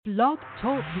Blog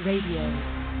Talk Radio.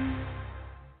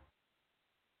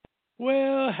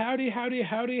 Well, howdy,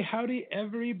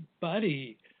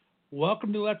 everybody.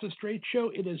 Welcome to Let the Straight Show.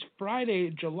 It is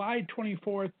Friday, July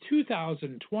 24th,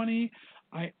 2020.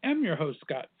 I am your host,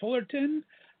 Scott Fullerton.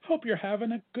 Hope you're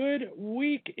having a good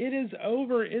week. It is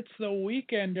over. It's the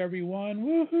weekend, everyone.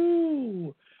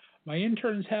 Woohoo! My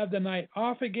interns have the night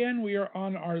off again. We are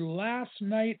on our last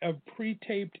night of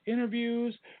pre-taped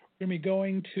interviews. We're going to be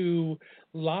going to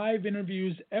live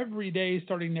interviews every day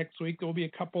starting next week. There will be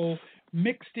a couple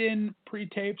mixed in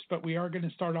pre-tapes, but we are going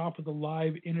to start off with a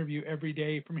live interview every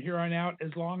day from here on out as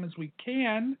long as we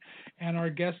can, and our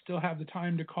guests still have the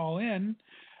time to call in.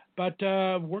 But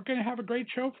we're going to have a great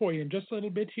show for you in just a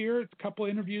little bit here. It's a couple of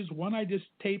interviews. One I just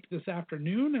taped this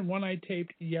afternoon and one I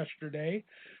taped yesterday.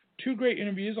 Two great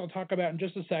interviews I'll talk about in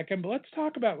just a second. But let's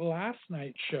talk about last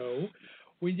night's show.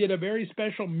 We did a very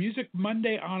special Music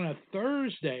Monday on a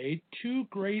Thursday. Two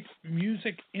great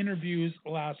music interviews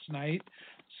last night.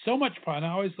 So much fun.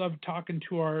 I always love talking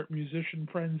to our musician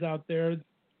friends out there.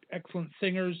 Excellent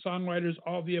singers, songwriters,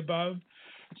 all the above.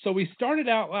 So we started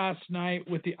out last night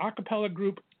with the a cappella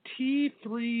group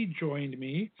T3 joined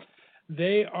me.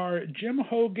 They are Jim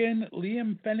Hogan,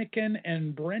 Liam Fenniken,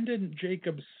 and Brendan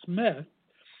Jacob Smith.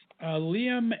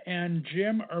 Liam and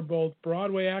Jim are both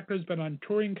Broadway actors, been on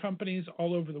touring companies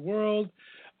all over the world.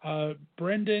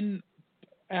 Brendan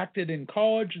acted in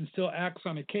college and still acts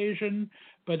on occasion,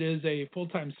 but is a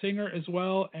full-time singer as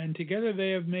well. And together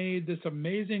they have made this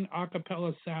amazing a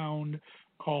cappella sound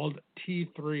called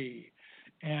T3.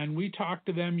 And we talked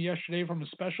to them yesterday from a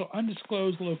special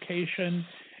undisclosed location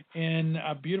in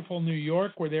beautiful New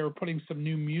York, where they were putting some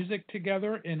new music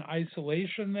together in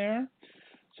isolation there.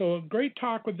 So a great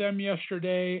talk with them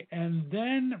yesterday. And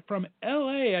then from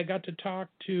LA, I got to talk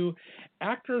to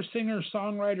actor, singer,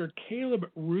 songwriter Caleb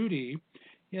Rudy.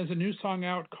 He has a new song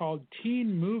out called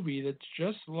Teen Movie that's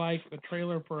just like the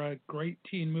trailer for a great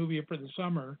teen movie for the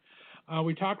summer.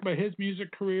 We talked about his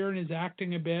music career and his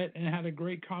acting a bit and had a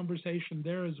great conversation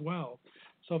there as well.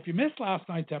 So if you missed last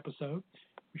night's episode,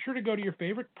 be sure to go to your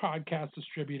favorite podcast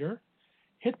distributor,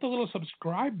 hit the little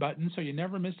subscribe button so you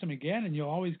never miss them again, and you'll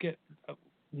always get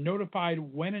notified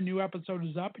when a new episode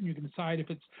is up, and you can decide if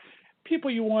it's people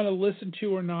you want to listen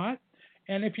to or not.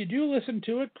 And if you do listen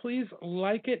to it, please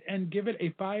like it and give it a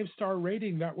 5-star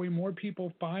rating. That way more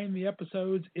people find the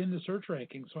episodes in the search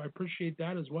ranking. So I appreciate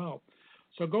that as well.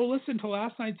 So go listen to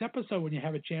last night's episode when you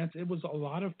have a chance. It was a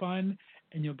lot of fun,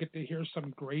 and you'll get to hear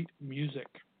some great music.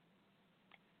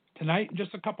 Tonight, in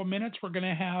just a couple minutes, we're going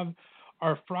to have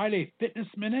our Friday Fitness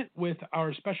Minute with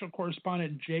our special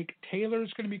correspondent Jake Taylor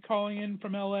is going to be calling in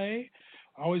from LA.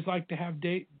 I always like to have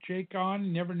Jake on.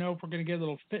 You never know if we're going to get a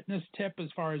little fitness tip as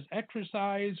far as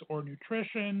exercise or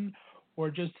nutrition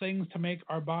or just things to make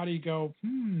our body go,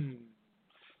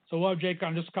 So we'll have Jake on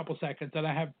in just a couple seconds. And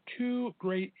I have two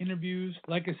great interviews.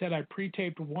 Like I said, I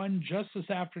pre-taped one just this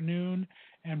afternoon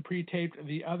and pre-taped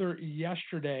the other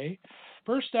yesterday.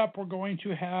 First up, we're going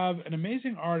to have an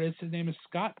amazing artist. His name is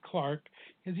Scott Clarke.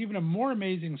 He has even a more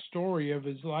amazing story of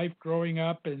his life growing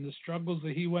up and the struggles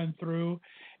that he went through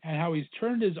and how he's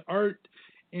turned his art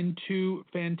into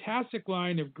a fantastic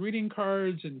line of greeting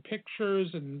cards and pictures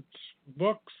and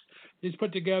books he's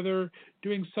put together,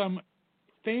 doing some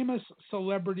famous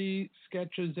celebrity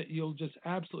sketches that you'll just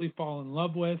absolutely fall in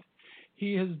love with.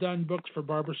 He has done books for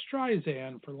Barbra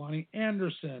Streisand, for Lonnie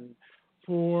Anderson,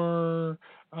 for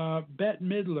Bette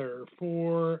Midler,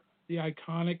 for the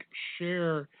iconic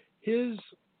Cher. His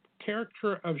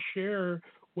character of Cher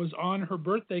was on her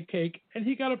birthday cake, and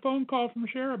he got a phone call from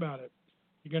Cher about it.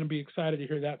 You're going to be excited to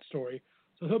hear that story.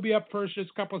 So he'll be up first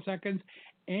just a couple of seconds,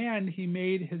 and he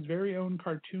made his very own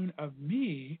cartoon of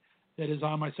me that is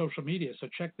on my social media. So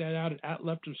check that out at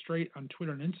Left of Straight on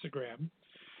Twitter and Instagram.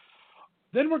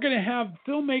 Then we're going to have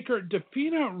filmmaker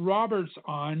Dafina Roberts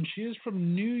on. She is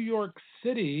from New York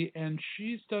City, and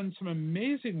she's done some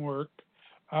amazing work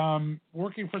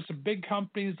working for some big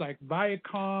companies like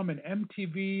Viacom and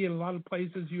MTV and a lot of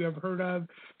places you have heard of.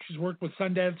 She's worked with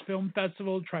Sundance Film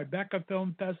Festival, Tribeca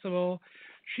Film Festival.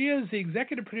 She is the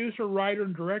executive producer, writer,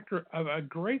 and director of a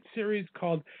great series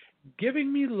called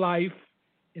Giving Me Life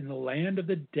in the Land of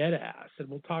the Deadass. And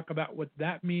we'll talk about what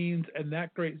that means and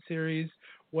that great series,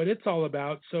 what it's all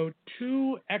about. So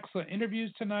two excellent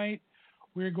interviews tonight.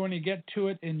 We're going to get to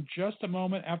it in just a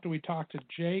moment after we talk to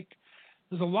Jake.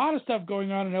 There's a lot of stuff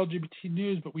going on in LGBT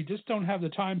news, but we just don't have the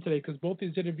time today because both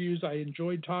these interviews, I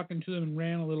enjoyed talking to them and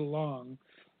ran a little long.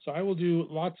 So I will do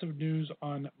lots of news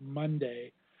on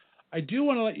Monday. I do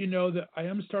want to let you know that I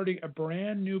am starting a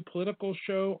brand new political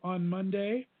show on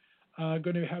Monday.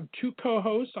 Going to have two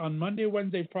co-hosts on Monday,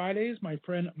 Wednesday, Fridays. My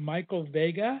friend Michael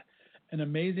Vega, an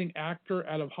amazing actor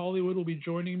out of Hollywood, will be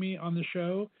joining me on the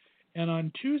show. And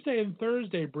on Tuesday and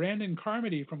Thursday, Brandon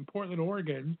Carmody from Portland,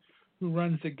 Oregon, who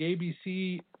runs the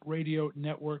GABC radio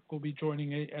network, will be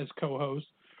joining as co-host.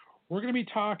 We're going to be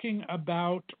talking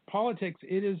about politics.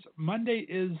 Monday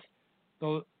is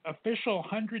the official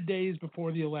 100 days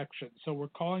before the election. So we're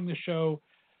calling the show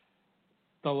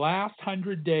The Last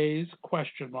 100 Days, ?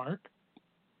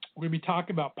 We're going to be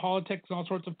talking about politics and all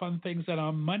sorts of fun things. And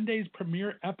on Monday's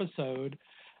premiere episode,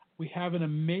 we have an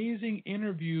amazing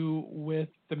interview with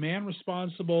the man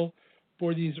responsible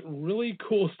for these really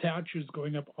cool statues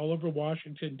going up all over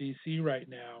Washington, D.C. right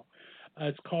now.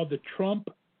 It's called the Trump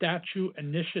Statue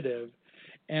Initiative,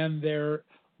 and they're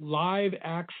live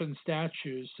action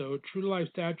statues. So true to life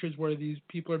statues where these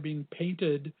people are being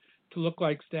painted to look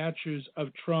like statues of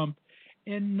Trump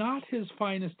in not his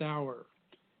finest hour.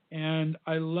 And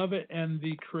I love it. And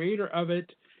the creator of it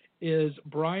is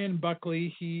Brian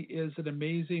Buckley. He is an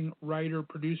amazing writer,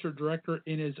 producer, director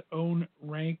in his own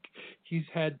rank. He's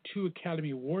had 2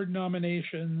 Academy Award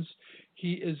nominations.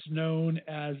 He is known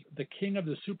as the King of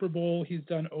the Super Bowl. He's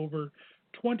done over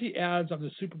 20 ads on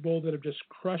the Super Bowl that have just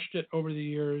crushed it over the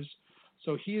years.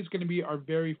 So he is going to be our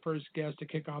very first guest to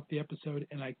kick off the episode,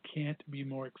 and I can't be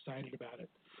more excited about it.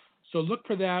 So look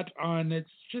for that it's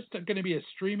just going to be a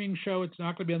streaming show. It's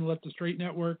not going to be on the Left of Str8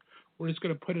 network. We're just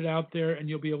going to put it out there, and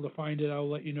you'll be able to find it. I'll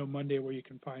let you know Monday where you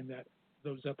can find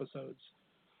those episodes.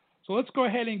 So let's go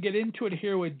ahead and get into it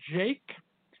here with Jake.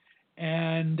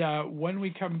 And when we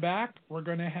come back, we're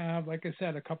going to have, like I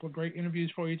said, a couple of great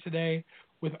interviews for you today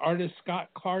with artist Scott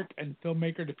Clarke and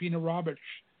filmmaker Dafina Roberts.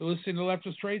 You're listening to the Left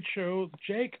of Str8 show.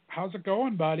 Jake, how's it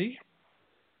going, buddy?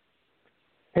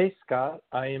 Hey, Scott.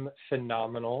 I am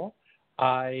phenomenal.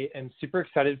 I am super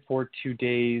excited for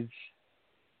today's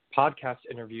podcast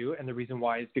interview, and the reason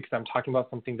why is because I'm talking about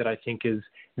something that I think is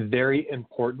very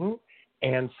important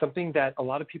and something that a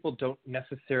lot of people don't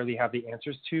necessarily have the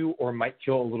answers to or might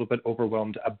feel a little bit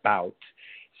overwhelmed about.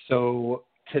 So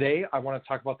today I want to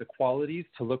talk about the qualities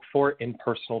to look for in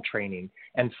personal training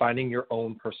and finding your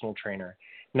own personal trainer.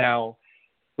 Now,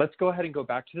 let's go ahead and go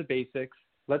back to the basics.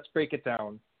 Let's break it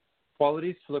down.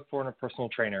 Qualities to look for in a personal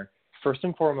trainer. First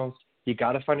and foremost, you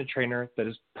got to find a trainer that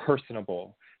is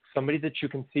personable. Somebody that you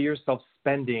can see yourself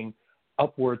spending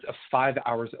upwards of 5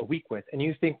 hours a week with. And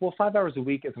you think, well, 5 hours a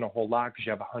week isn't a whole lot because you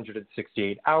have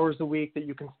 168 hours a week that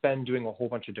you can spend doing a whole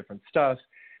bunch of different stuff.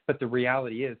 But the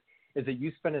reality is that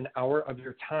you spend an hour of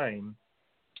your time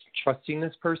trusting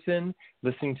this person,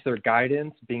 listening to their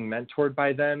guidance, being mentored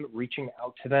by them, reaching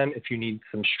out to them if you need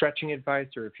some stretching advice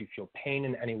or if you feel pain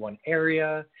in any one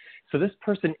area. So this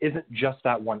person isn't just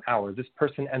that 1 hour. This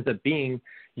person ends up being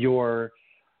your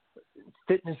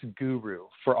fitness guru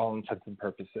for all intents and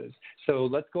purposes. So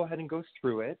let's go ahead and go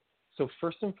through it. So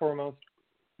first and foremost,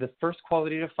 the first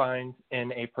quality to find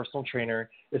in a personal trainer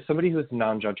is somebody who is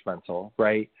non-judgmental,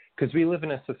 right? Because we live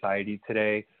in a society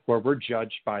today where we're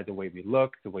judged by the way we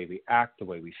look, the way we act, the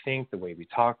way we think, the way we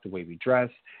talk, the way we dress,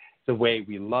 the way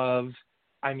we love.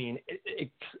 I mean,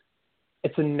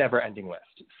 it's a never-ending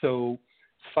list. So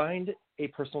find a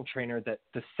personal trainer that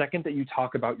the second that you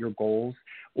talk about your goals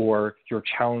or your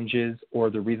challenges or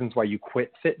the reasons why you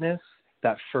quit fitness,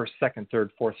 that first, second,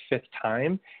 third, fourth, fifth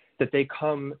time, that they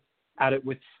come at it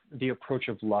with the approach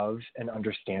of love and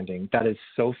understanding. That is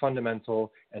so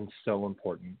fundamental and so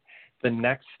important. The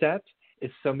next step is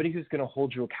somebody who's going to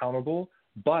hold you accountable,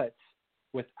 but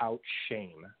without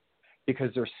shame,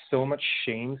 because there's so much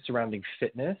shame surrounding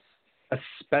fitness,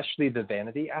 especially the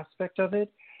vanity aspect of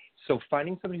it. So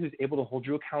finding somebody who's able to hold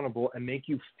you accountable and make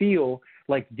you feel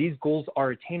like these goals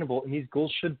are attainable and these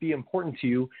goals should be important to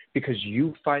you because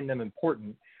you find them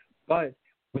important, but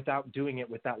without doing it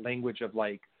with that language of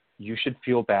like, you should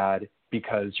feel bad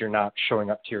because you're not showing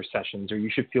up to your sessions, or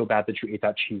you should feel bad that you ate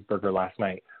that cheeseburger last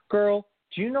night. Girl,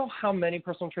 do you know how many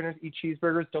personal trainers eat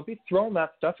cheeseburgers? Don't be throwing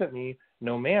that stuff at me.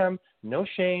 No, ma'am. No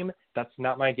shame. That's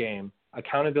not my game.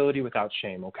 Accountability without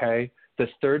shame, okay? The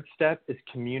third step is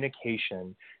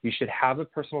communication. You should have a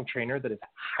personal trainer that is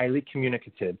highly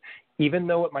communicative. Even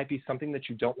though it might be something that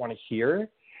you don't want to hear,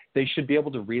 they should be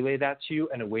able to relay that to you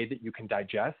in a way that you can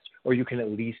digest or you can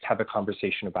at least have a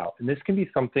conversation about. And this can be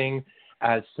something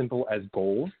as simple as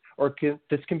goals, or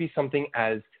this can be something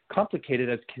as complicated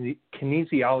as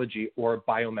kinesiology or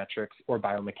biometrics or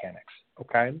biomechanics,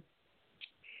 okay?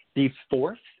 The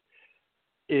fourth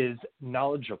is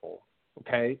knowledgeable,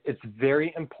 okay? It's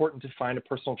very important to find a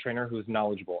personal trainer who is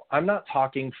knowledgeable. I'm not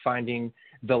talking finding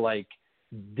the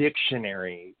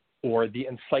dictionary or the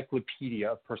encyclopedia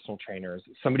of personal trainers,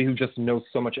 somebody who just knows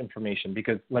so much information.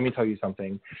 Because let me tell you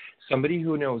something, somebody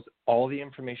who knows all the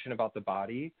information about the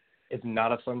body is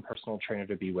not a fun personal trainer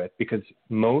to be with, because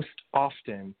most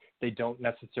often they don't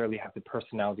necessarily have the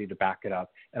personality to back it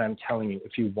up. And I'm telling you,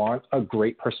 if you want a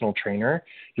great personal trainer,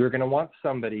 you're going to want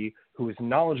somebody who is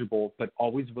knowledgeable but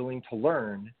always willing to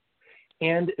learn,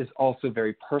 and is also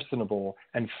very personable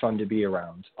and fun to be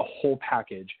around. A whole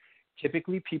package.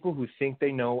 Typically, people who think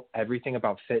they know everything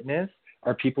about fitness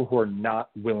are people who are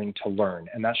not willing to learn,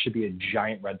 and that should be a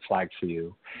giant red flag for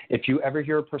you. If you ever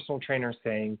hear a personal trainer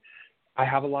saying, I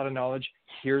have a lot of knowledge,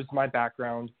 here's my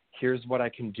background, here's what I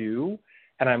can do,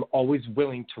 and I'm always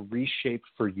willing to reshape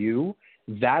for you,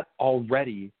 that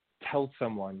already tells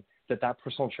someone that that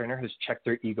personal trainer has checked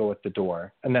their ego at the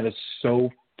door. And that is so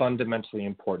fundamentally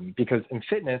important, because in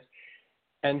fitness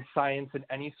and science and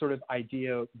any sort of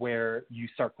idea where you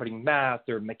start putting math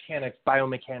or mechanics,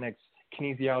 biomechanics,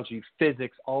 kinesiology,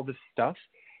 physics, all this stuff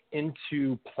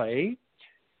into play,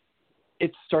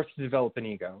 it starts to develop an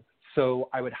ego. So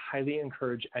I would highly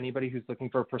encourage anybody who's looking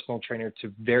for a personal trainer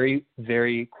to very,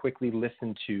 very quickly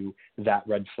listen to that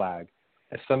red flag.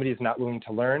 If somebody is not willing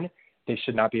to learn, they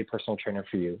should not be a personal trainer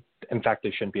for you. In fact,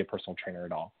 they shouldn't be a personal trainer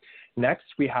at all. Next,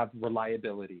 we have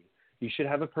reliability. You should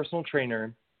have a personal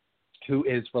trainer who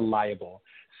is reliable,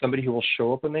 somebody who will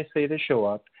show up when they say they show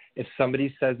up. If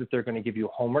somebody says that they're going to give you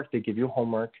homework, they give you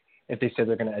homework. If they say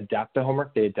they're going to adapt the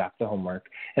homework, they adapt the homework.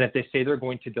 And if they say they're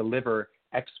going to deliver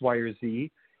X, Y, or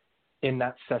Z in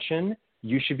that session,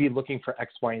 you should be looking for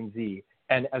X, Y, and Z.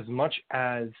 And as much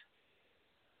as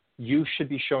you should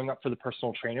be showing up for the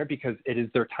personal trainer because it is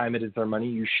their time, it is their money,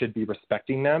 you should be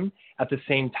respecting them. At the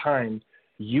same time,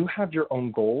 you have your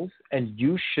own goals, and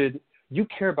you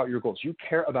care about your goals. You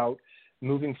care about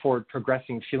moving forward,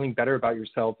 progressing, feeling better about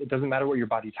yourself. It doesn't matter what your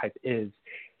body type is.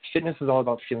 Fitness is all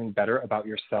about feeling better about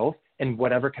yourself in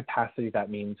whatever capacity that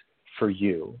means for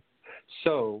you.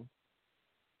 So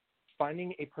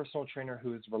finding a personal trainer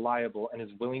who is reliable and is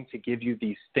willing to give you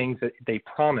these things that they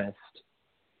promised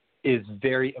is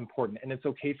very important. And it's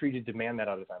okay for you to demand that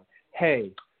out of them.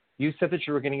 Hey, you said that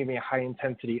you were going to give me a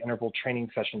high-intensity interval training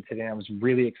session today, and I was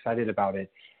really excited about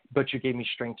it, but you gave me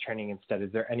strength training instead.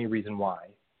 Is there any reason why?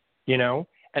 You know?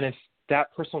 And if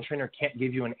that personal trainer can't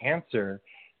give you an answer,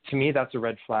 to me, that's a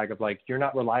red flag of, like, you're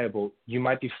not reliable. You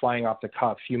might be flying off the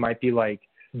cuff. You might be, like,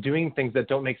 doing things that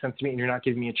don't make sense to me, and you're not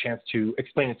giving me a chance to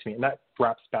explain it to me. And that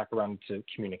wraps back around to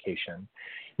communication.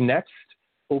 Next,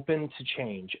 open to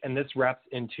change. And this wraps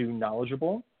into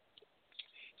knowledgeable.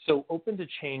 So open to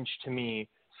change to me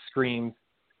screams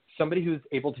somebody who's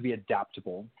able to be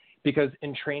adaptable. Because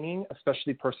in training,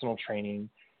 especially personal training,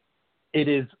 it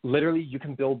is literally, you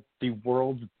can build the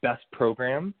world's best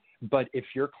program, but if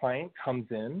your client comes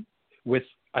in with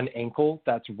an ankle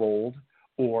that's rolled,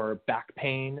 or back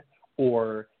pain,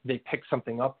 or they picked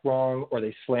something up wrong, or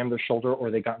they slammed their shoulder, or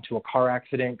they got into a car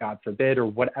accident, God forbid, or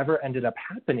whatever ended up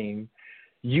happening,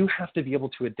 you have to be able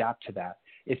to adapt to that.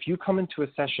 If you come into a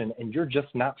session and you're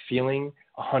just not feeling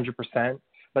 100%,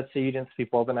 let's say you didn't sleep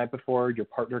well the night before, your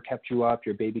partner kept you up,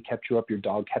 your baby kept you up, your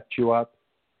dog kept you up,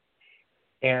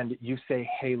 and you say,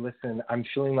 hey, listen, I'm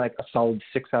feeling like a solid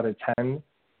 6 out of 10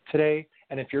 today.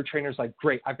 And if your trainer's like,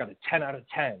 great, I've got a 10 out of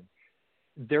 10,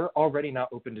 they're already not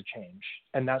open to change.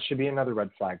 And that should be another red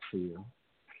flag for you.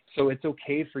 So it's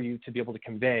okay for you to be able to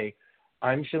convey,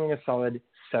 I'm feeling a solid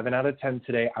 7 out of 10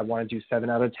 today. I want to do 7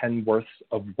 out of 10 worth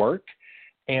of work.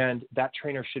 And that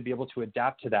trainer should be able to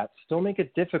adapt to that, still make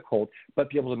it difficult, but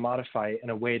be able to modify it in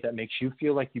a way that makes you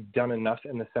feel like you've done enough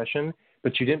in the session,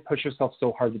 but you didn't push yourself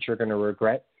so hard that you're going to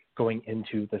regret going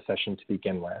into the session to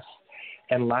begin with.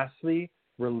 And lastly,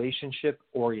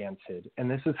 relationship-oriented. And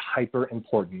this is hyper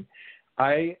important.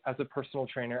 I, as a personal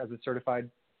trainer, as a certified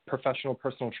professional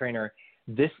personal trainer,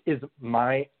 this is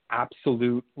my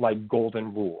absolute, like,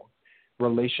 golden rule.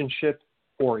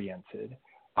 Relationship-oriented.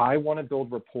 I want to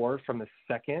build rapport from the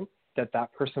second that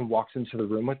that person walks into the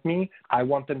room with me. I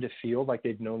want them to feel like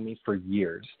they've known me for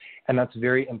years. And that's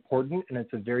very important, and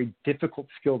it's a very difficult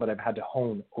skill that I've had to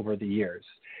hone over the years.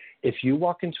 If you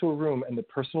walk into a room and the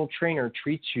personal trainer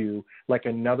treats you like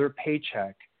another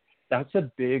paycheck, that's a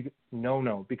big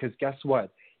no-no, because guess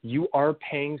what? You are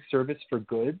paying service for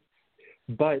goods,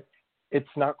 but it's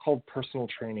not called personal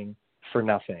training for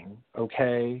nothing,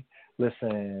 okay?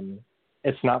 Listen,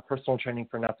 it's not personal training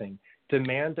for nothing.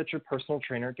 Demand that your personal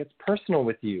trainer gets personal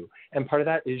with you. And part of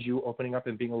that is you opening up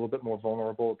and being a little bit more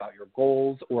vulnerable about your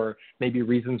goals, or maybe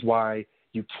reasons why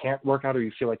you can't work out or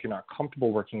you feel like you're not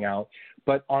comfortable working out.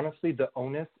 But honestly, the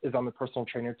onus is on the personal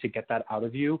trainer to get that out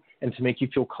of you and to make you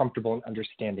feel comfortable in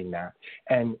understanding that.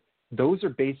 And Those are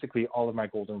basically all of my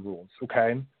golden rules,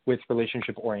 okay, with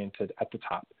relationship-oriented at the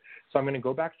top. So I'm going to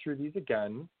go back through these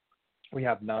again. We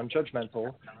have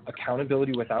non-judgmental,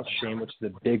 accountability without shame, which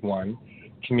is a big one,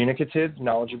 communicative,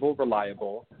 knowledgeable,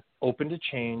 reliable, open to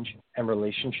change, and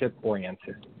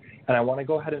relationship-oriented. And I want to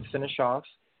go ahead and finish off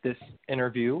this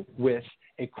interview with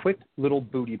a quick little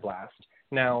booty blast.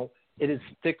 Now, it is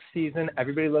thick season.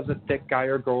 Everybody loves a thick guy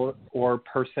or girl or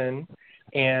person.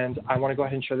 And I want to go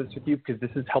ahead and share this with you because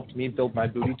this has helped me build my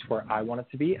booty to where I want it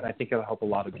to be, and I think it'll help a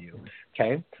lot of you.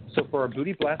 Okay? So for our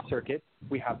booty blast circuit,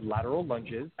 we have lateral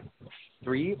lunges,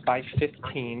 3 by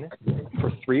 15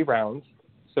 for 3 rounds.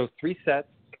 So 3 sets,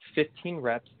 15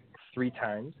 reps, 3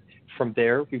 times. From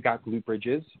there, we've got glute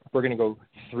bridges. We're going to go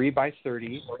 3 by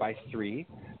 30 by 3.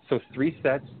 So 3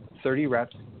 sets, 30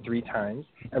 reps, 3 times.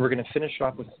 And we're going to finish it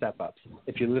off with step-ups.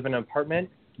 If you live in an apartment,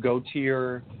 go to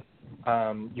your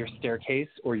staircase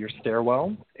or your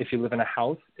stairwell. If you live in a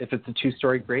house, if it's a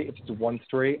 2-story, great. If it's a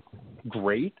 1-story,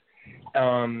 great.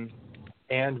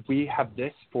 And we have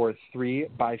this for 3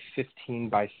 by 15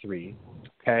 by 3,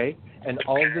 okay? And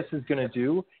all of this is going to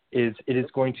do is it is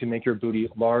going to make your booty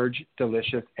large,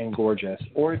 delicious, and gorgeous.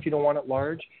 Or if you don't want it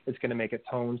large, it's going to make it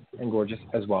toned and gorgeous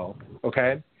as well,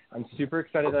 okay? I'm super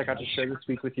excited that I got to share this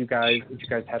week with you guys. If you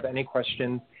guys have any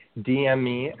questions, DM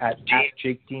me at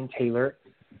Jake Dean Taylor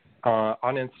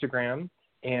on Instagram.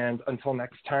 And until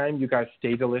next time, you guys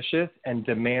stay delicious and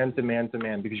demand,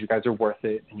 because you guys are worth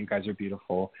it and you guys are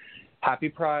beautiful. Happy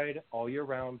Pride all year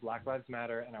round. Black Lives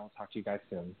Matter, and I will talk to you guys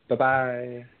soon.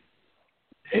 Bye-bye.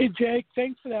 Hey, Jake,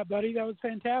 thanks for that, buddy. That was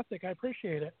fantastic. I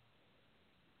appreciate it.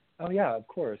 Oh, yeah, of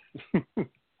course.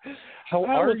 How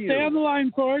are you? Stay on the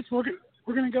line for us. We're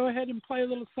going to go ahead and play a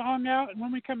little song out, and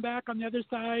when we come back on the other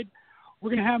side,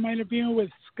 we're going to have my interview with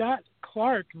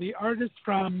Clarke, the artist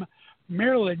from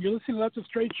Maryland. You're listening to Left of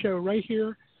Str8 show right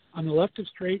here on the Left of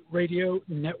Str8 Radio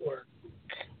Network.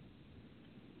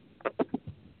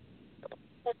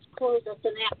 Let's close up the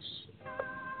next.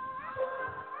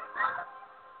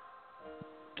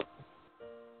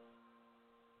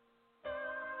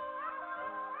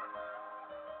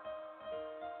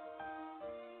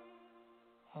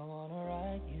 I wanna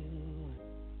write you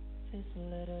this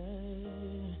letter.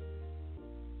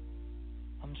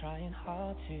 I'm trying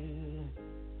hard to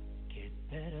get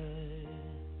better,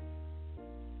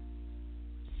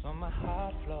 so my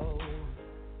heart flows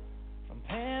from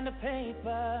pen to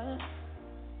paper.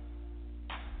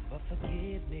 But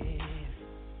forgiveness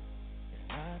is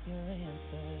not your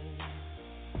answer.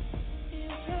 You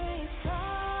say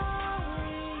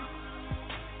sorry,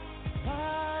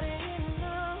 not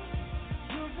enough.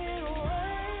 You've been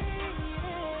waiting.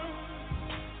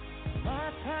 My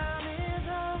time is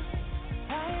up.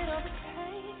 Tired of the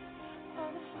pain, of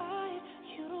the fight.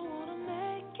 You don't wanna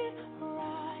make it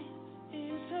right.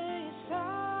 You say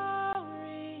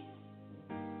sorry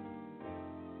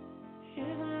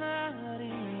is not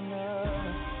enough.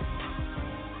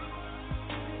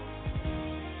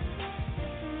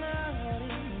 It's not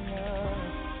enough.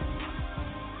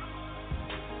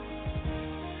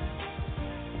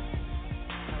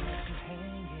 I left you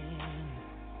hanging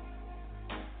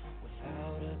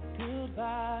without a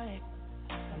goodbye.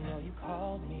 I know you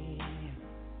called me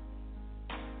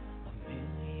a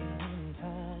million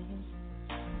times,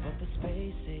 but the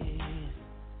space is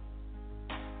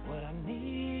what I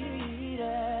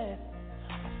needed.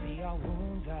 I see our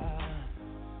wounds are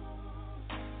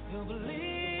still bleeding.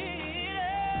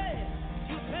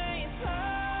 You say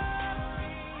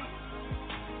sorry,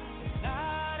 it's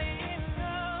not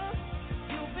enough.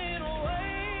 You've been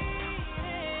waiting.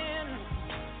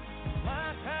 My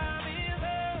time is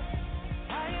up.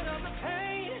 Tired of the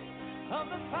pain, of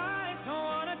the fight. Don't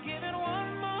wanna give it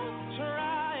one more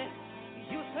try.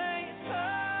 You say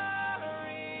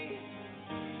sorry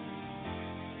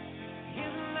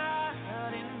is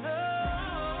not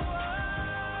enough.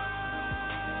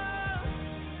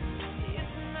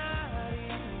 It's not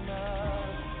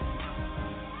enough.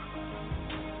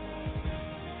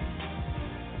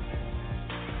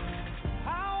 I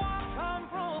walk on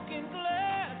broken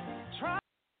glass. Try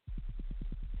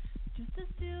Just a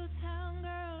steel town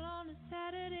girl on a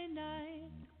Saturday night,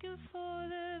 looking for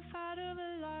the fight of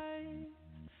her life.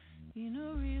 In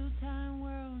a real-time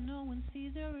world, no one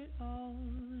sees her at all.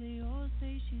 They all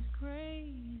say she's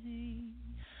crazy,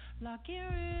 locking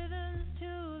rhythms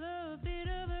to the beat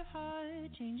of her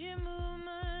heart, changing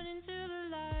movement into the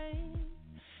light.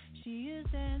 She is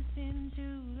dancing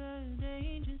to the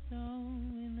danger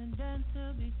zone, and the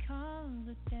dancer becomes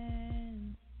a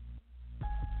dance.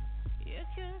 It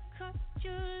can cut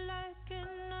you like a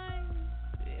knife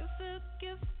if a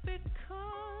gift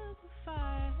becomes a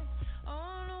fire.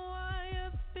 On a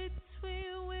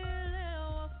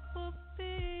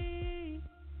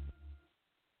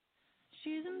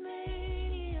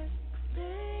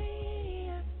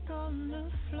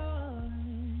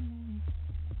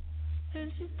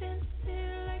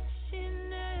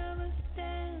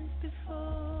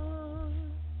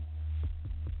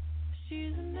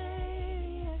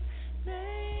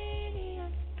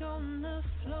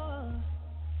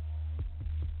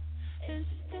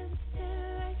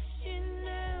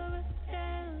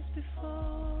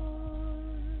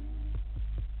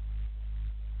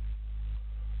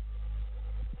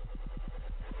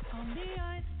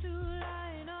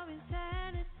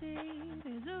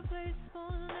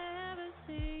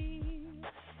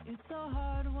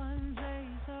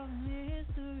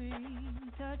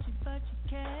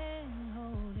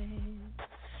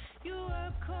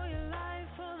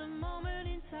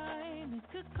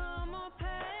to come or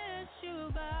pass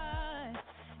you by.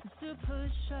 It's to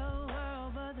push a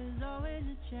world, but there's always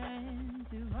a chance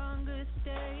if hunger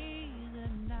stays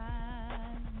at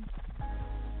night.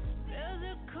 There's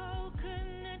a cold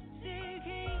kinetic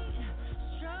heat,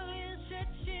 struggling,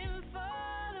 stretching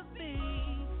for the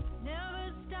beat.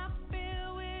 Never stop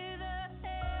it with a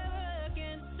air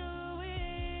against the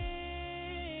wind.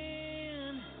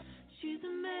 She's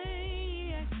a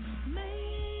maniac,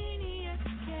 maniac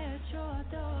at your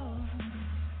door.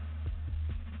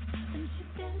 And she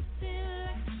dancing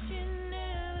like she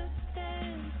never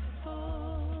danced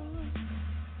before.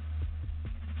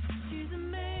 She's a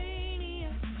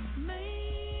maniac,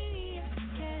 maniac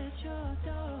at your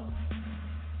door.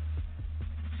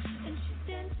 And she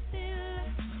dancing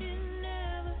like she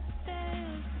never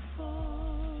danced before.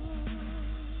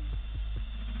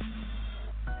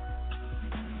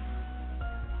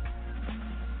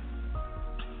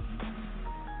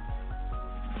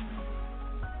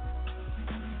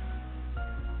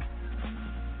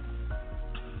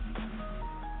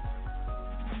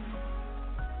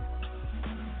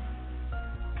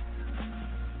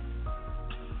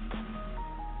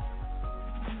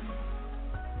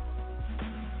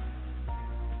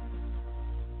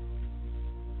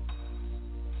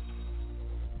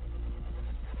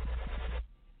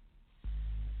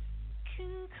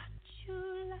 Can cut you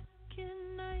like a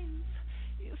knife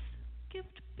if the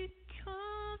gift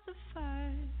becomes a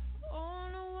fight. On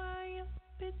a wire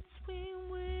between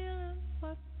will and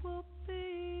what will be.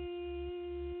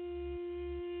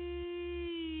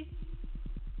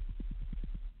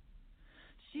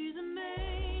 She's a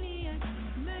maniac,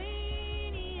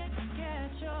 maniac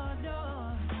at your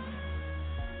door.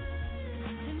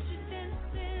 And she's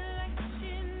dancing like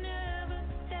she never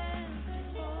danced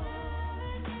before.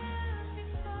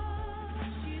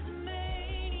 She's a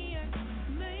maniac,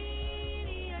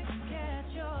 maniac at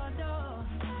your door.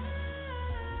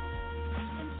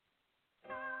 And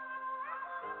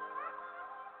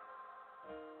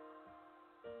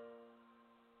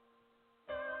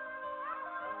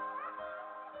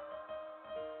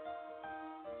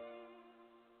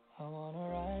I wanna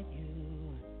write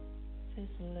you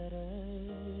this letter.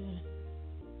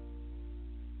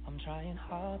 I'm trying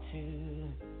hard to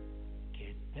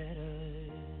get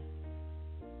better.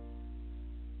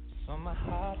 So my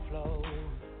heart flows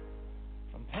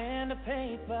from pen to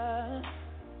paper.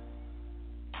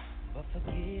 But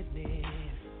forgive me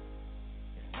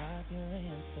if not your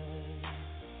answer.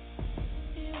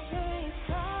 You say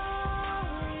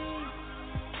sorry,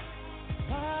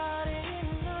 but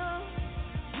enough.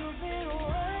 You've been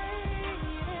waiting.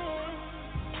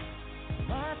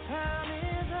 My time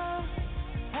is up.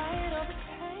 Light up the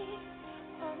tape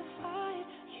of the fight.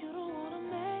 You don't wanna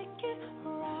make it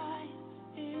right.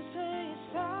 You say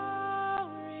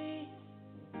sorry.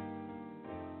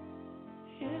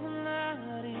 It's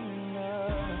not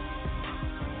enough.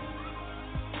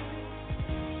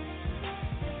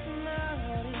 It's not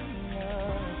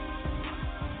enough.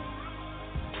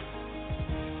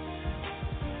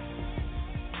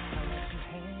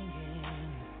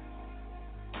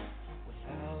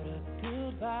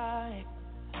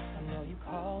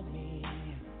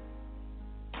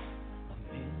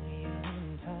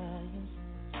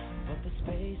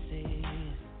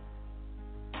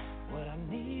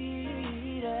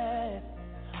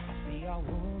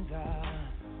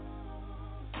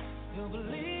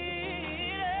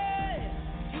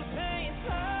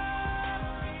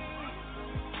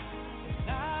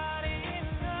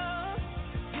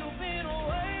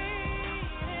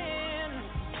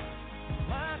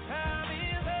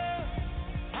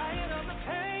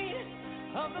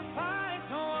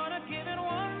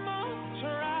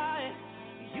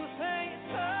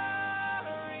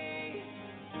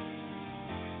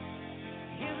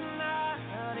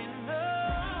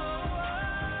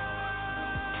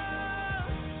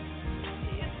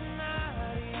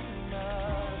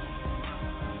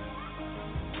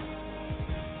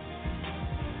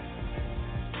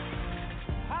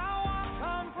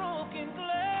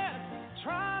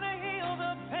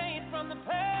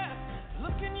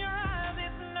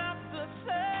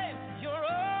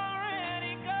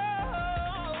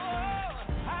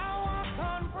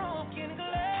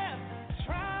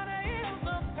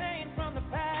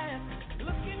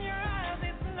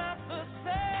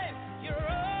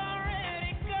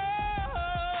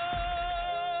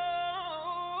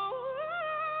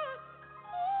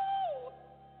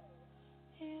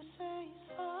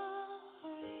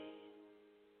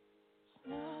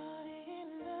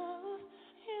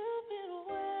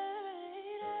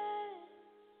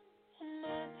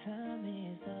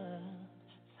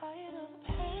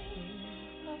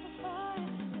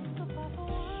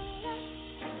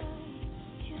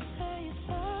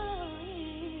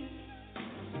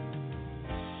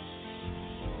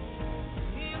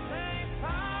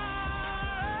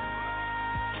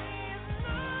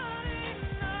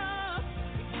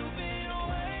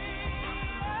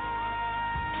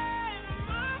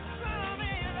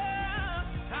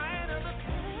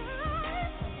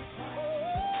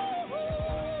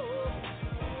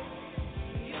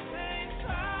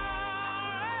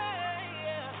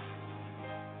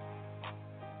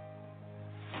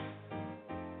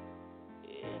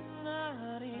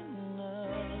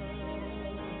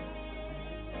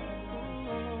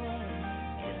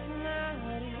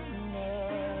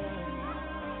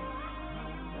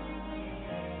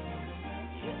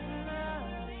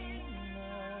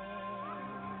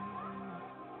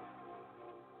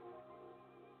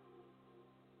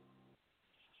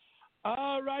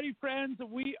 All righty, friends,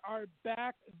 we are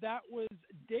back. That was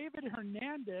David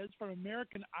Hernandez from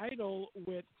American Idol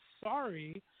with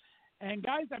Sorry. And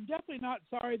guys, I'm definitely not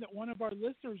sorry that one of our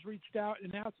listeners reached out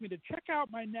and asked me to check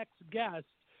out my next guest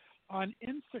on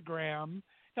Instagram,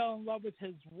 fell in love with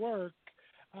his work.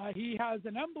 He has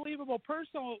an unbelievable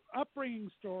personal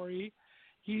upbringing story.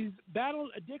 He's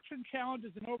battled addiction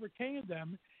challenges and overcame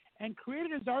them, and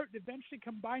created his art and eventually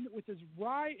combined it with his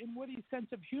wry and witty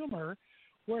sense of humor,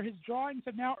 where his drawings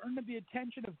have now earned the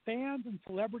attention of fans and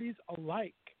celebrities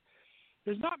alike.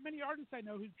 There's not many artists I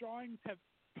know whose drawings have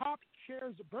topped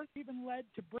shares of birth, even led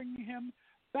to bringing him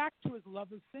back to his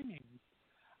love of singing.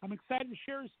 I'm excited to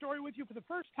share his story with you for the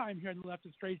first time here on the Left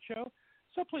of Str8 show.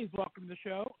 So please welcome to the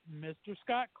show, Mr.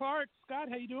 Scott Clarke. Scott,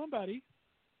 how you doing, buddy?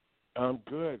 I'm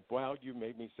good. Wow, you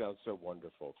made me sound so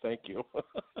wonderful. Thank you.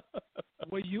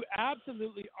 Well, you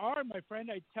absolutely are, my friend.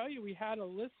 I tell you, we had a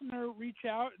listener reach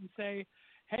out and say,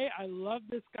 hey, I love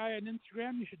this guy on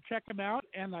Instagram. You should check him out.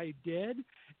 And I did.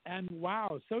 And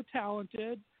wow, so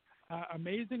talented,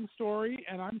 amazing story.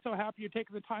 And I'm so happy you're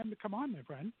taking the time to come on, my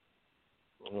friend.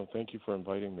 Well, thank you for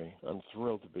inviting me. I'm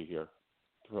thrilled to be here.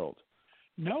 Thrilled.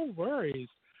 No worries.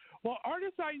 Well,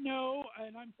 artists I know,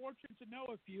 and I'm fortunate to know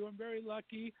a few, I'm very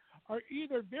lucky, are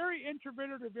either very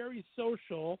introverted or very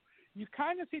social. You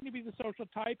kind of seem to be the social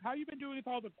type. How have you been doing with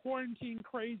all the quarantine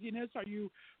craziness? Are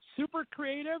you super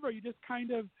creative, or are you just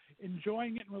kind of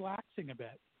enjoying it and relaxing a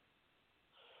bit?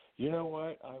 You know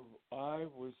what?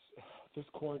 This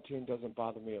quarantine doesn't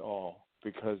bother me at all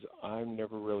because I've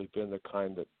never really been the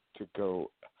kind to go.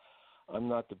 I'm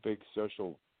not the big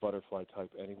social butterfly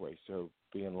type anyway, so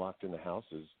being locked in the house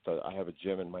I have a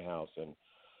gym in my house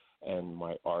and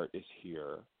my art is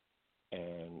here,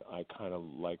 and I kind of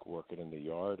like working in the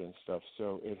yard and stuff,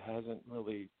 so it hasn't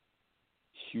really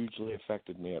hugely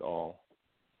affected me at all.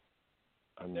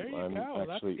 There you go.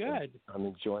 Actually, that's good. I'm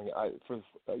enjoying it.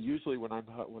 Usually when I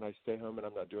stay home and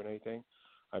I'm not doing anything,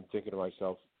 I'm thinking to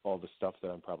myself all the stuff that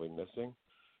I'm probably missing.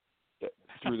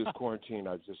 Through this quarantine,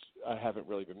 I haven't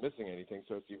really been missing anything,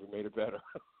 so it's even made it better.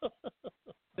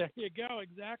 There you go,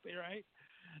 exactly right.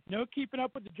 No keeping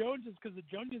up with the Joneses because the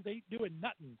Joneses ain't doing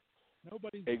nothing.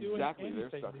 Nobody's doing anything.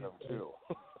 They're stuck home too.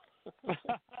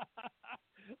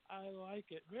 I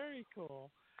like it. Very cool.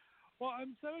 Well,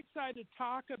 I'm so excited to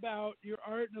talk about your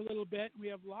art in a little bit. We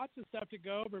have lots of stuff to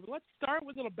go over, but let's start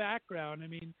with a little background. I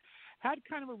mean, had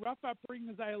kind of a rough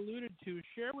upbringing, as I alluded to.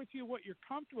 Share with you what you're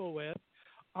comfortable with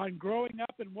on growing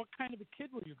up, and what kind of a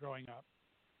kid were you growing up?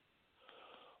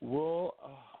 Well,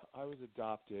 I was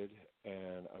adopted,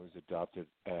 and I was adopted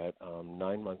at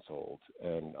 9 months old,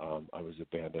 and I was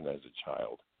abandoned as a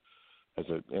child, as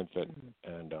an infant,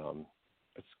 and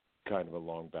it's kind of a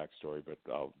long backstory, but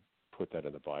I'll put that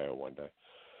in the bio one day.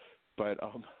 But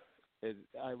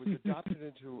I was adopted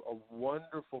into a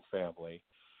wonderful family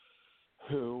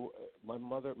who my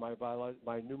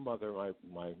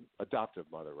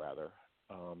adoptive mother, rather,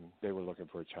 they were looking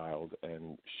for a child,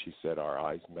 and she said our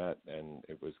eyes met, and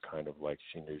it was kind of like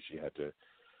she knew she had to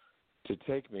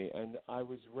take me. And I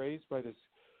was raised by this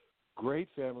great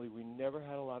family. We never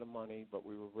had a lot of money, but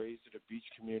we were raised in a beach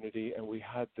community, and we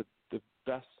had the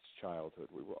best childhood.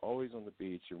 We were always on the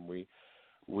beach, and we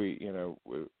were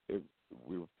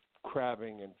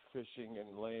crabbing and fishing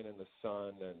and laying in the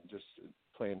sun and just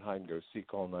playing hide and go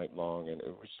seek all night long, and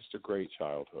it was just a great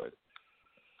childhood.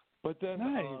 But then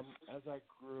nice. As I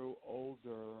grew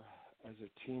older, as a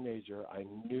teenager, I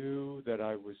knew that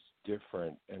I was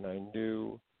different, and I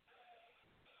knew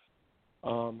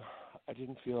I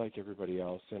didn't feel like everybody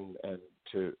else. And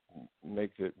to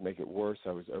make it worse,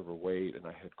 I was overweight, and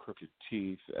I had crooked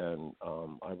teeth, and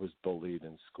I was bullied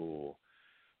in school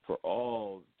for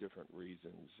all different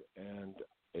reasons. And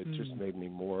it just made me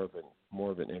more of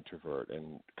an introvert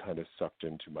and kind of sucked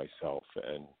into myself.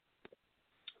 And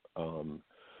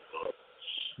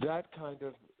that kind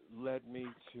of led me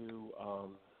to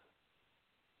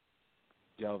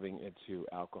delving into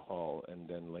alcohol and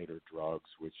then later drugs,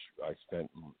 which I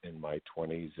spent in my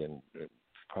 20s, and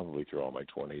probably through all my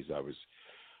 20s.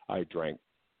 I drank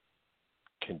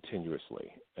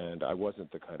continuously, and I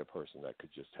wasn't the kind of person that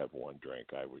could just have one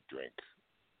drink. I would drink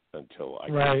until I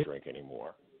couldn't drink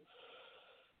anymore.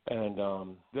 And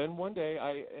then one day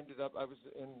I was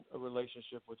in a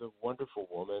relationship with a wonderful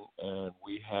woman, and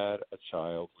we had a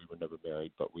child. We were never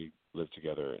married, but we lived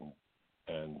together,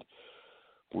 and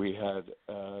we had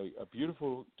a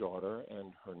beautiful daughter,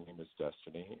 and her name is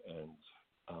Destiny, and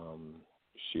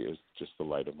she is just the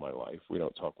light of my life. We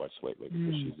don't talk much lately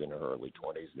because she's in her early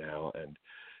 20s now, and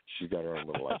she's got her own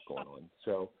little life going on.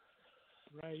 So,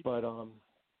 but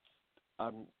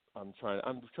I'm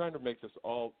trying to make this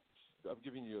all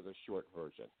giving you the short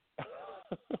version.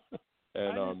 I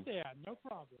understand. No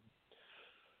problem.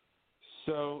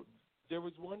 So there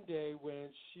was one day when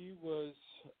she was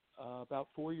about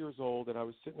 4 years old, and I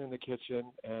was sitting in the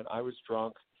kitchen, and I was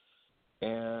drunk,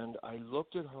 and I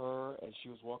looked at her, and she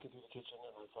was walking through the kitchen,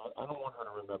 and I thought, I don't want her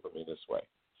to remember me this way.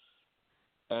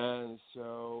 And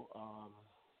so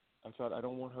I thought, I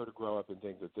don't want her to grow up and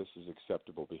think that this is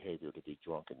acceptable behavior to be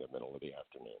drunk in the middle of the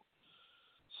afternoon.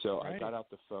 So I got out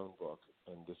the phone book,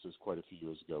 and this was quite a few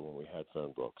years ago when we had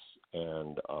phone books,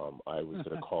 and I was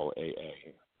going to call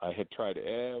AA. I had tried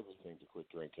everything to quit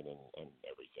drinking and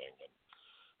everything, and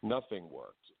nothing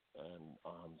worked. And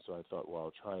so I thought, well,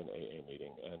 I'll try an AA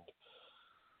meeting. And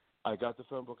I got the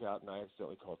phone book out, and I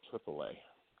accidentally called AAA,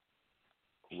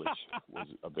 which was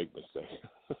a big mistake.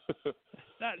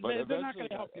 But they're not going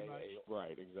to help you much.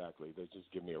 Right, exactly. They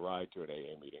just give me a ride to an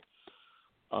AA meeting.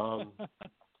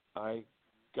 I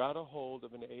got a hold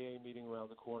of an AA meeting around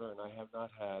the corner, and I have not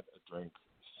had a drink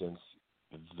since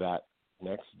that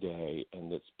next day,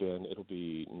 and it'll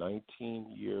be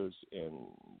 19 years in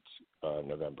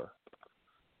November.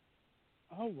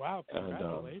 Oh, wow.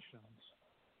 Congratulations.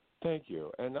 Thank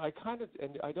you. And I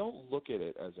don't look at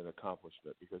it as an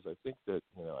accomplishment because I think that,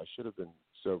 I should have been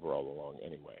sober all along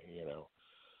anyway,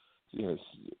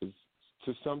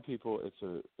 to some people it's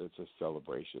a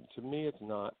celebration. To me, it's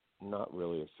not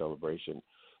really a celebration.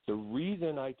 The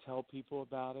reason I tell people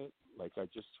about it, like I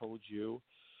just told you,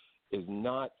 is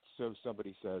not so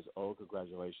somebody says, oh,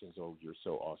 congratulations, oh, you're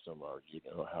so awesome, or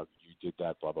how you did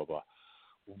that, blah, blah, blah.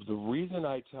 The reason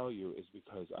I tell you is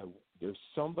because there's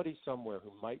somebody somewhere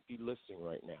who might be listening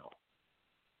right now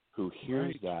who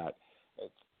hears that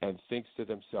and thinks to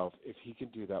themselves, if he can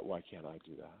do that, why can't I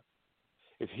do that?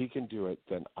 If he can do it,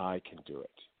 then I can do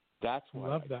it. That's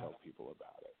why I tell people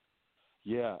about it.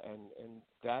 Yeah, and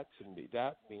that to me,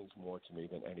 that means more to me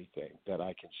than anything, that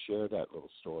I can share that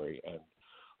little story, and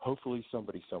hopefully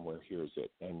somebody somewhere hears it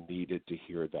and needed to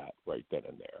hear that right then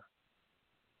and there.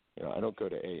 I don't go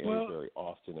to AA very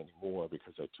often anymore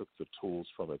because I took the tools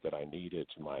from it that I needed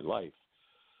to my life.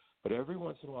 But every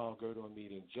once in a while I'll go to a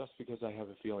meeting just because I have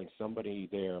a feeling somebody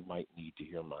there might need to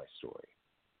hear my story.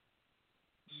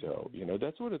 So,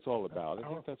 that's what it's all about. I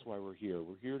think that's why we're here.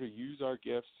 We're here to use our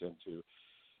gifts and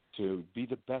to be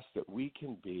the best that we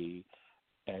can be.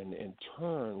 And in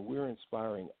turn, we're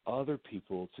inspiring other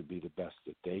people to be the best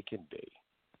that they can be.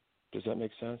 Does that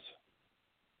make sense?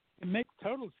 It makes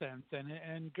total sense,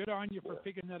 and good on you for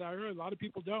figuring that out. A lot of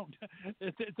people don't.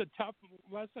 It's a tough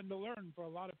lesson to learn for a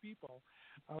lot of people.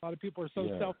 A lot of people are so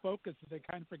self-focused that they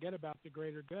kind of forget about the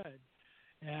greater good.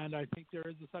 And I think there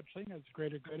is a such thing as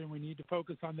greater good, and we need to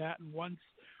focus on that. And once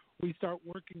we start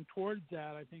working towards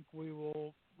that, I think we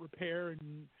will repair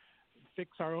and fix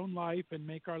our own life and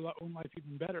make our own life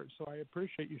even better. So I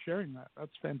appreciate you sharing that.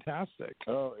 That's fantastic.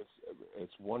 Oh,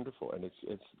 it's wonderful, and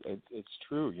it's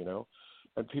true,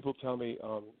 And people tell me,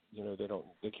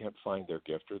 they can't find their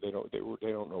gift, or they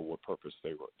don't know what purpose they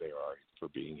are for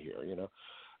being here.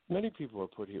 Many people are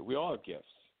put here. We all have gifts,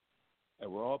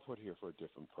 and we're all put here for a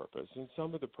different purpose. And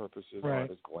some of the purposes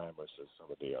aren't as glamorous as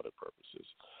some of the other purposes.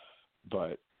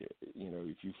 But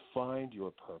if you find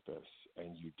your purpose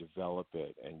and you develop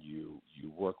it and you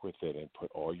work with it and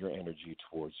put all your energy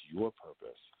towards your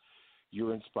purpose,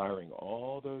 you're inspiring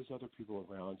all those other people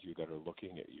around you that are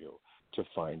looking at you to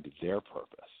find their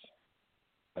purpose.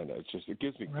 And it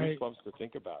gives me goosebumps to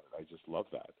think about it. I just love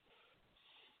that.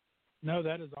 No,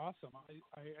 that is awesome.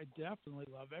 I definitely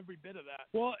love every bit of that.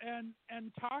 Well,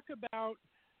 and talk about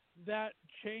that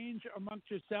change amongst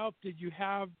yourself. Did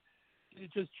it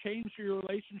just change your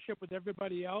relationship with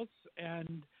everybody else?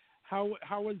 And how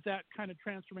was that kind of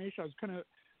transformation? I was kind of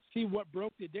see what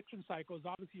broke the addiction cycle is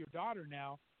obviously your daughter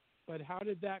now. But how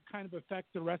did that kind of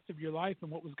affect the rest of your life and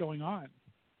what was going on?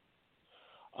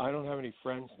 I don't have any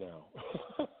friends now.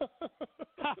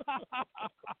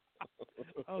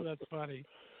 Oh, that's funny.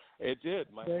 It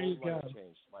did. My whole life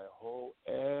changed. My whole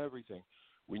everything.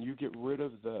 When you get rid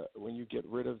of the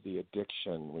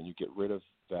addiction, when you get rid of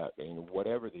that, and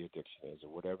whatever the addiction is, or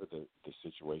whatever the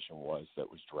situation was that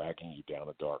was dragging you down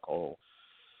a dark hole,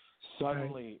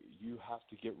 suddenly you have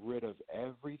to get rid of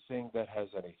everything that has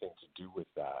anything to do with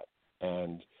that.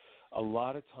 And a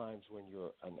lot of times when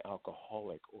you're an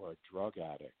alcoholic or a drug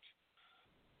addict,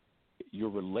 your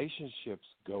relationships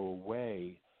go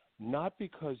away, not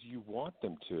because you want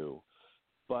them to,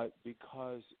 but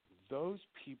because those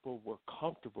people were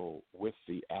comfortable with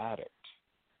the addict.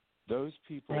 Those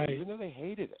people, even though they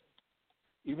hated it,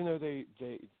 even though they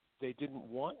didn't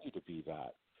want you to be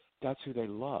that, that's who they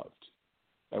loved.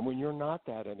 And when you're not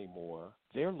that anymore,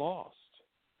 they're lost.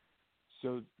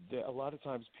 So a lot of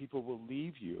times people will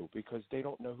leave you because they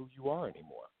don't know who you are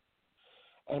anymore.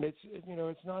 And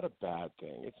it's not a bad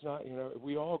thing. It's not,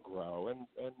 we all grow and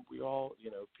we all,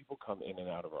 people come in and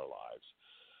out of our lives.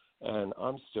 And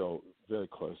I'm still very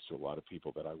close to a lot of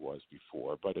people that I was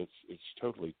before, but it's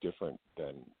totally different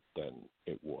than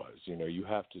it was. You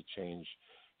have to change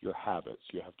your habits.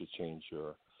 You have to change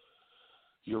your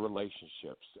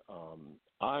relationships.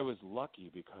 I was lucky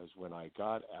because when I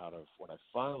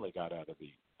finally got out of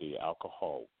the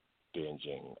alcohol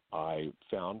binging, I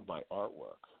found my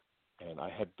artwork. And I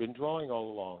had been drawing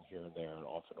all along here and there and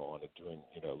off and on and doing,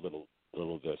 little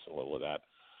this and little of that.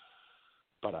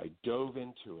 But I dove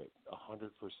into it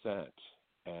 100%,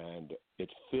 and it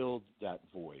filled that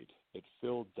void. It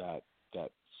filled that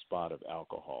spot of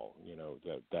alcohol,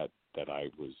 that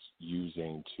I was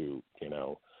using to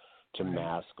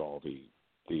mask all the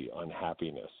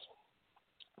unhappiness.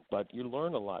 But you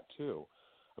learn a lot too.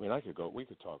 I mean, we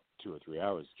could talk 2 or 3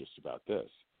 hours just about this.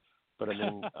 But I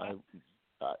mean,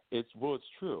 it's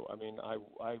true. I mean, I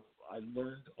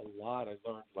learned a lot. I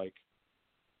learned like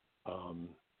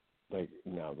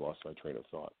now I've lost my train of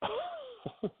thought.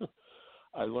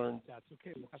 I learned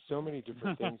so many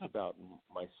different things about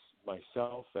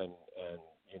myself, and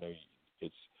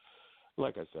it's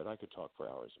like I said, I could talk for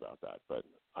hours about that, but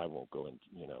I won't go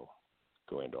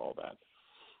into all that.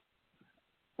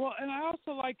 Well, and I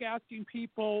also like asking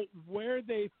people where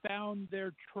they found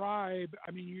their tribe.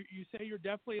 I mean, you say you're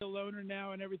definitely a loner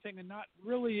now and everything, and not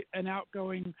really an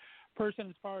outgoing person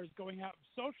as far as going out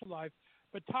in social life.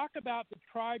 But talk about the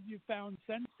tribe you found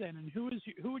since then, and who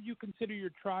would you consider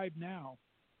your tribe now?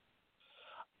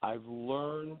 I've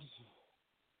learned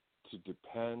to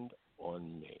depend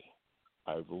on me.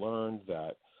 I've learned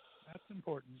that that's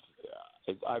important.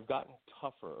 I've gotten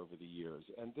tougher over the years,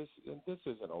 and this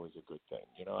isn't always a good thing.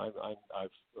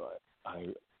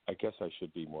 I guess I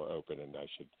should be more open, and I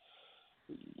should,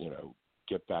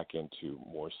 get back into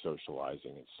more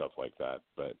socializing and stuff like that.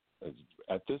 But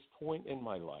at this point in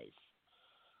my life,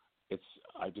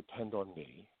 I depend on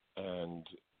me, and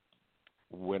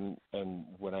when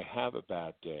I have a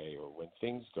bad day or when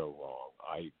things go wrong,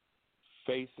 I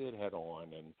face it head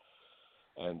on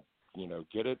and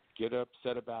get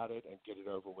upset about it and get it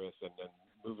over with, and then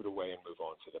move it away and move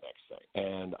on to the next thing.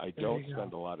 And I don't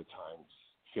spend a lot of time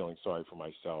feeling sorry for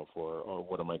myself or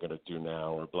what am I going to do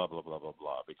now or blah blah blah blah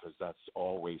blah, because that's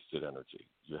all wasted energy.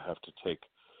 You have to take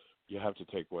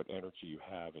what energy you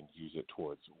have and use it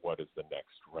towards what is the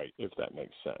next right, if that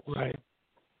makes sense. Right.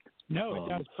 No, it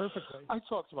does perfectly. I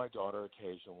talk to my daughter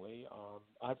occasionally.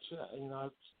 I've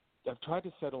tried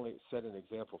to set an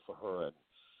example for her,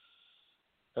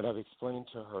 and I've explained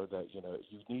to her that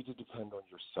you need to depend on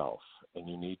yourself, and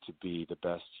you need to be the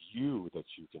best you that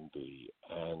you can be,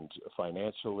 and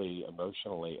financially,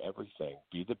 emotionally, everything.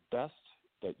 Be the best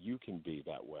that you can be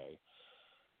that way.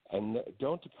 And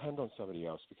don't depend on somebody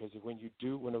else, because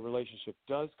when a relationship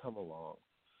does come along,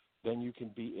 then you can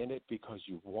be in it because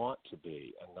you want to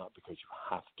be and not because you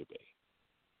have to be.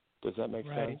 Does that make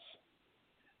sense?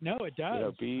 No, it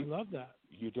does. I love that.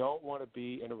 You don't want to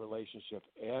be in a relationship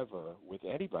ever with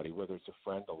anybody, whether it's a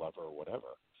friend, a lover, or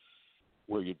whatever,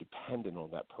 where you're dependent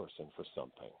on that person for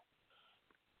something.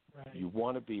 Right. You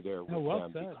want to be there with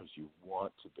them because you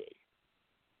want to be.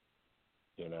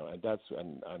 And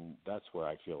that's where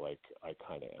I feel like I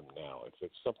kind of am now.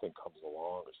 If something comes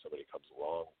along or somebody comes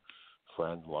along,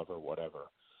 friend, lover, whatever,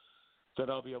 then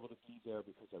I'll be able to be there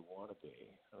because I want to be.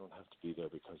 I don't have to be there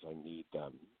because I need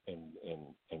them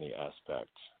in any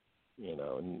aspect,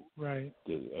 And, right.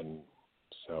 And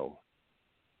so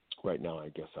right now I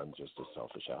guess I'm just a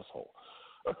selfish asshole.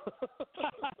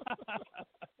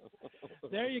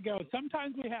 There you go.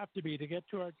 Sometimes we have to be to get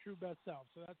to our true best self.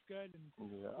 So that's good.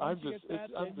 And I'm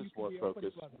just more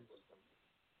focused.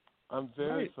 I'm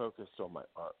very focused on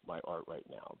my art right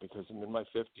now, because I'm in my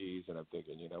 50s and I'm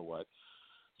thinking, you know what?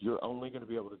 You're only going to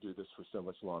be able to do this for so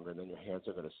much longer, and then your hands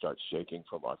are going to start shaking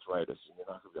from arthritis, and you're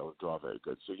not going to be able to draw very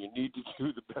good. So you need to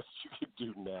do the best you can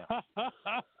do now.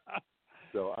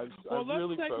 So I'm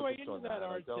really focused on that. Let's segue into that,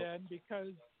 Art, then,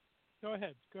 because go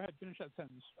ahead, finish that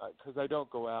sentence. Because I don't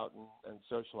go out and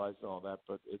socialize and all that,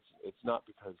 but it's not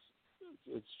because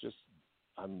it's just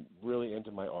I'm really into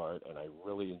my art and I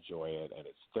really enjoy it, and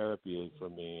it's therapy for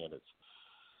me, and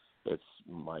it's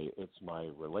my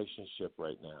relationship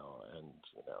right now. And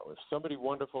if somebody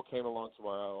wonderful came along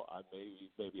tomorrow,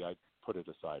 maybe I'd put it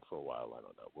aside for a while. I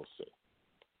don't know. We'll see.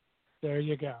 There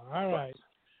you go. All right.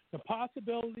 The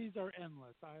possibilities are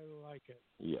endless. I like it.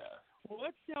 Yeah. Well,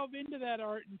 let's delve into that,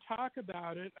 Art, and talk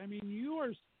about it. I mean, you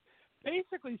are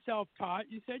basically self-taught.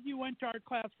 You said you went to art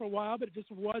class for a while, but it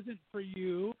just wasn't for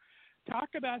you. talk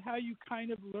about how you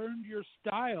kind of learned your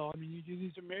style. I mean, you do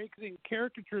these amazing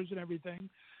caricatures and everything,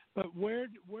 but where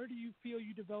do you feel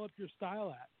you developed your style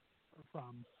at or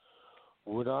from?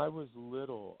 When I was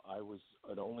little, I was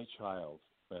an only child.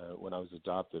 When I was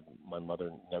adopted, my mother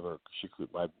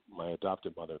my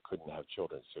adopted mother couldn't have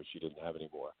children, so she didn't have any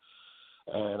more.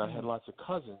 And I had lots of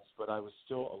cousins, but I was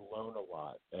still alone a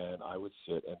lot. And I would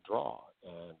sit and draw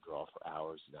for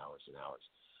hours and hours and hours.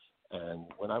 And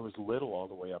when I was little, all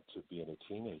the way up to being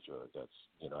a teenager,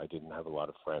 I didn't have a lot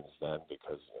of friends then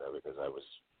because I was,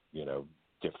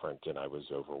 different and I was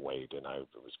overweight and I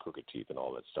was crooked teeth and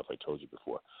all that stuff I told you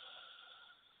before.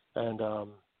 And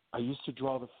I used to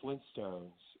draw the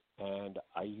Flintstones, and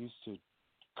I used to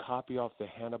copy off the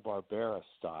Hanna-Barbera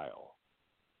style,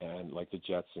 and like the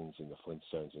Jetsons and the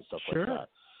Flintstones and stuff like that.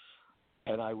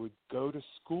 And I would go to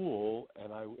school,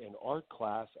 and in art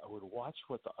class, I would watch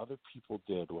what the other people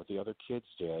did, what the other kids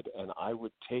did, and I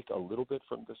would take a little bit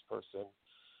from this person.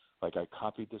 Like I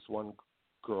copied this one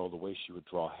girl the way she would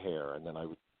draw hair, and then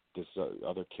this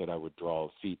other kid I would draw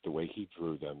feet the way he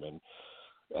drew them,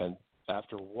 and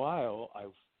after a while,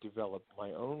 I've developed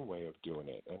my own way of doing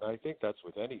it. And I think that's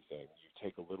with anything. You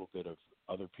take a little bit of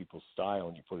other people's style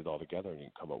and you put it all together and you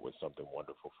come up with something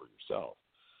wonderful for yourself.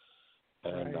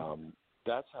 And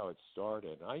that's how it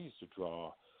started. And I used to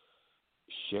draw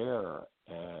Cher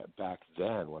back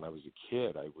then when I was a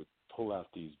kid. I would pull out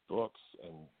these books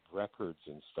and records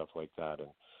and stuff like that.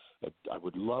 And I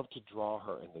would love to draw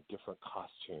her in the different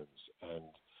costumes.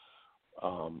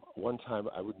 And one time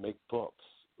I would make books.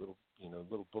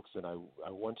 Little books, and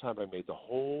one time I made the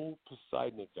whole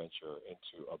Poseidon Adventure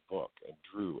into a book and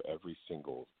drew every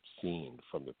single scene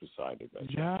from the Poseidon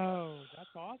Adventure. No, that's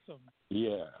awesome.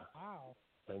 Yeah. Wow.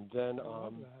 And then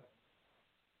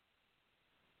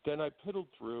then I piddled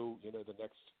through, the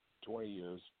next 20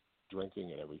 years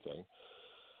drinking and everything.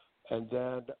 And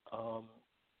then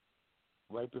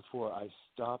right before I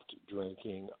stopped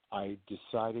drinking, I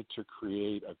decided to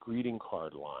create a greeting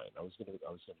card line. I was gonna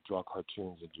draw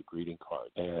cartoons and do greeting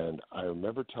cards. And I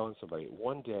remember telling somebody,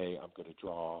 one day I'm going to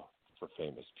draw for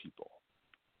famous people.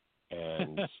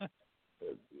 And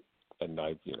and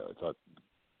I thought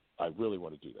I really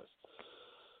want to do this.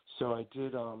 So I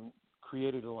did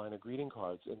created a line of greeting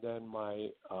cards, and then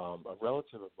a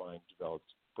relative of mine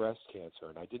developed breast cancer,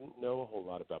 and I didn't know a whole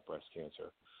lot about breast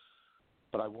cancer.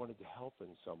 But I wanted to help in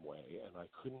some way, and I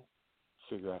couldn't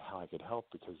figure out how I could help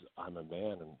because I'm a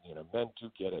man, and men do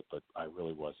get it, but I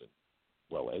really wasn't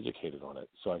well educated on it.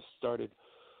 So I started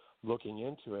looking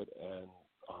into it and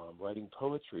writing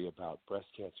poetry about breast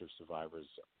cancer survivors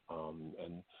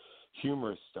and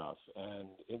humorous stuff and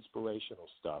inspirational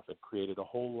stuff, and created a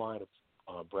whole line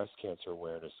of breast cancer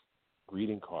awareness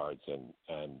greeting cards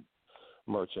and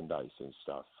merchandise and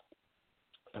stuff.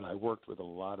 And I worked with a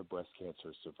lot of breast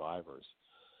cancer survivors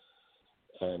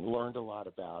and learned a lot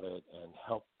about it and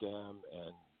helped them.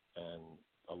 And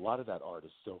a lot of that art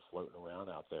is still floating around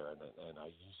out there, and I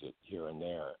use it here and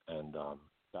there, and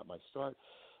got my start.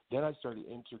 Then I started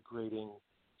integrating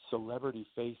celebrity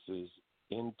faces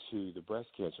into the breast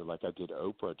cancer, like I did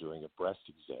Oprah doing a breast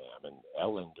exam and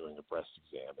Ellen doing a breast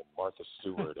exam and Martha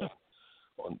Stewart and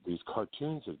on these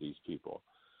cartoons of these people.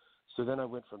 So then I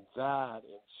went from that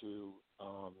into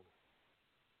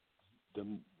the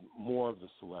more of the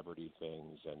celebrity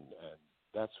things, and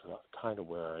that's kind of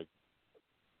where I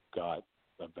got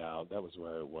about. That was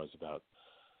where I was about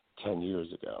 10 years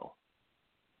ago.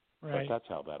 Right. But that's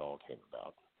how that all came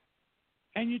about.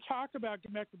 And you talk about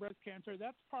getting back to breast cancer.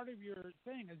 That's part of your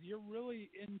thing, is you're really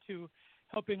into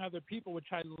helping other people,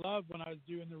 which I love when I was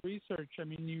doing the research. I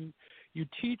mean, you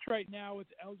teach right now with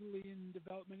elderly and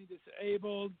developmentally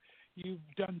disabled. You've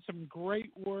done some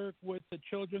great work with the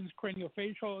Children's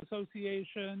Craniofacial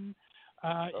Association.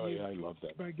 I love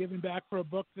that. By giving back for a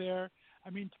book there. I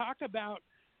mean, talk about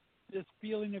this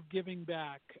feeling of giving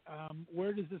back.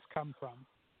 Where does this come from?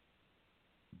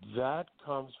 That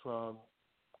comes from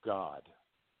God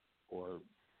or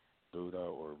Buddha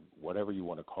or whatever you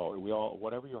want to call it.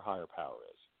 Whatever your higher power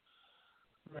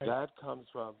is. Right. That comes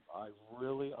from, I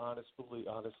really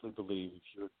honestly believe if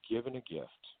you're given a gift,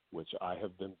 which I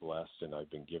have been blessed and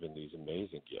I've been given these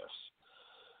amazing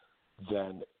gifts,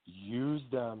 then use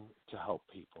them to help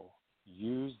people.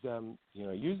 Use them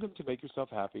to make yourself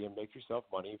happy and make yourself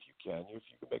money if you can. If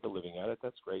you can make a living at it,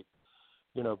 that's great.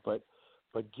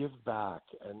 But give back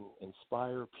and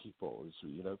inspire people.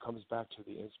 It comes back to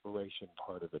the inspiration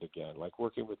part of it again, like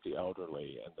working with the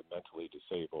elderly and the mentally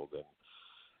disabled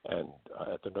and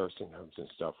at the nursing homes and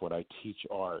stuff. When I teach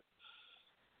art,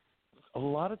 a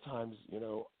lot of times,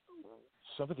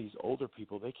 some of these older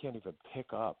people, they can't even pick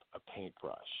up a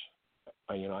paintbrush.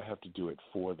 I have to do it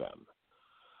for them.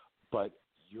 But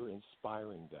you're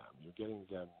inspiring them. You're giving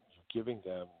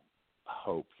them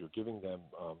hope. You're giving them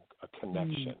a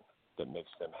connection that makes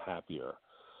them happier.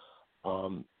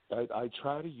 I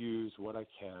try to use what I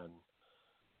can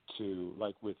to,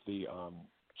 like with the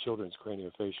Children's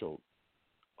Craniofacial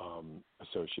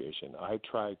Association, I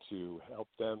try to help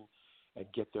them and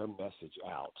get their message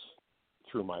out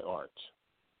through my art.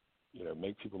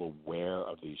 Make people aware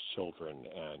of these children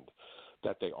and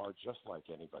that they are just like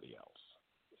anybody else,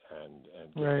 and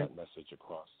get that message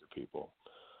across to people.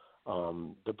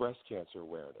 The breast cancer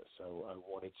awareness. I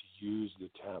wanted to use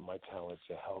my talent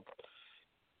to help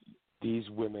these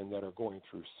women that are going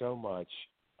through so much.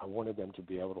 I wanted them to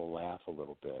be able to laugh a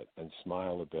little bit and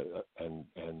smile a bit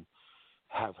and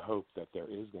have hope that there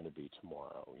is going to be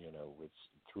tomorrow.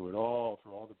 Through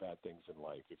all the bad things in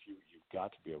life, you've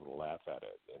got to be able to laugh at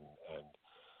it and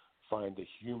find the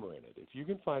humor in it. If you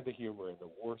can find the humor in the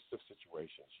worst of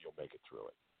situations, you'll make it through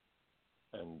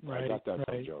it. And I got that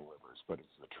from Joan Rivers, but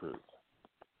it's the truth.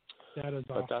 That is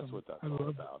awesome. But that's what that's all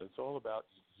about. It's all about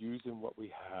using what we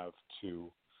have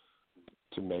to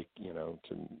make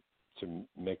to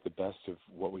make the best of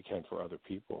what we can for other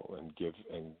people and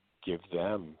give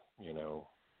them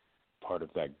part of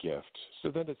that gift. So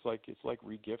then it's like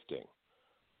regifting.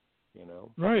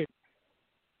 Right.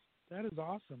 That is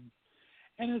awesome.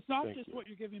 And it's not Thank just you. what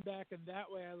you're giving back in that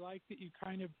way. I like that you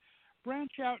kind of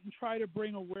branch out and try to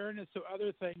bring awareness to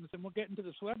other things. And we'll get into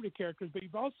the celebrity characters, but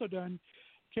you've also done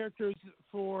characters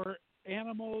for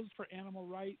animals, for animal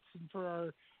rights, and for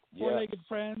our four-legged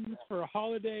friends, for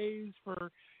holidays,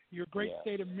 for your great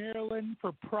state of Maryland,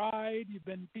 for Pride. You've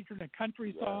been featured in a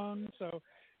country song. So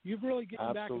you've really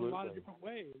given back in a lot of different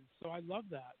ways. So I love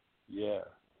that. Yeah.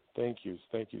 Thank you.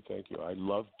 I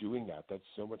love doing that. That's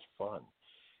so much fun.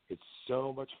 It's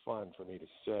so much fun for me to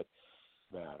sit,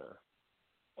 matter,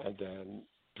 and then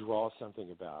draw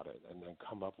something about it, and then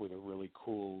come up with a really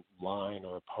cool line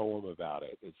or a poem about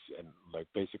it. It's like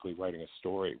basically writing a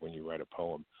story when you write a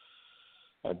poem.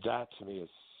 And that to me is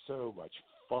so much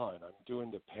fun. I'm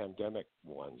doing the pandemic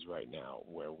ones right now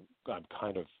where I'm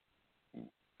kind of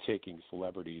taking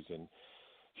celebrities and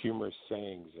humorous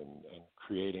sayings and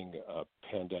creating a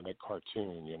pandemic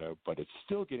cartoon, but it's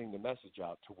still getting the message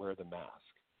out to wear the mask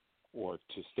or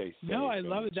to stay safe. No, I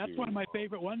love it. That's one of my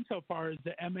favorite ones so far is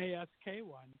the MASK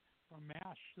one from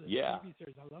MASH, the TV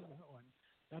series. I love that one.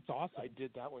 That's awesome. I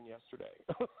did that one yesterday.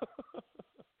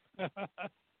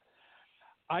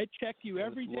 I check you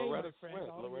every day, Loretta my friend.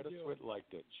 Loretta Swit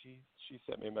liked it. She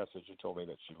sent me a message and told me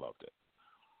that she loved it.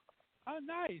 Oh,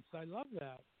 nice. I love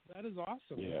that. That is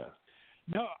awesome. Yeah.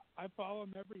 No, I follow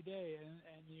them every day,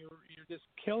 and you're just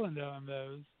killing it on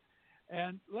those.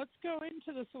 And let's go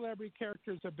into the celebrity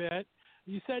characters a bit.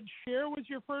 You said Cher was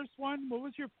your first one. What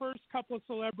was your first couple of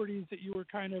celebrities that you were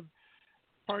kind of,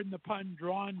 pardon the pun,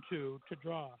 drawn to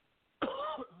draw?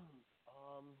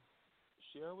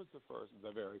 Cher was the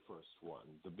very first one,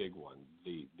 the big one,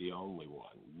 the only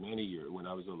one. Many years when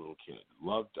I was a little kid,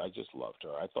 I just loved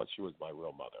her. I thought she was my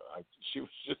real mother. I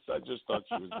just thought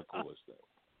she was the coolest thing.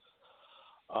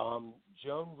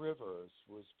 Joan Rivers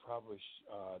was probably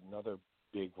another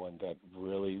big one that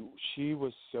really, she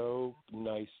was so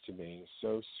nice to me,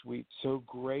 so sweet, so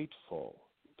grateful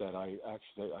that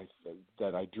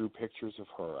I drew pictures of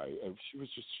her.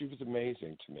 She was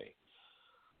amazing to me.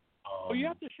 Well, you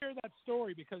have to share that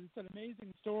story because it's an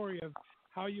amazing story of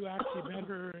how you actually met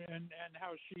her and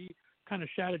how she kind of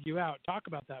shouted you out. Talk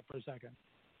about that for a second.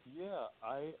 Yeah,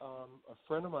 a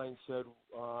friend of mine said,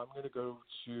 I'm going to go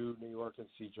to New York and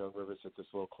see Joan Rivers at this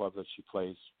little club that she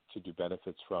plays to do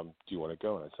benefits from. Do you want to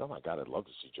go? And I said, oh, my God, I'd love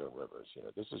to see Joan Rivers.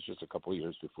 This is just a couple of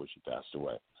years before she passed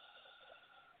away.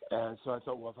 And so I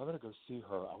thought, well, if I'm going to go see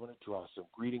her, I want to draw some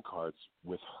greeting cards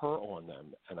with her on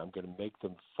them, and I'm going to make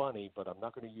them funny, but I'm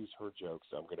not going to use her jokes.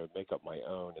 I'm going to make up my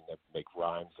own and then make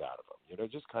rhymes out of them,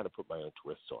 just kind of put my own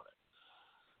twists on it.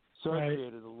 So I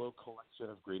created a little collection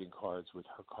of greeting cards with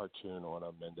her cartoon on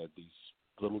them and then these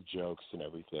little jokes and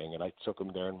everything, and I took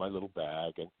them there in my little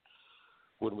bag. And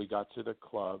when we got to the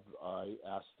club, I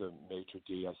asked the maitre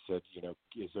d', I said,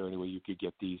 is there any way you could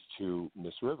get these to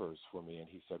Miss Rivers for me? And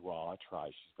he said, well, I'll try.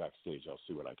 She's backstage. I'll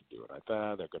see what I can do. And I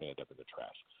thought, they're going to end up in the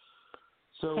trash.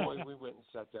 So we went and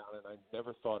sat down, and I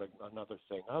never thought another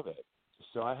thing of it.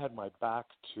 So I had my back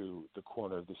to the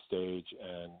corner of the stage,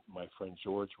 and my friend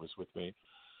George was with me.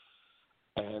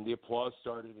 And the applause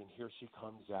started, and here she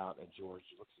comes out, and George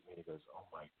looks at me and he goes, oh,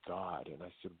 my God. And I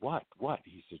said, what?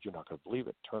 He said, you're not going to believe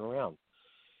it. Turn around.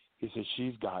 He said,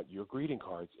 she's got your greeting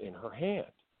cards in her hand.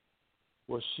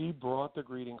 Well, she brought the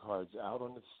greeting cards out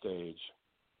on the stage.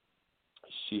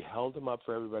 she held them up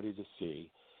for everybody to see,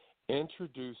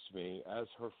 introduced me as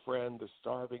her friend, the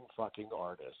starving fucking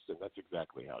artist, and that's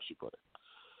exactly how she put it.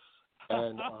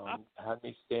 And had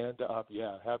me stand up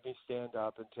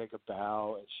and take a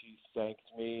bow, and she thanked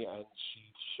me, and she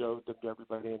showed them to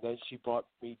everybody, and then she bought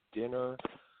me dinner,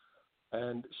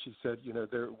 and she said,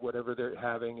 whatever they're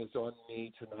having is on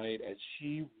me tonight, and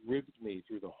she ribbed me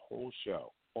through the whole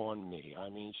show on me. I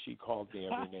mean, she called me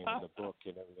every name in the book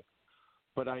and everything.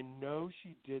 But I know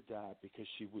she did that because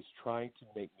she was trying to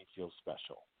make me feel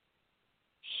special.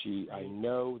 I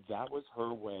know that was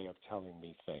her way of telling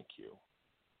me thank you.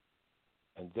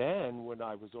 And then when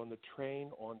I was on the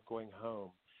train going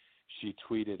home, she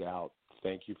tweeted out,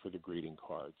 "Thank you for the greeting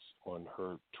cards," on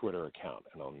her Twitter account,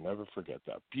 and I'll never forget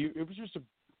that. It was just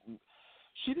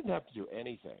she didn't have to do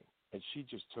anything, and she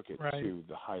just took it to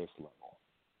the highest level.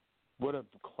 What a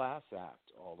class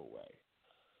act all the way.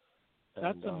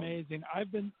 That's amazing.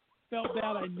 Felt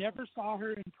bad. I never saw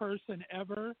her in person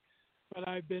ever, but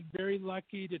I've been very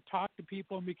lucky to talk to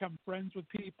people and become friends with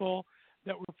people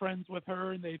that were friends with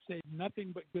her, and they've said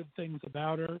nothing but good things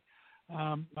about her.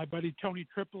 My buddy Tony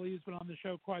Tripoli has been on the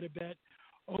show quite a bit,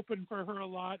 opened for her a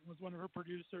lot, and was one of her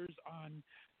producers on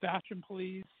Fashion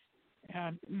Police.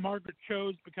 And Margaret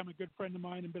Cho's become a good friend of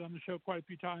mine and been on the show quite a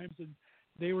few times, and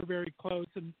they were very close.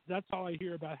 And that's all I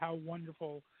hear about how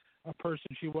wonderful a person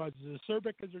she was. As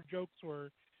acerbic as her jokes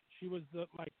were, she was the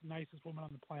nicest woman on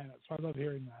the planet. So I love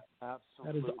hearing that.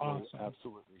 Absolutely. That is awesome.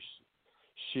 Absolutely.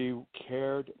 She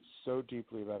cared so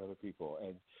deeply about other people,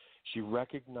 and she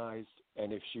recognized,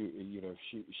 and if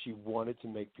she wanted to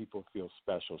make people feel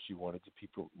special, she wanted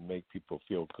to make people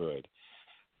feel good.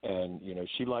 And,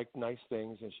 she liked nice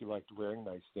things, and she liked wearing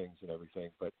nice things and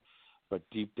everything, but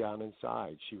deep down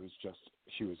inside, she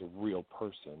was a real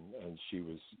person, and she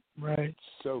was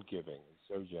so giving,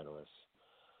 so generous.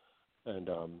 And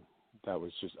that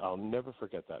was just, I'll never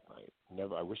forget that night.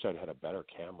 Never. I wish I'd had a better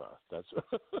camera. That's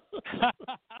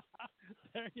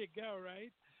There you go,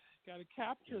 right? Got to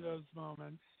capture those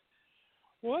moments.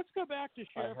 Well, let's go back to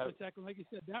Cher for a second. Like you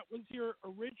said, that was your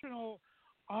original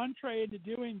entree into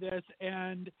doing this,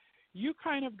 and you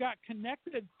kind of got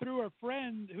connected through a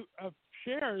friend of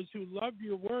Cher's who loved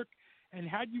your work and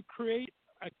had you create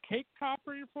a cake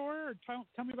topper for her?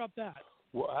 Tell me about that.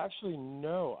 Well, actually,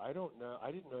 no, I don't know.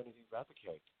 I didn't know anything about the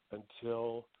cake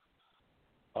until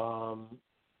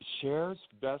Cher's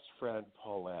best friend,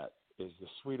 Paulette, is the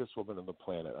sweetest woman on the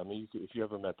planet. I mean, if you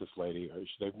ever met this lady,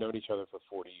 they've known each other for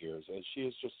 40 years, and she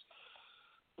is just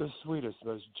the sweetest,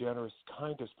 most generous,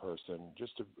 kindest person,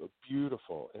 just a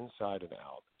beautiful inside and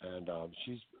out, and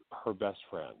she's her best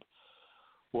friend.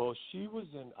 Well,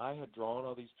 I had drawn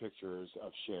all these pictures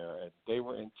of Cher, and they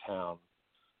were in town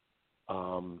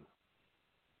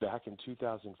back in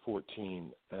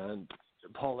 2014, and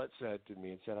Paulette said to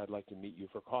me, "I'd like to meet you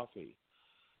for coffee."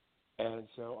 And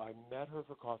so I met her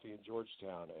for coffee in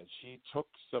Georgetown, and she took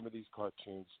some of these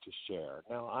cartoons to Cher.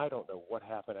 Now, I don't know what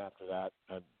happened after that,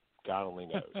 and God only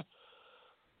knows.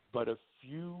 But a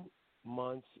few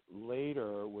months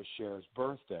later was Cher's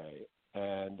birthday,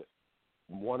 and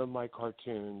one of my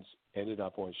cartoons ended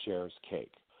up on Cher's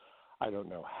cake. I don't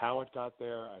know how it got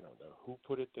there. I don't know who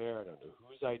put it there. I don't know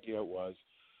whose idea it was.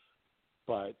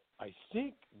 But I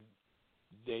think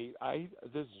this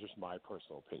is just my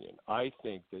personal opinion. I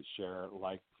think that Cher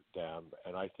liked them,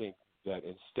 and I think that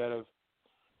instead of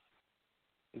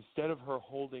her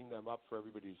holding them up for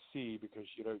everybody to see, because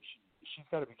she's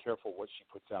got to be careful what she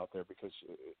puts out there, because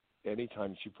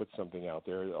anytime she puts something out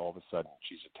there, all of a sudden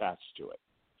she's attached to it.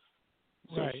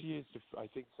 So I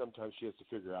think sometimes she has to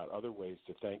figure out other ways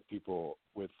to thank people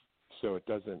so it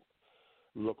doesn't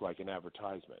look like an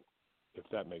advertisement, if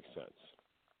that makes sense.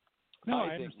 No,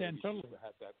 I understand totally. She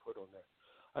had that put on there.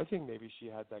 I think maybe she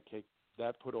had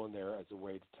that put on there as a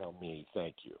way to tell me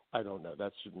thank you. I don't know.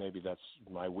 Maybe that's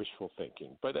my wishful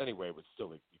thinking. But anyway, it was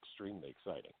still extremely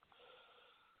exciting.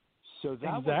 So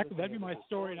that'd be my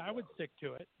story, and I would stick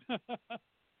to it.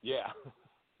 Yeah.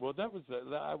 Well,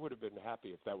 I would have been happy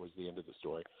if that was the end of the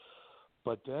story.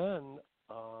 But then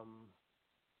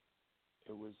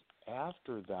it was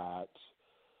after that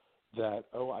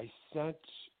I sent.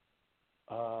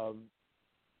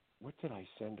 What did I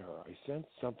send her? I sent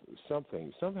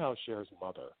something. Somehow Cher's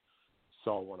mother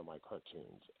saw one of my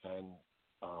cartoons and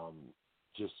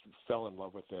just fell in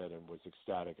love with it and was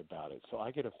ecstatic about it. So I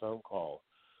get a phone call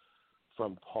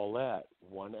from Paulette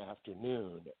one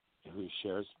afternoon, who's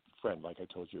Cher's friend, like I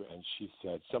told you, and she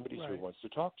said, "Somebody here wants to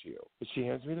talk to you." And she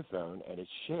hands me the phone, and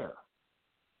it's Cher.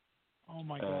 Oh,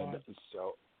 my God. And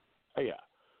so, yeah.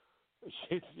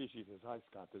 She says, "Hi,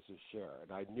 Scott, this is Cher."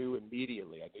 And I knew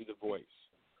immediately. I knew the voice.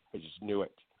 I just knew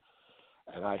it.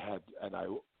 And I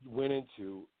went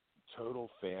into total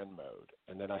fan mode,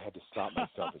 and then I had to stop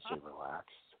myself and say, relax,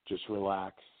 just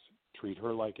relax, treat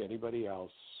her like anybody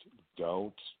else,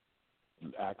 don't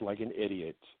act like an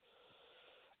idiot.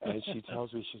 And she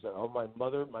tells me, she's like, oh, my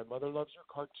mother loves your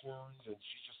cartoons, and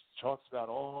she just talks about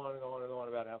on and on and on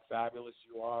about how fabulous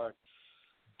you are,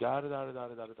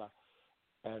 da-da-da-da-da-da-da-da.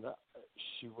 And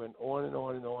she went on and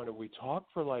on and on, and we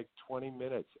talked for like 20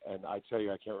 minutes, and I tell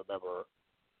you, I can't remember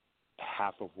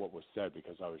half of what was said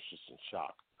because I was just in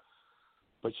shock.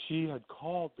 But she had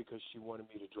called because she wanted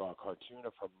me to draw a cartoon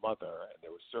of her mother, and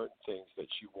there were certain things that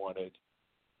she wanted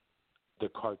the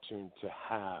cartoon to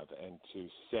have and to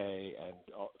say, and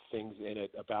things in it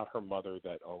about her mother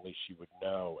that only she would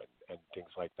know, and things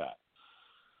like that.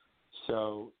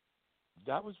 So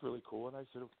that was really cool, and I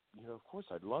said, of course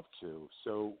I'd love to.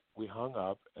 So we hung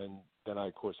up, and then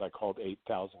I called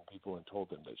 8,000 people and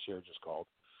told them that Cher just called.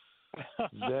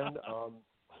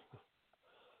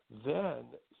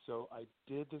 So I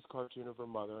did this cartoon of her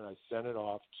mother, and I sent it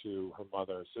off to her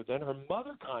mother. So then her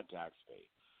mother contacts me,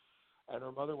 and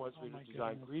her mother wants me to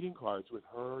design greeting cards with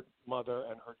her mother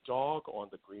and her dog on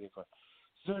the greeting card.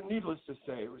 So needless to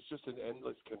say, it was just an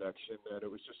endless connection, and it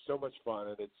was just so much fun,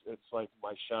 and it's like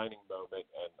my shining moment,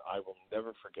 and I will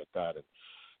never forget that. And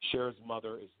Cher's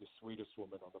mother is the sweetest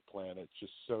woman on the planet,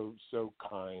 just so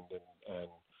kind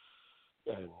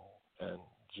and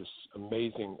just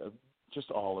amazing, just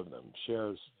all of them.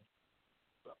 Cher's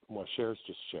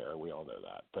just Cher, we all know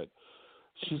that, but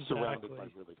she's surrounded by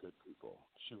really good people.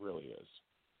 She really is.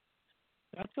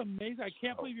 That's amazing. I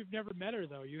can't believe you've never met her,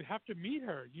 though. You have to meet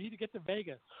her. You need to get to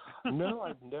Vegas. No,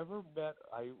 I've never met.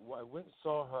 I went and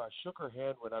saw her. I shook her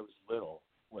hand when I was little.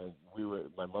 When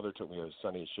my mother took me to a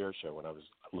Sonny and Cher show when I was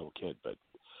a little kid. But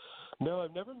no,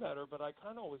 I've never met her. But I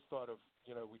kind of always thought of,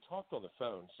 we talked on the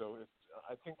phone, so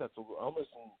I think that's almost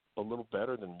a little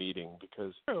better than meeting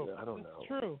because I don't know.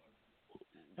 True.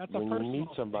 That's when a you meet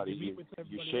somebody,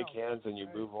 you shake hands and you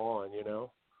move on.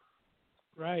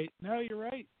 Right. No, you're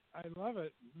right. I love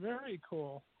it. Very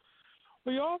cool.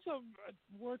 We also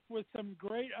worked with some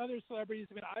great other celebrities.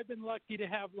 I mean, I've been lucky to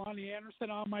have Lonnie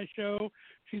Anderson on my show.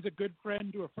 She's a good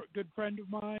friend to a good friend of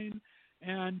mine,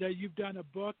 and you've done a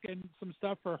book and some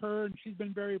stuff for her, and she's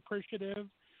been very appreciative.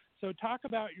 So talk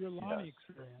about your Lonnie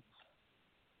experience.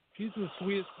 She's the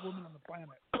sweetest woman on the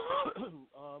planet.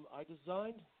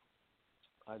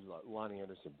 I love Lonnie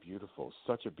Anderson, beautiful,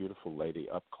 such a beautiful lady,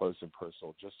 up close and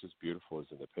personal, just as beautiful as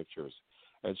in the pictures.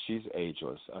 And she's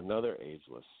ageless, another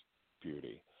ageless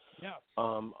beauty. Yeah.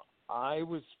 I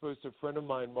was supposed to, a friend of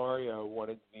mine, Mario,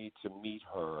 wanted me to meet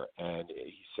her, and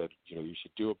he said, you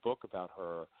should do a book about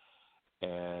her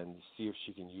and see if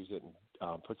she can use it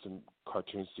and put some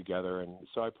cartoons together. And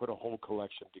so I put a whole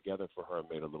collection together for her and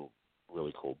made a little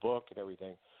really cool book and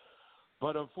everything.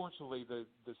 But unfortunately, the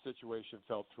situation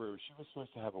fell through. She was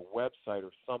supposed to have a website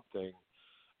or something,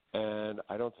 and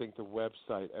I don't think the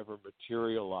website ever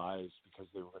materialized because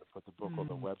they were going to put the book on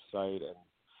the website.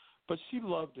 But she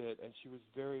loved it, and she was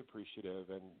very appreciative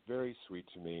and very sweet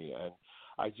to me. And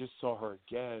I just saw her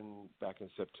again back in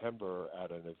September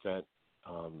at an event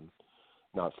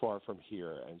not far from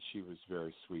here, and she was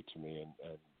very sweet to me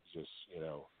and just,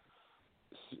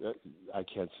 I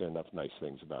can't say enough nice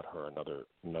things about her.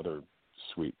 Another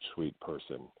sweet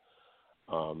person.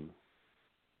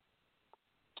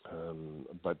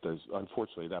 But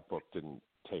unfortunately, that book didn't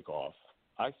take off.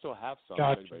 I still have some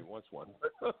if anybody wants one.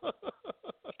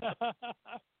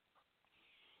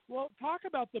 Well, talk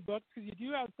about the books because you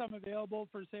do have some available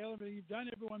for sale. I mean, you've done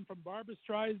everyone from Barbra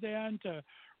Streisand to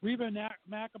Reba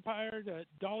McEntire to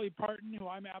Dolly Parton, who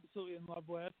I'm absolutely in love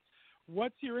with.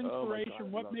 What's your inspiration? Oh,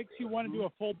 what makes you want to do a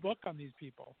full book on these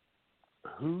people?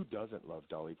 Who doesn't love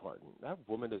Dolly Parton? That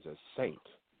woman is a saint.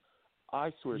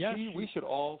 I swear, we should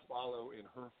all follow in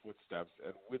her footsteps,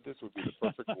 and this would be the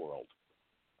perfect world.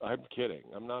 I'm kidding.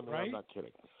 I'm not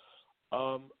kidding.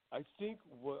 I think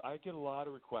I get a lot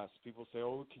of requests. People say,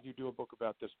 "Oh, can you do a book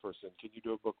about this person? Can you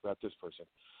do a book about this person?"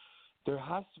 There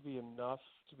has to be enough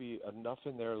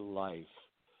in their life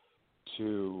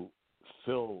to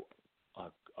fill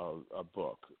a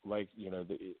book, like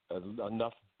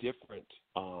enough different.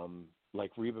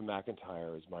 Like Reba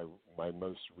McEntire is my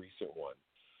most recent one.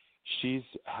 She's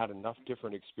had enough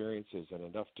different experiences and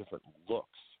enough different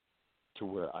looks to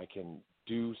where I can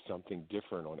do something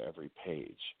different on every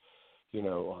page.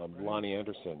 Lonnie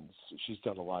Anderson, she's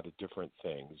done a lot of different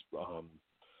things.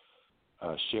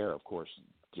 Cher, of course,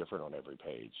 different on every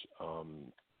page.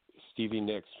 Stevie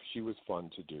Nicks, she was fun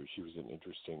to do. She was an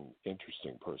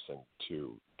interesting person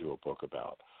to do a book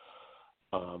about.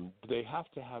 They have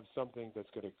to have something that's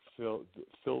going to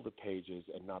fill the pages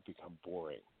and not become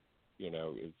boring. You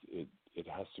know, it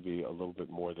has to be a little bit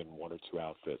more than one or two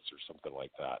outfits or something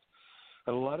like that.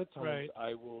 And a lot of times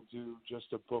I will do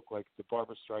just a book like the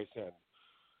Barbra Streisand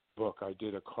book. I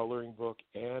did a coloring book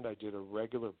and I did a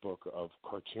regular book of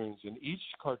cartoons. And each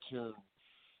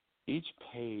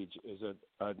page is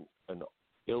an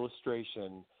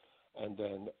illustration and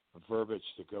then verbiage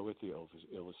to go with the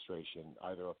illustration,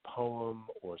 either a poem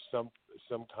or some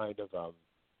kind of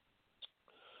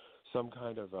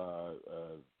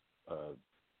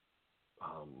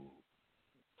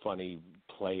funny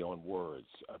play on words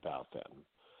about them.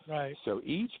 Right. So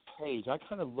each page, I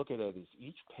kind of look at it as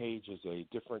each page is a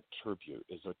different tribute,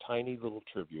 is a tiny little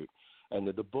tribute, and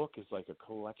the book is like a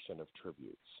collection of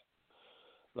tributes.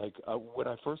 Like when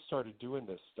I first started doing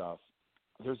this stuff,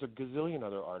 there's a gazillion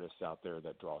other artists out there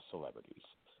that draw celebrities,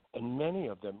 and many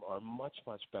of them are much,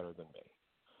 much better than me.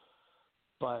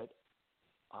 But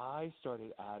I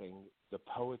started adding the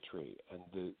poetry and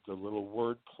the little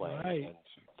wordplay and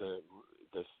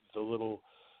the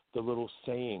little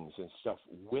sayings and stuff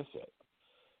with it,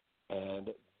 and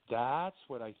that's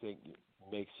what I think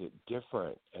makes it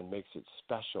different and makes it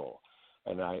special.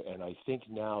 And I think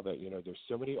now that, you know, there's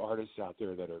so many artists out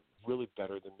there that are really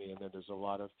better than me, and then there's a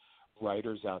lot of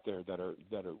writers out there that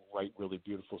write really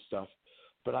beautiful stuff.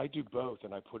 But I do both,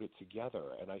 and I put it together,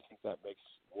 and I think that makes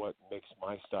what makes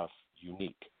my stuff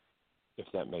unique, if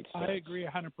that makes sense. I agree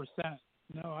 100%.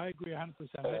 No, I agree 100%.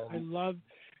 I love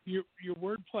your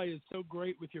wordplay is so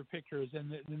great with your pictures,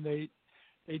 and they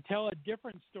tell a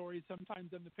different story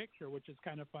sometimes in the picture, which is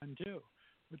kind of fun too,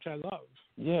 which I love.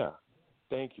 Yeah,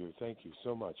 thank you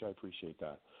so much. I appreciate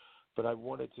that. But I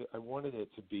wanted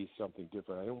it to be something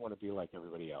different. I didn't want to be like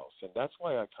everybody else, and that's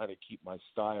why I kind of keep my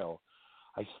style.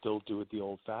 I still do it the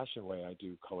old-fashioned way. I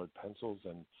do colored pencils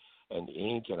and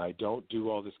ink, and I don't do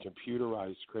all this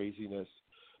computerized craziness.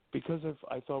 Because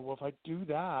I thought, well, if I do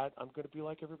that, I'm going to be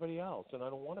like everybody else, and I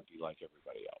don't want to be like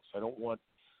everybody else. I don't want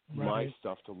my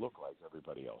stuff to look like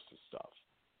everybody else's stuff.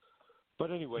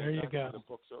 But anyway, there you go. The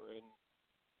books are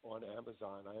on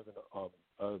Amazon. I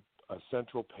have a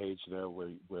central page there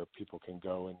where people can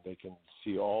go and they can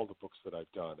see all the books that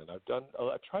I've done. And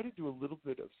I try to do a little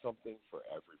bit of something for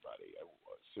everybody,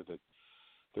 so that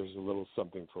there's a little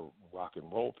something for rock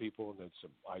and roll people, and then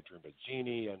some I Dream of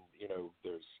Jeannie, and you know,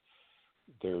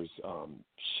 there's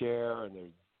Cher, and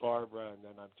there's Barbara, and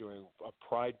then I'm doing a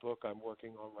Pride book I'm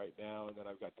working on right now, and then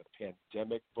I've got the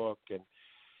pandemic book, and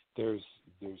there's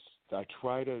I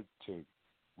try to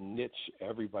niche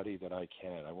everybody that I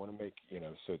can. I want to make, you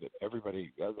know, so that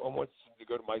everybody, I want to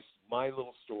go to my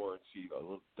little store and see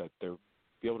that they're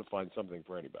be able to find something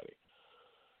for anybody,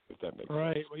 if that makes sense.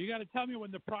 Right. Well, you got to tell me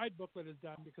when the Pride booklet is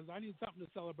done, because I need something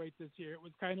to celebrate this year. It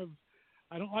was kind of,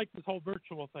 I don't like this whole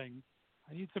virtual thing.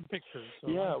 I need some pictures. So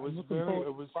yeah,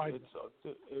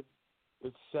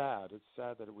 it's sad. It's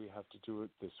sad that we have to do it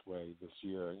this way this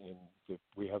year. And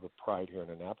we have a Pride here in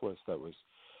Annapolis that was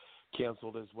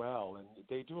canceled as well. And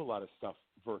they do a lot of stuff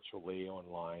virtually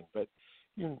online, but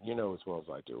you know as well as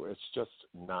I do, it's just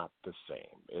not the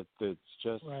same. It's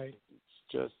just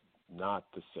not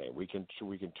the same. We can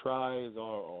try as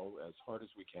hard as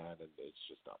we can, and it's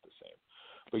just not the same.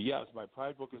 But yes, my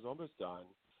Pride book is almost done,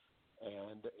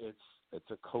 and it's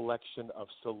a collection of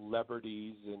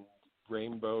celebrities and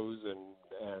rainbows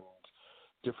and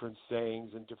different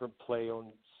sayings and different play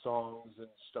on songs and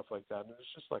stuff like that. And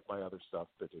it's just like my other stuff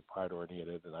that is Pride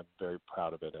oriented, and I'm very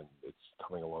proud of it, and it's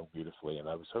coming along beautifully. And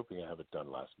I was hoping to have it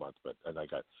done last month, and I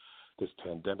got this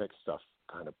pandemic stuff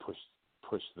kind of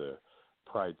pushed the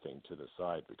Pride thing to the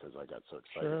side because I got so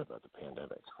excited about the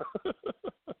pandemic.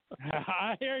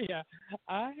 I hear you.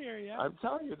 I'm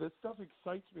telling you, this stuff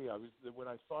excites me. When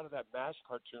I thought of that MASH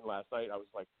cartoon last night, I was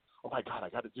like, oh my God, I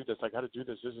got to do this.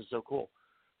 This is so cool.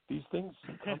 These things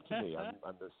come to me.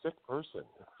 I'm a sick person.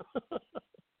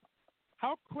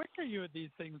 How quick are you at these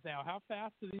things now? How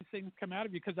fast do these things come out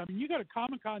of you? Because, I mean, you go to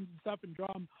Comic-Cons and stuff and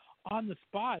draw them on the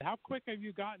spot. How quick have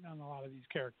you gotten on a lot of these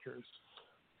characters?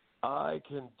 I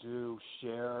can do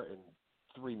Cher in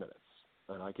 3 minutes,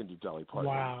 and I can do Dolly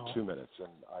Parton in 2 minutes,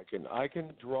 and I can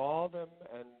draw them,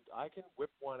 and I can whip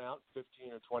one out in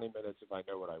 15 or 20 minutes if I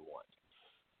know what I want.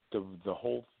 The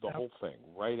whole thing,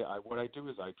 right? What I do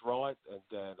is I draw it, and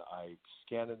then I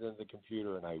scan it into the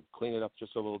computer, and I clean it up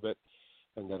just a little bit,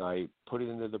 and then I put it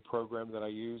into the program that I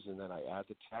use, and then I add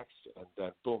the text, and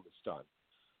then boom, it's done.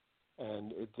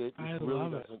 And it really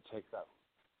doesn't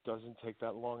take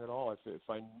that long at all. If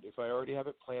I already have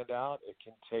it planned out, it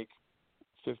can take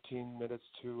 15 minutes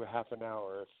to a half an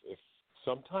hour. If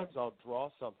sometimes I'll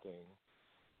draw something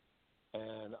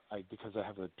and because I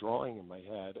have a drawing in my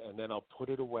head, and then I'll put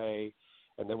it away,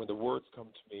 and then when the words come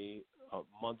to me a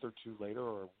month or two later,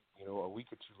 or a week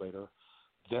or two later,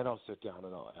 then I'll sit down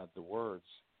and I'll add the words.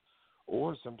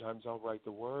 Or sometimes I'll write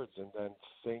the words and then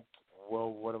think,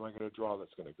 well, what am I going to draw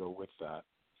that's going to go with that?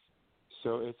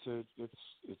 So it's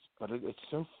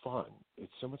so fun.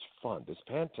 It's so much fun. This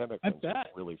pandemic is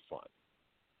really fun.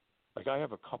 Like I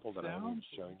have a couple that I haven't even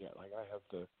shown yet. Like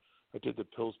I did the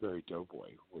Pillsbury Doughboy,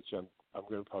 which I'm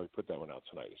going to probably put that one out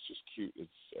tonight. It's just cute.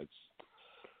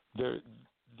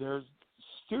 They're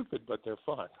stupid, but they're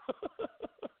fun.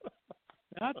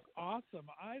 That's awesome.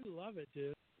 I love it,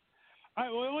 dude. All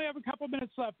right, well, we only have a couple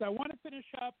minutes left. I want to finish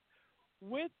up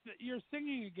with your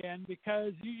singing again,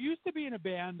 because you used to be in a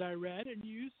band, I read, and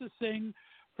you used to sing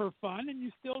for fun, and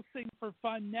you still sing for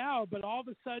fun now, but all of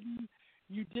a sudden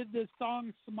you did this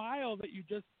song, Smile, that you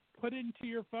just put into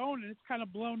your phone, and it's kind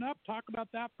of blown up. Talk about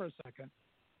that for a second.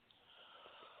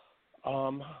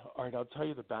 All right, I'll tell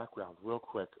you the background real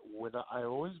quick. When I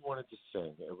always wanted to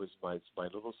sing, it was my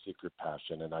little secret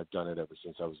passion, and I've done it ever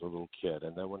since I was a little kid.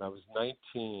 And then when I was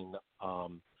 19,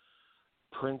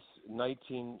 Prince,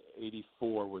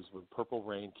 1984 was when Purple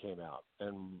Rain came out,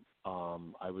 and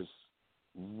I was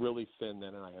really thin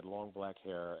then, and I had long black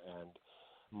hair, and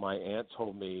my aunt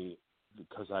told me,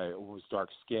 because I was dark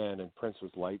skinned and Prince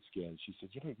was light skinned, she said,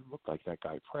 you look like that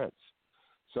guy Prince.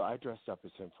 So I dressed up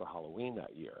as him for Halloween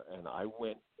that year, and I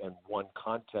went and won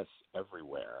contests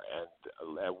everywhere, and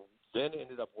then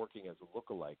ended up working as a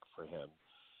lookalike for him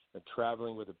and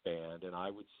traveling with a band, and I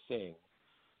would sing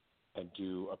and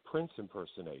do a Prince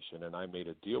impersonation, and I made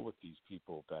a deal with these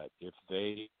people that if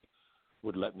they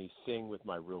would let me sing with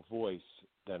my real voice,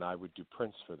 then I would do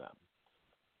Prince for them.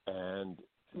 And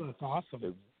that's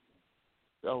awesome.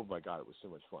 Oh, my God, it was so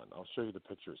much fun. I'll show you the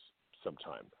pictures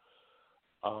sometime.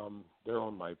 They're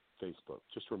on my Facebook.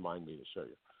 Just remind me to show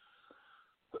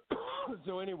you.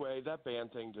 So anyway, that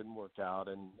band thing didn't work out,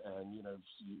 and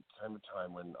time to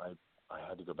time when I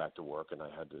had to go back to work and I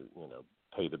had to,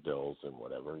 pay the bills and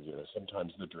whatever,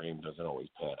 sometimes the dream doesn't always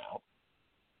pan out.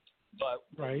 But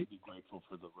right. Be grateful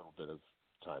for the little bit of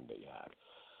time that you had.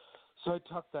 So I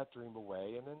tucked that dream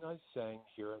away, and then I sang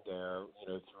here and there,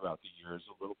 throughout the years,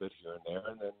 a little bit here and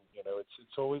there, and then,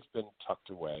 it's always been tucked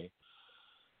away.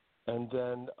 And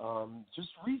then just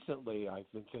recently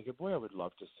I've been thinking, boy, I would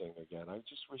love to sing again. I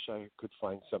just wish I could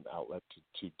find some outlet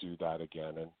to do that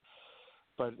again.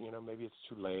 But maybe it's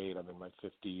too late. I'm in my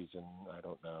 50s, and I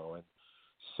don't know. And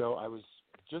so I was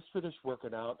just finished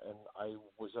working out, and I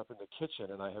was up in the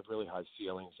kitchen, and I have really high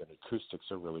ceilings, and acoustics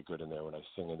are really good in there. When I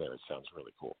sing in there, it sounds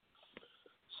really cool.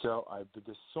 So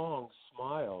the song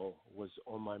Smile was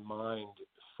on my mind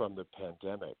from the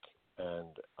pandemic.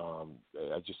 And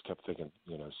I just kept thinking,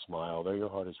 smile, there your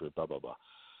heart is with, blah, blah, blah.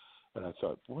 And I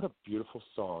thought, what a beautiful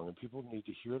song, and people need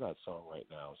to hear that song right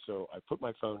now. So I put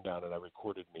my phone down and I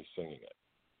recorded me singing it.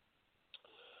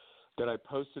 Then I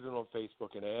posted it on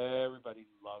Facebook, and everybody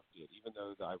loved it, even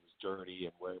though I was dirty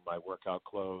and wearing my workout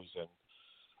clothes.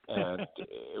 And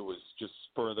it was just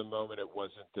spur of the moment. It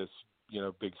wasn't this,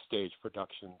 big stage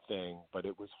production thing, but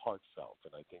it was heartfelt.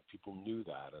 And I think people knew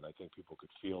that, and I think people could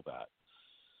feel that.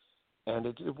 And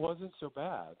it wasn't so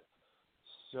bad.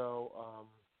 So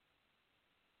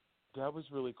that was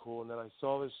really cool. And then I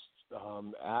saw this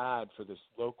ad for this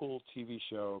local TV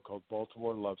show called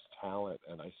Baltimore Loves Talent,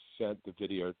 and I sent the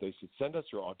video. They said, send us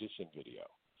your audition video,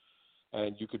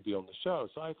 and you could be on the show.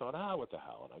 So I thought, what the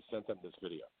hell? And I sent them this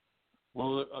video.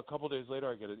 Well, a couple of days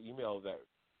later, I get an email that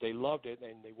they loved it,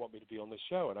 and they want me to be on the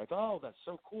show. And I thought, that's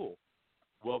so cool.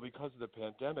 Well, because of the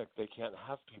pandemic, they can't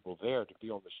have people there to be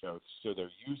on the show, so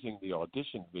they're using the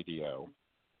audition video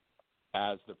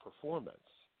as the performance.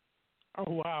 Oh,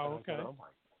 wow, okay. Thought, oh,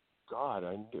 my God,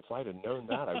 if I'd have known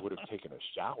that, I would have taken a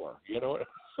shower, Oh,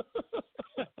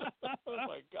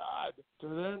 my God. So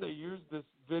then they used this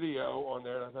video on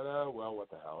there, and I thought, well,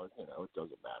 what the hell, it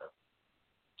doesn't matter.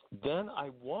 Then I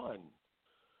won.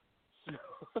 So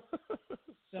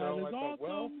that is I thought, awesome.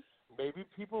 well, maybe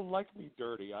people like me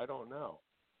dirty. I don't know.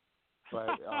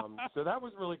 But so that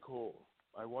was really cool.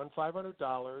 I won $500,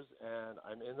 and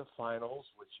I'm in the finals,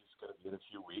 which is going to be in a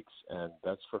few weeks, and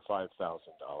that's for $5,000.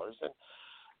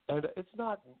 And it's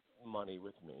not money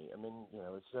with me. I mean,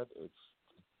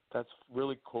 that's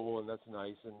really cool, and that's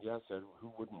nice. And yes,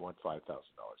 who wouldn't want $5,000?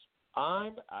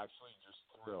 I'm actually just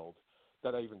thrilled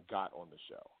that I even got on the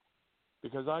show,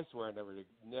 because I swear I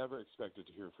never expected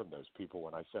to hear from those people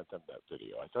when I sent them that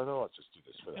video. I thought, let's just do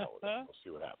this for the hell of it. We'll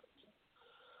see what happens.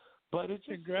 But it just,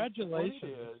 congratulations. What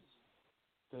it is,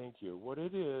 thank you. What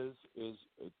it is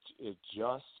it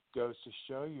just goes to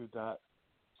show you that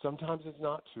sometimes it's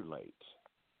not too late.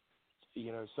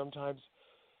 sometimes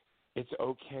it's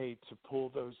okay to pull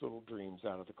those little dreams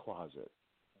out of the closet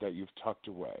that you've tucked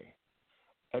away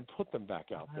and put them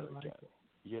back out there again.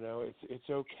 It's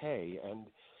okay,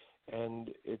 and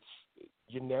it's,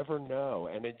 you never know,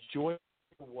 and enjoy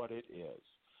what it is.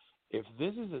 If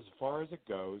this is as far as it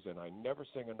goes, and I never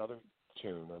sing another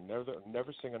tune or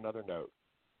never sing another note,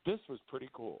 this was pretty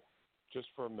cool, just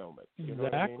for a moment. You know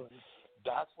what I mean?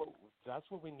 That's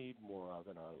what we need more of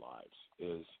in our lives,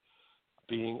 is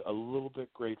being a little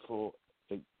bit grateful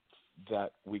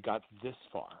that we got this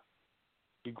far.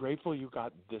 Be grateful you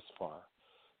got this far.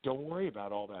 Don't worry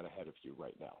about all that ahead of you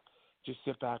right now. Just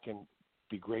sit back and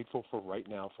be grateful for right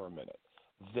now for a minute.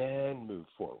 Then move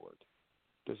forward.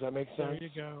 Does that make sense? There you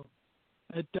go.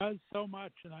 It does so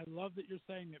much, and I love that you're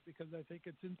saying it, because I think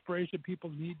it's inspiration people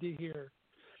need to hear.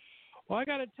 Well, I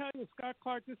got to tell you, Scott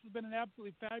Clarke, this has been an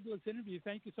absolutely fabulous interview.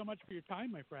 Thank you so much for your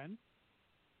time, my friend.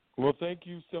 Well, thank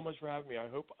you so much for having me. I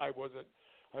hope I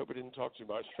didn't talk too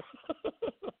much.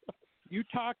 You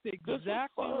talked exactly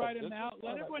right amount.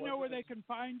 Let fun. everyone know where they can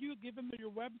find you. Give them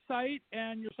your website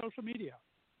and your social media.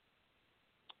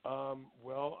 My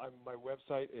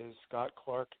website is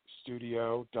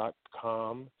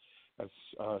scottclarkestudio.com. That's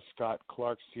Scott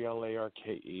Clarke,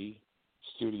 CLARKE,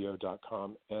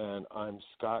 studio.com. And I'm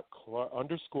Scott Clarke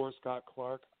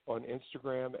on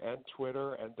Instagram and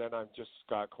Twitter. And then I'm just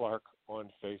Scott Clarke on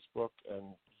Facebook.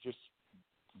 And just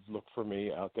look for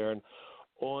me out there. And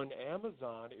on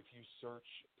Amazon, if you search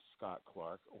Scott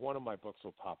Clarke, one of my books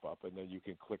will pop up, and then you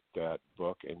can click that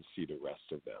book and see the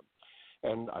rest of them.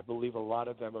 And I believe a lot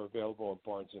of them are available on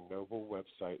Barnes & Noble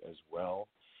website as well.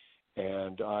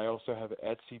 And I also have an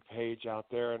Etsy page out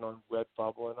there and on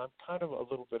Redbubble, and I'm kind of a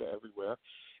little bit everywhere.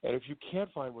 And if you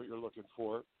can't find what you're looking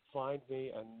for, find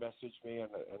me and message me, and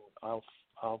I'll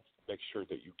make sure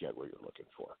that you get what you're looking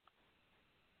for.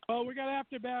 Well, we're going to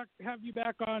have you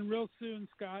back on real soon,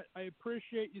 Scott. I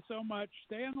appreciate you so much.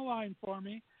 Stay on the line for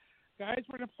me. Guys,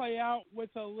 we're going to play out with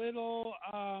a little,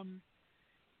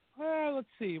 let's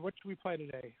see, what should we play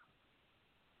today?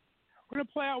 We're going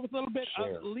to play out with a little bit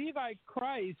of Levi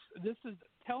Christ. This is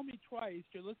Tell Me Twice.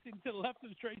 You're listening to the Left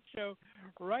of Str8 show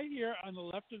right here on the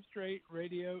Left of Str8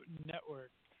 Radio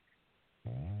Network.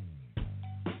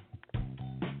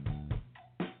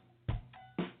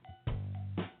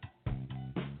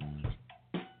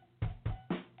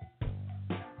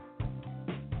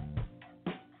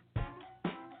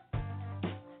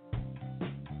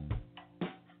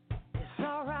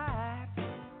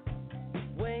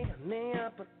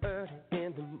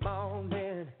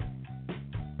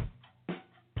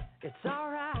 It's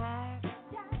alright,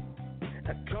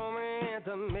 call me in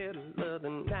the middle of the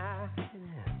night.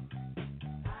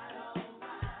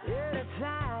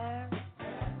 Anytime,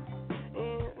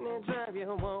 anytime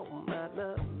you want my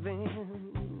loving.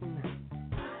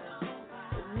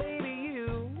 Baby,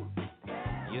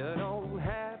 you don't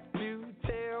have to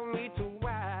tell me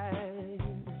twice.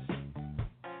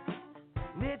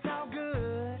 It's all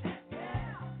good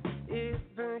if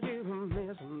you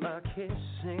miss my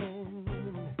kissing.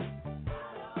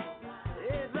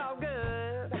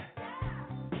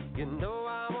 You know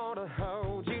I want to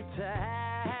hold you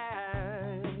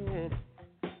tight.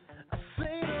 I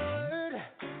say the word,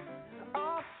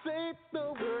 I'll say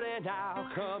the word, and I'll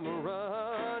come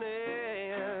running.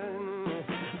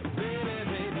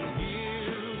 Baby,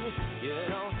 you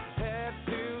don't have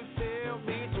to tell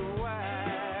me twice.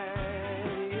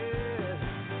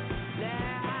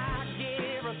 Now I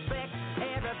give respect,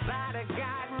 everybody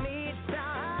got me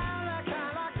down. The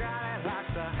kind of guy that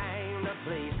likes to hang the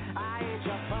place. I ain't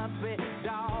your puppet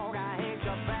dog, I ain't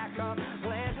your backup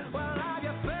plan. Well, I'm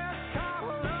your first call,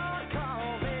 Lord,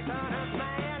 call me honest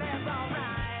man, it's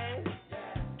alright.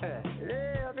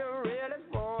 If you really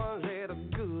want a little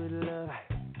good love,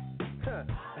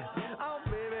 oh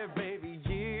baby,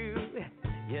 you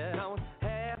don't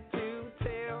have to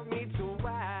tell me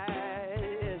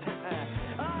twice.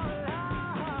 Oh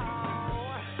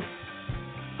Lord.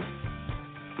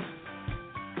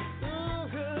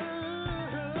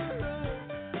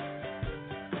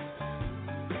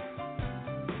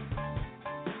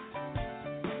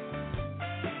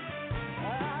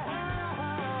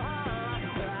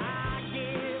 I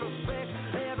give respect,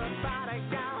 everybody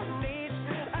got needs.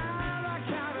 I'm the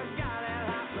kind of guy that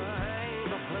likes to hang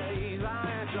the place.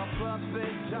 I ain't your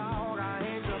puppet dog, I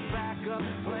ain't your backup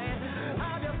plan.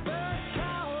 I'm your first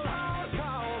call, Lord,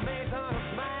 call me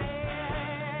honest man.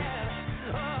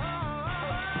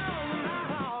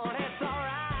 Oh, it's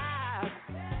alright.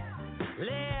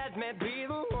 Let me be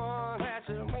the one that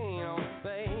you lean on,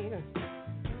 babe.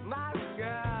 My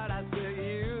God, I tell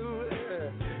you,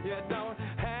 you don't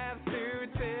have to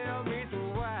tell me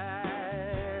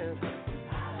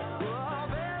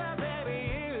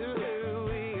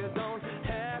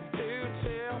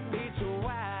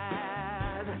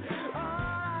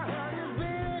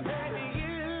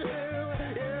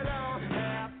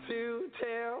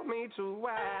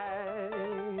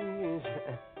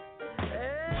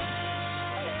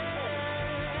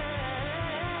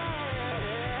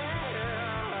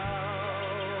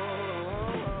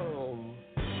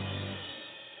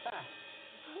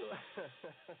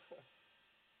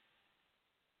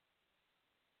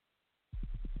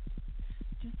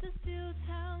Just a steel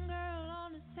town girl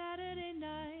on a Saturday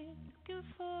night, looking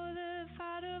for the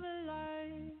fight of her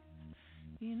life.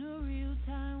 In a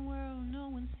real-time world, no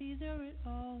one sees her at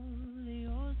all. They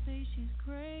all say she's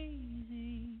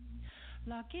crazy,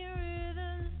 locking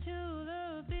rhythms to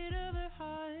the beat of her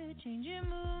heart, changing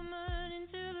movement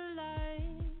into the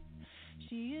light.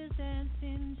 She is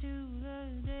dancing to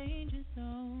the danger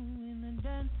zone, when the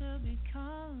dancer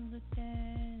becomes a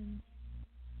dance.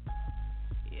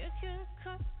 It can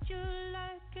cut you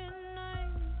like a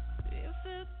knife if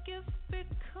a gift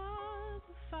becomes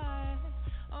a fire.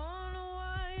 On a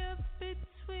wire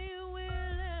between will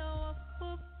and what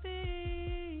will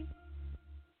be.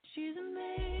 She's a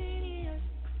maniac,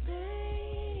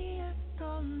 maniac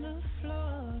on the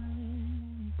floor.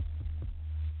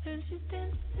 And she's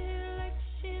dancing like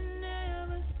she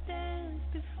never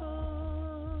danced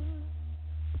before.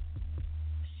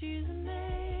 She's a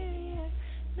maniac,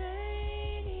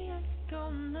 maniac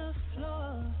on the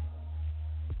floor.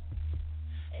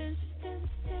 And she's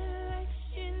dancing like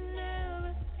she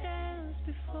never danced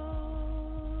before.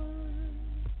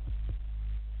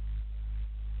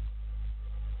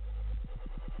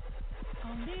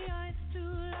 On the ice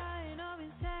blue line of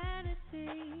insanity,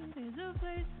 there's a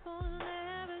place we'll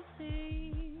never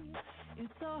see.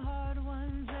 It's a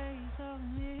hard-won place of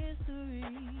mystery.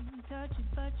 Touch it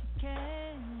but you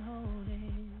can't hold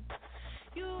it.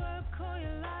 You work all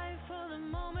your life for the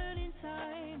moment in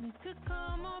time. It could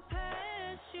come or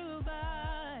pass you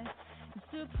by. It's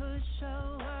to push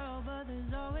a world, but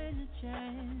there's always a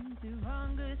chance if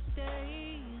hunger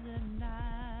stays at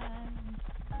night.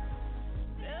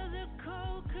 There's a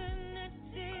cold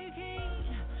kinetic heat,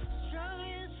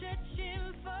 struggling,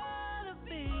 stretching for the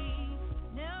beat.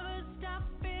 Never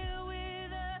stopping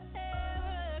with a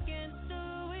air against the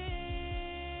wind.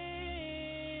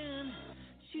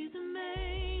 She's a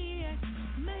maniac,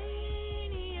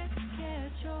 maniac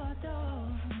at your door.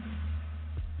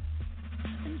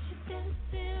 And she's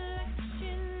dancing like she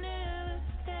never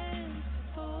danced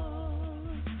before.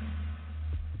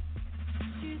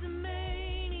 She's a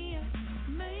maniac,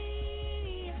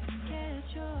 maniac at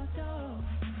your door.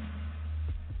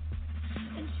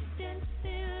 And she's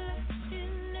dancing like she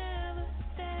never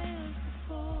danced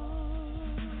before.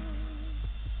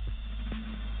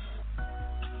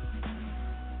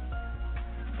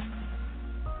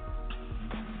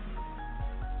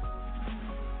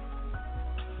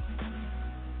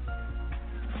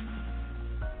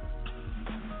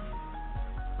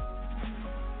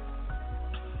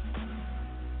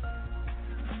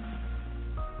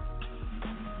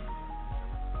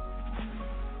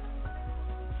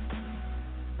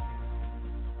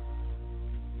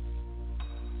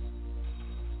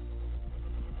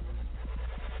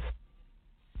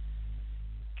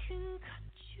 Can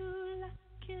cut you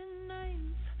like a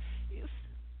knife if the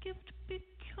gift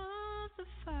becomes a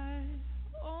fire.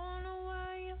 On a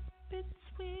wire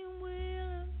between will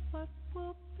and what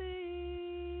will be.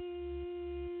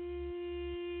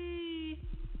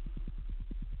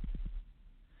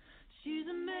 She's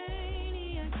a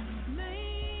maniac,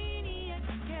 maniac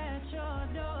at your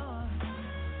door.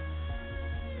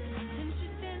 And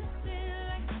she's dancing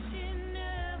like she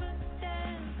never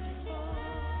danced before.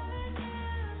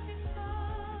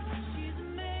 She's a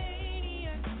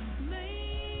maniac,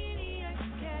 maniac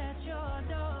at your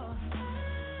door.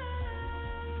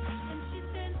 And she's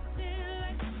dancing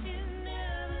like she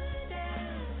never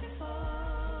danced before.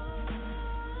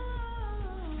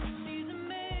 She's a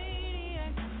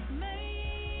maniac,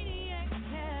 maniac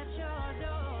at your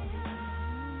door.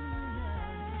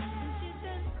 And she's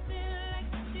dancing like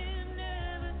she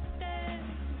never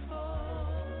danced before.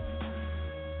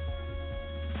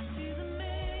 She's a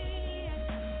maniac,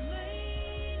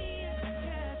 maniac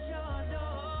at your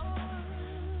door.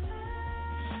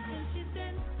 And she's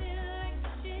dancing like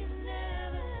she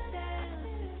never danced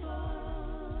before.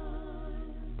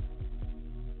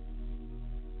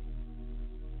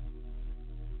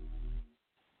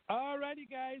 Alrighty,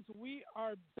 guys, we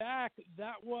are back.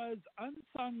 That was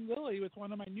Unsung Lily with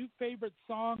one of my new favorite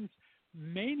songs,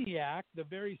 Maniac, the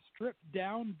very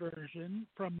stripped-down version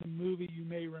from the movie you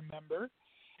may remember.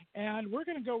 And we're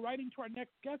going to go right into our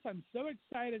next guest. I'm so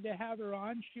excited to have her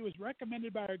on. She was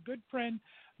recommended by our good friend,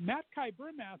 Matt Kai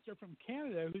Burmaster from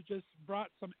Canada, who just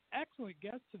brought some excellent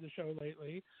guests to the show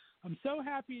lately. I'm so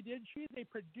happy he did. She is a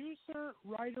producer,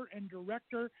 writer, and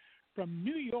director from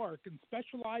New York and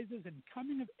specializes in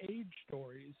coming-of-age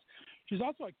stories. She's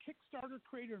also a Kickstarter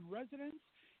creator in residence,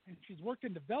 and she's worked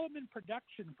in development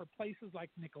production for places like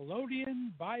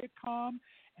Nickelodeon, Viacom,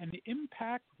 and the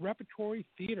Impact Repertory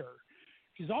Theater.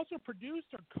 She's also produced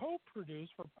or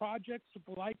co-produced for projects with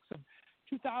the likes of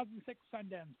 2006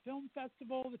 Sundance Film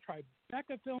Festival, the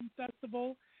Tribeca Film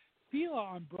Festival, Fila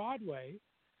on Broadway,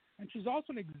 and she's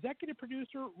also an executive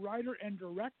producer, writer, and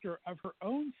director of her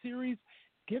own series,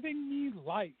 Giving Me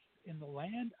Life in the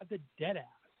Land of the Deadass.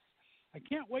 I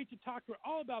can't wait to talk to her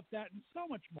all about that and so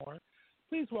much more.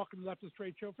 Please welcome to Left of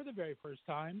Straight Show for the very first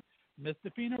time, Miss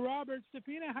Dafina Roberts.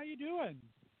 Dafina, how you doing?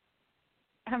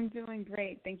 I'm doing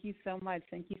great. Thank you so much.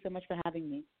 Thank you so much for having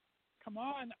me. Come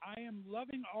on. I am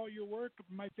loving all your work.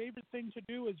 My favorite thing to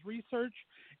do is research,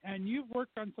 and you've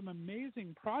worked on some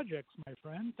amazing projects, my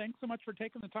friend. Thanks so much for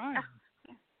taking the time.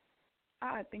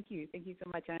 Thank you. Thank you so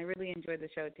much. And I really enjoyed the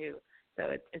show, too. So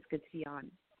it's good to be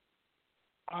on.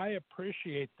 I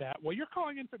appreciate that. Well, you're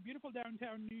calling in from beautiful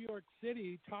downtown New York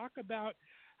City. Talk about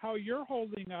how you're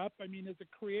holding up. I mean, as a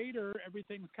creator,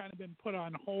 everything's kind of been put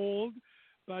on hold,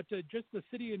 but just the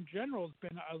city in general has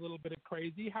been a little bit of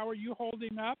crazy. How are you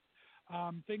holding up?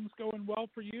 Things going well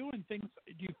for you, and do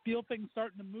you feel things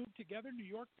starting to move together? New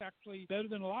York's actually better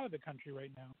than a lot of the country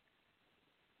right now.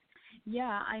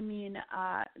 Yeah, I mean,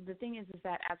 the thing is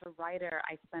that as a writer,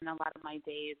 I spend a lot of my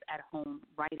days at home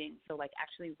writing. So, like,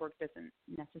 actually work doesn't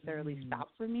necessarily stop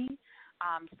for me.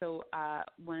 So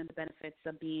one of the benefits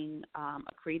of being a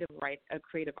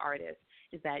creative artist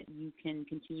is that you can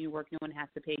continue work. No one has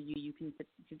to pay you. You can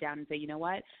sit down and say, you know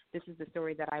what, this is the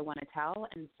story that I want to tell.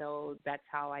 And so that's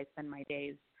how I spend my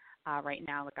days right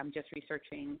now. Like, I'm just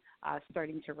researching,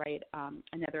 starting to write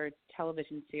another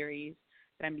television series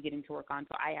that I'm beginning to work on.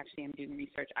 So I actually am doing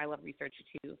research. I love research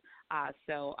too.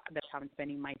 So that's how I'm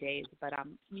spending my days. But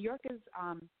New York is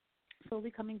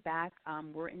slowly coming back.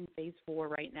 We're in phase 4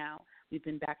 right now. We've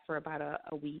been back for about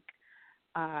a week.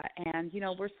 And, you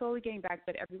know, we're slowly getting back,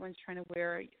 but everyone's trying to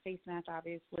wear face masks,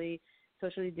 obviously,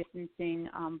 socially distancing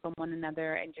from one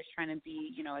another, and just trying to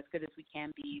be, you know, as good as we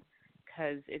can be,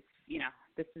 because it's, you know,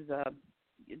 this is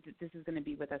going to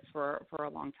be with us for a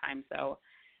long time. So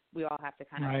we all have to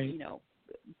kind of, you know.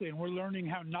 And we're learning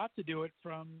how not to do it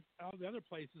from all the other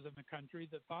places in the country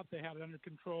that thought they had it under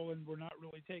control and were not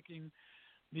really taking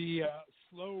the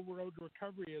slow road to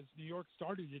recovery as New York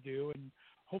started to do, and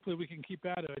hopefully we can keep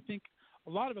at it. I think a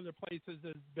lot of other places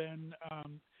has been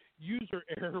user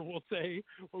error, we'll say,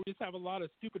 where we just have a lot of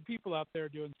stupid people out there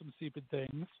doing some stupid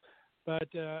things. But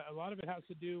a lot of it has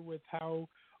to do with how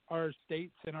our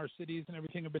states and our cities and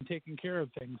everything have been taking care of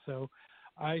things. So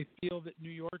I feel that New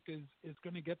York is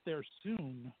going to get there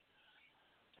soon.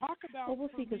 Talk about. Well, we'll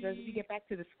see, because as we get back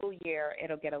to the school year,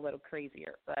 it'll get a little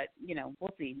crazier. But, you know,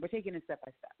 we'll see. We're taking it step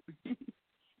by step.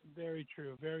 Very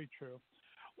true. Very true.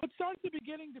 Let's start at the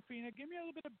beginning, Dafina. Give me a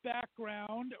little bit of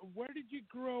background. Where did you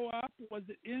grow up? Was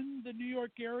it in the New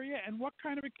York area? And what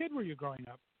kind of a kid were you growing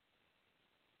up?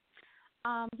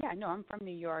 Yeah, no, I'm from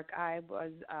New York. I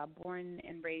was born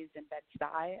and raised in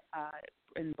Bed-Stuy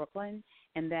in Brooklyn,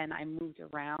 and then I moved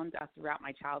around throughout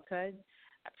my childhood.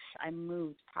 I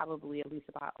moved probably at least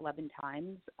about 11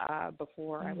 times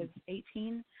before I was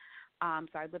 18.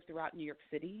 So I lived throughout New York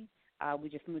City. We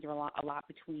just moved a lot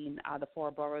between the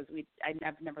 4 boroughs.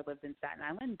 I've never lived in Staten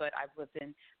Island, but I've lived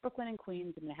in Brooklyn and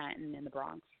Queens and Manhattan and the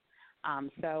Bronx.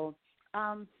 In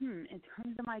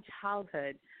terms of my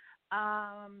childhood,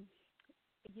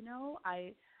 you know,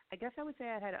 I guess I would say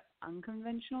I had an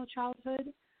unconventional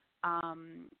childhood.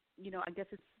 You know, I guess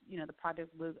it's, you know, the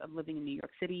product of living in New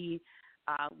York City,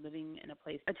 living in a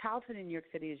place. A childhood in New York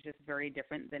City is just very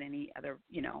different than any other,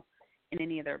 you know, in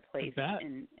any other place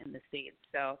in the States.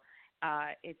 So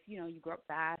it's, you know, you grow up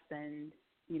fast and,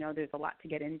 you know, there's a lot to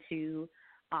get into.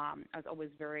 I was always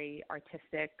very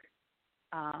artistic.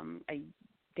 I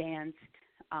danced,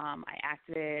 I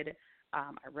acted,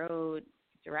 I wrote,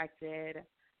 directed,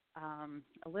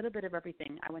 a little bit of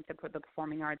everything. I went to the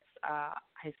performing arts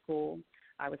high school.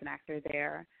 I was an actor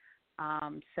there.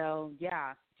 So,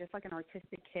 yeah, just like an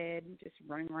artistic kid, just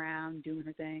running around, doing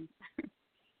her thing.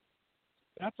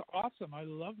 That's awesome. I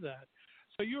love that.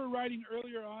 So you were writing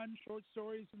earlier on short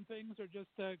stories and things, or just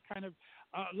kind of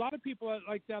a lot of people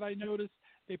like that I noticed,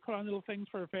 they put on little things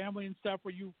for their family and stuff.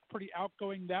 Were you pretty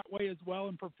outgoing that way as well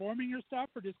in performing your stuff,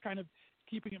 or just kind of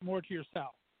keeping it more to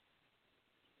yourself?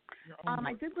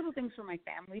 I did little things for my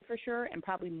family for sure, and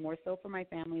probably more so for my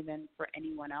family than for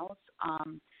anyone else.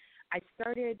 I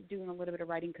started doing a little bit of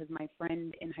writing because my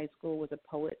friend in high school was a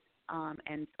poet,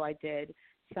 and so I did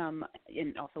some.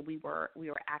 And also we were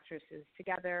actresses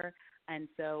together. And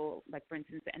so, like, for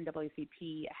instance, the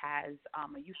NAACP has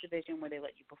a youth division where they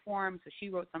let you perform. So she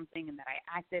wrote something and that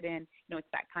I acted in. It's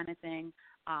that kind of thing.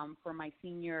 For my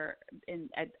senior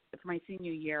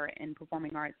year in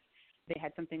performing arts, they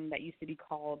had something that used to be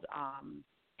called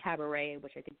Cabaret,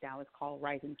 which I think now is called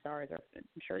Rising Stars, or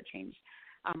I'm sure it changed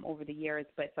over the years.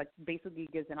 But it's like basically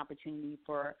gives an opportunity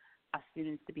for us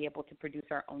students to be able to produce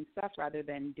our own stuff rather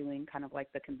than doing kind of like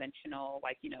the conventional,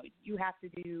 like, you have to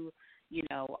do,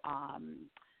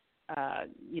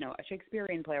 a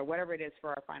Shakespearean play or whatever it is for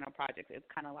our final project. It's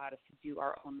kind of allowed us to do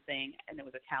our own thing, and it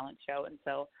was a talent show. And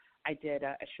so I did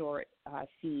a short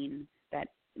scene that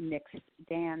mixed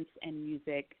dance and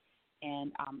music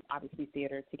and obviously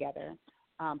theater together.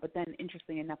 But then,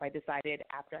 interestingly enough, I decided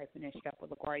after I finished up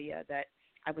with LaGuardia that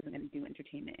I wasn't going to do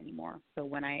entertainment anymore. So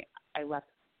when I left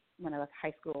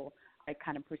high school, I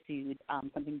kind of pursued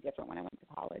something different when I went to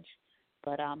college.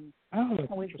 But I've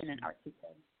always been an artsy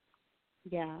kid.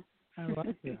 Yeah. I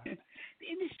like that. The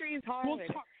industry is hard,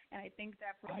 and I think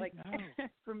that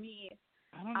for me,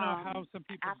 I don't know how some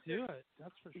people do it.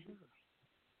 That's for sure.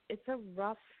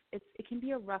 It can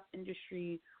be a rough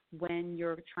industry when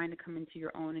you're trying to come into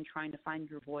your own and trying to find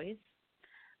your voice.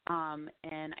 And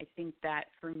I think that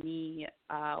for me,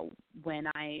 when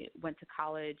I went to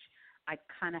college, I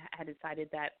kind of had decided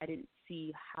that I didn't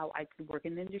see how I could work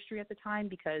in the industry at the time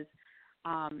because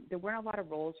there weren't a lot of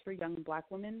roles for young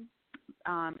Black women,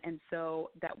 and so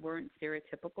that weren't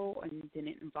stereotypical and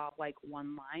didn't involve like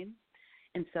one line.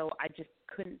 And so I just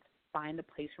couldn't find a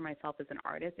place for myself as an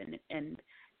artist, and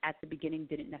at the beginning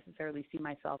didn't necessarily see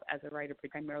myself as a writer,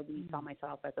 but primarily saw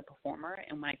myself as a performer.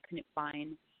 And when I couldn't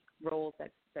find roles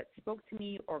that spoke to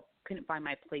me or couldn't find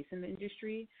my place in the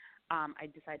industry, I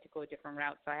decided to go a different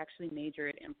route. So I actually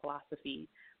majored in philosophy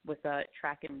with a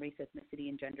track in race, ethnicity,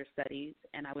 and gender studies,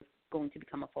 and I was going to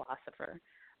become a philosopher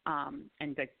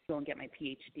and go and get my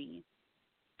PhD.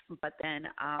 But then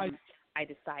I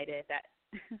decided that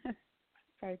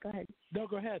 – sorry, go ahead. No,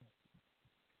 go ahead.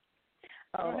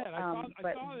 Go ahead. I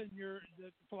saw in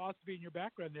the philosophy in your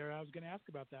background there. I was going to ask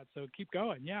about that, so keep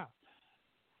going. Yeah.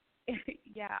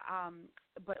 Yeah.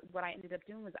 But what I ended up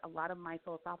doing was a lot of my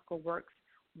philosophical works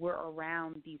were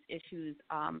around these issues,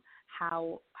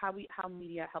 how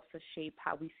media helps us shape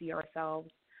how we see ourselves,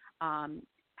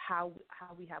 how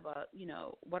we have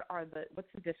what's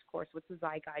the discourse, what's the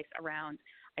zeitgeist around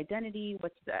identity,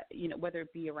 what's the whether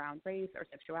it be around race or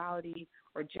sexuality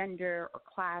or gender or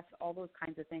class, all those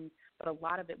kinds of things. But a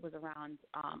lot of it was around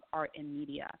art and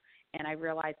media, and I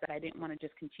realized that I didn't want to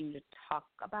just continue to talk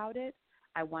about it.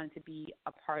 I wanted to be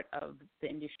a part of the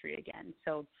industry again.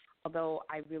 So although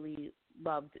I really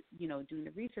loved, doing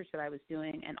the research that I was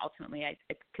doing, and ultimately I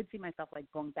could see myself like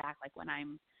going back, like when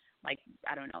I'm like,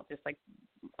 I don't know, just like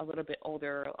a lot bit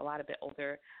older,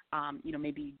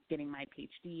 maybe getting my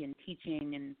PhD and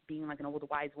teaching and being like an old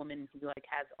wise woman who like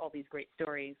has all these great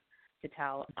stories to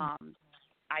tell.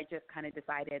 I just kind of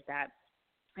decided that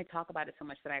I talk about it so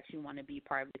much that I actually want to be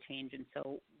part of the change. And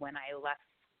so when I left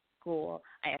school,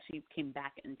 I actually came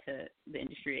back into the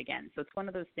industry again. So it's one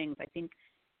of those things. I think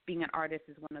being an artist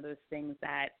is one of those things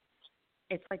that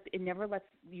it's like it never lets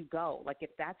you go. Like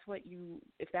if that's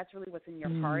really what's in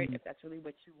your heart, if that's really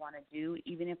what you want to do,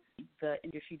 even if the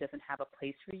industry doesn't have a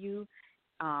place for you,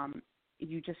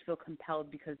 you just feel compelled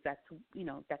because that's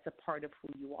a part of who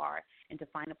you are, and to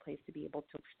find a place to be able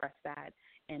to express that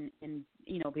and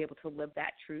be able to live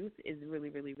that truth is really,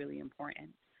 really, really important.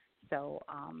 So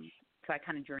I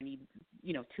kind of journeyed,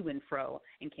 to and fro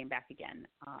and came back again,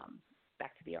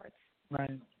 back to the arts.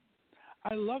 Right.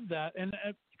 I love that. And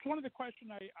it's one of the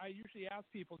questions I usually ask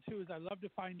people, too, is I love to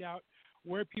find out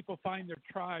where people find their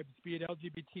tribes, be it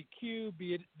LGBTQ,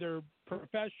 be it their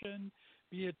profession,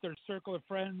 be it their circle of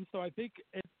friends. So I think,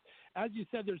 as you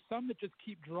said, there's some that just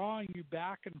keep drawing you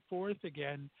back and forth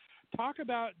again. Talk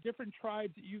about different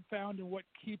tribes that you've found and what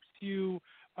keeps you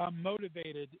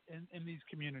motivated in these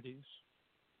communities.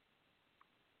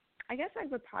 I guess I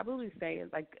would probably say,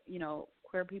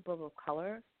 queer people of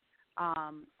color,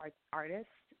 artists,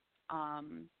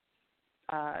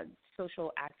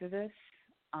 social activists.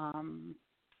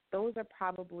 Those are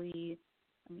probably,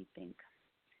 let me think,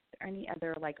 are there any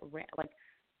other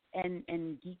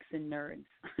and geeks and nerds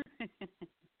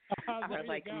are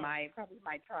probably my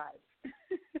tribes.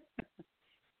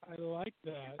 I like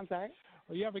that. I'm sorry?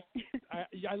 Well,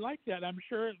 I like that. I'm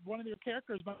sure one of your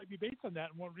characters might be based on that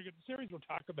in one of the series we'll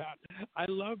talk about. I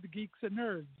love the geeks and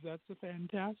nerds. That's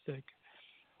fantastic.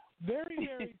 Very,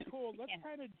 very cool. Let's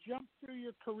kind of jump through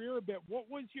your career a bit. What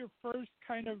was your first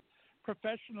kind of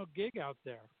professional gig out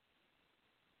there?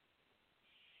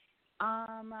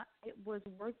 It was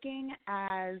working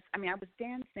as, I was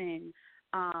dancing,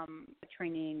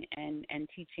 training and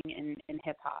teaching in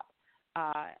hip hop.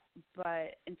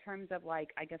 But in terms of I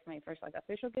guess my first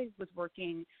official gig was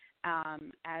working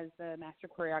as the master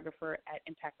choreographer at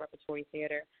Impact Repertory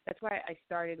Theater. That's why I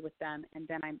started with them, and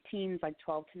then I'm teens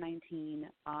 12 to 19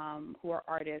 who are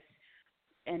artists,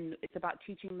 and it's about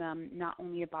teaching them not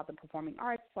only about the performing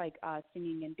arts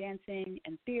singing and dancing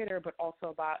and theater, but also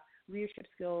about leadership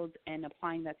skills and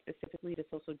applying that specifically to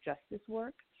social justice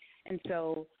work. And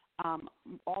so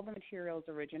all the material is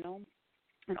original,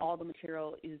 and all the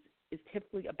material is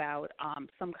typically about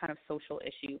some kind of social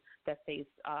issue that's a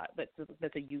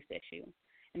youth issue.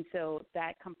 And so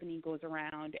that company goes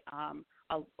around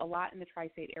a lot in the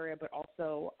tri-state area, but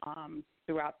also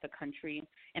throughout the country.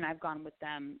 And I've gone with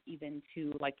them even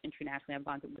to internationally. I've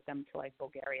gone with them to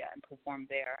Bulgaria and performed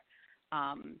there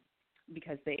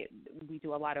because we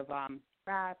do a lot of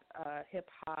rap, hip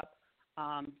hop,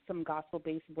 some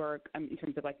gospel-based work in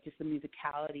terms of just the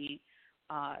musicality,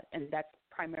 and that's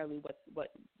primarily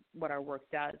what our work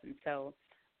does. And so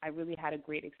I really had a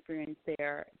great experience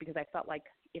there because I felt like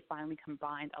it finally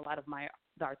combined a lot of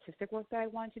the artistic work that I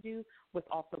wanted to do with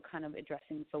also kind of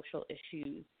addressing social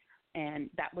issues. And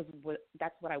that's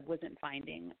what I wasn't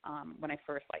finding when I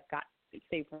first got,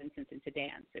 say for instance, into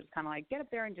dance. It was kind of get up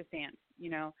there and just dance,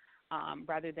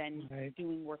 rather than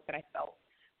doing work that I felt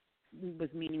was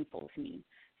meaningful to me.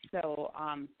 So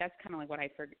that's kind of what I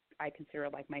consider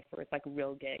my first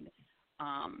real gig,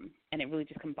 and it really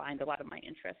just combined a lot of my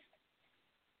interests.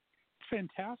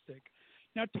 Fantastic.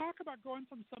 Now talk about going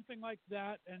from something like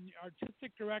that and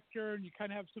artistic director, and you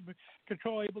kind of have some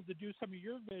control, able to do some of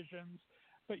your visions,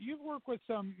 but you've worked with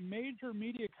some major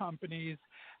media companies.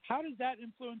 How does that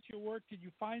influence your work? Did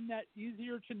you find that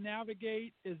easier to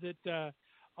navigate? Is it a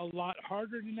lot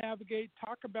harder to navigate?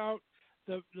 Talk about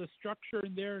the structure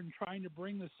in there and trying to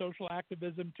bring the social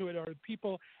activism to it. Are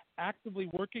people actively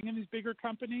working in these bigger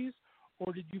companies,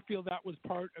 or did you feel that was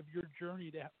part of your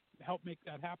journey to help make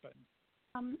that happen?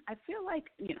 I feel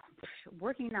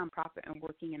working nonprofit and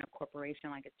working in a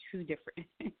corporation it's two different.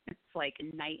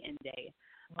 It's night and day.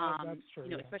 That's true.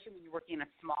 Especially when you're working in a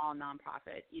small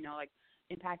nonprofit.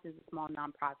 Impact is a small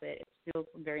nonprofit. It feels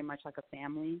very much like a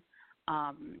family.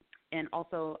 And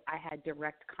also, I had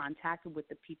direct contact with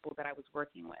the people that I was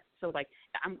working with. So,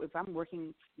 if I'm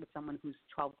working with someone who's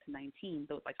 12 to 19,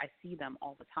 I see them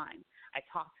all the time. I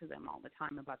talk to them all the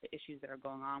time about the issues that are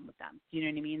going on with them. Do you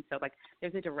know what I mean? So,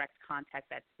 there's a direct contact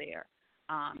that's there.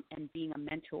 And being a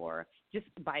mentor, just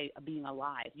by being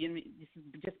alive,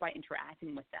 just by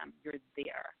interacting with them, you're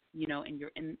there. And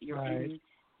you're in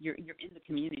the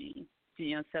community.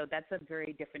 So that's a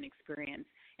very different experience.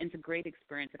 And it's a great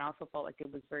experience. And I also felt like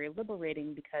it was very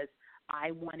liberating because I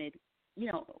wanted,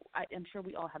 I'm sure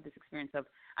we all have this experience of,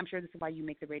 I'm sure this is why you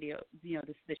make the radio,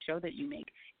 the show that you make,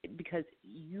 because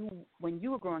when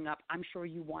you were growing up, I'm sure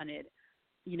you wanted,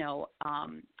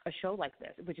 a show like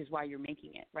this, which is why you're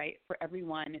making it, right? For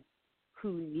everyone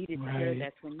who needed to hear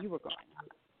this when you were growing up.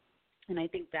 And I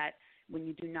think that when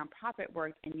you do nonprofit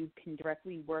work and you can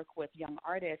directly work with young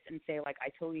artists and say, I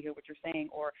totally hear what you're saying,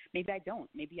 or maybe I don't.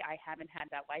 Maybe I haven't had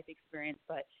that life experience,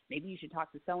 but maybe you should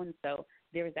talk to so-and-so.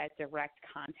 There's that direct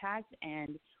contact,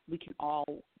 and we can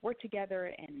all work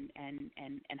together and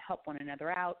help one another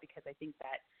out, because I think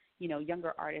that,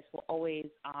 younger artists will always,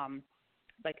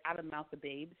 out of the mouth of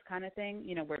babes kind of thing,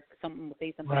 where someone will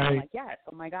say something like, yes,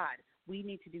 oh my God, we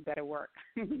need to do better work.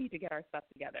 We need to get our stuff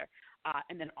together.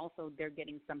 And then also they're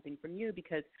getting something from you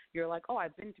because you're like, oh,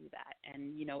 I've been through that.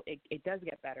 And, it does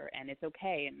get better and it's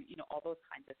okay. And, all those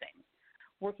kinds of things.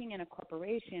 Working in a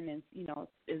corporation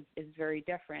is very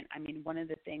different. I mean, one of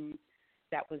the things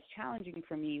that was challenging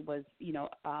for me was,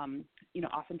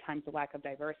 oftentimes the lack of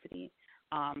diversity.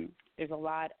 There's a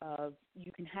lot of,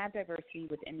 you can have diversity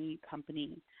with any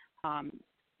company,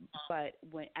 but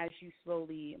as you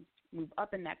slowly move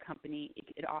up in that company,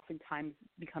 it oftentimes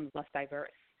becomes less diverse.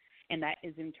 And that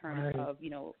is in terms of,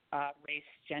 race,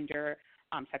 gender,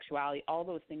 sexuality, all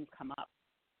those things come up.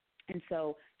 And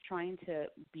so trying to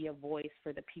be a voice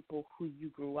for the people who you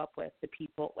grew up with, the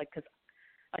people, because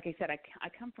like I said, I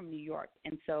come from New York.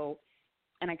 And so,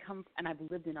 and I've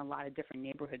lived in a lot of different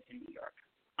neighborhoods in New York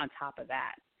on top of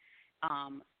that.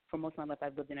 For most of my life,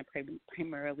 I've lived in a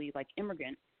primarily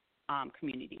immigrant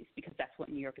communities, because that's what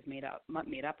New York is made up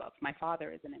of. My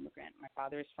father is an immigrant. My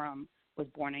father was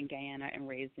born in Guyana and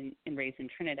raised in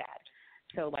Trinidad.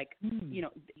 So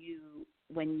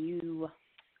when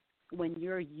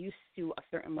you're used to a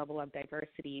certain level of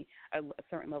diversity, a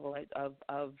certain level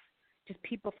of just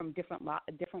people from different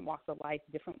walks of life,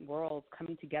 different worlds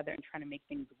coming together and trying to make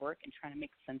things work and trying to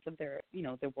make sense of their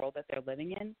world that they're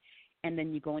living in. And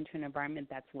then you go into an environment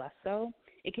that's less so,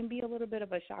 it can be a little bit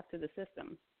of a shock to the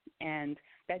system. And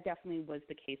that definitely was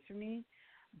the case for me.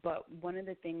 But one of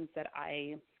the things that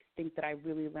I think that I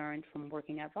really learned from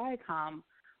working at Viacom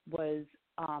was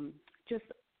just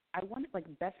I wanted like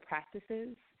best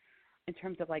practices in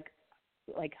terms of like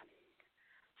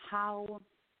how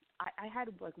I had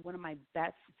like one of my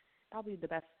best, probably the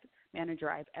best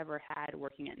manager I've ever had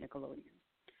working at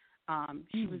Nickelodeon.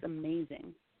 She was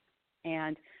amazing.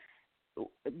 And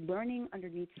learning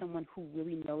underneath someone who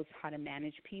really knows how to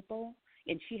manage people,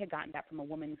 and she had gotten that from a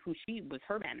woman who she was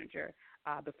her manager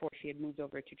before she had moved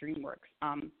over to DreamWorks.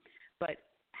 But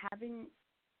having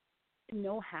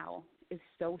know-how is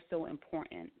so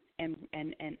important, and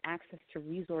access to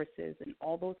resources and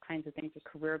all those kinds of things for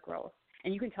career growth.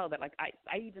 And you can tell that, like,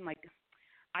 I used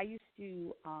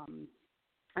to,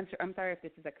 I'm sorry if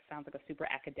this is sounds like a super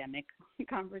academic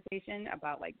conversation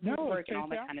about, like, work and all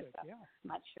that kind of stuff. Yeah. I'm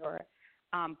not sure.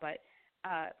 But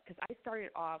because I started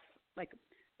off, like,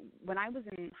 when I was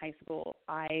in high school,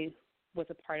 I was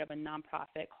a part of a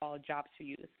nonprofit called Jobs for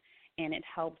Youth, and it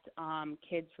helped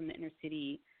kids from the inner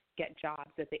city get jobs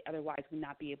that they otherwise would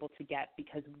not be able to get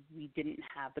because we didn't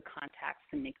have the contacts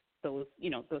to make those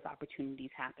opportunities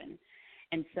happen.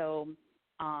 And so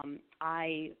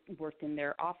I worked in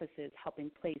their offices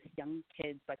helping place young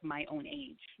kids like my own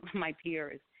age, my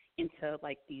peers, into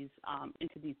like these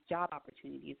job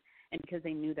opportunities. And because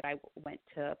they knew that I went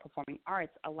to performing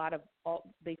arts,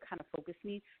 they kind of focused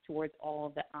me towards all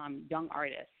of the young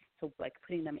artists, so like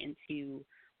putting them into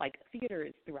like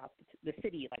theaters throughout the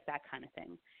city, like that kind of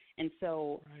thing. And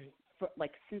so,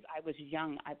 since I was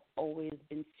young, I've always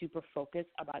been super focused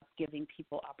about giving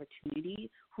people opportunity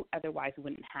who otherwise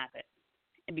wouldn't have it.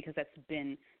 And because that's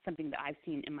been something that I've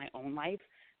seen in my own life,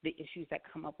 the issues that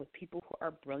come up with people who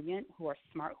are brilliant, who are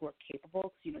smart, who are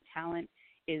capable, because, talent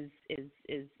is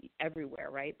everywhere,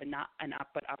 right?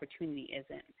 But opportunity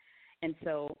isn't. And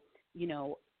so,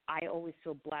 I always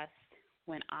feel blessed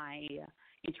when I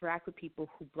interact with people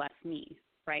who bless me,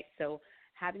 right? So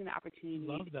having the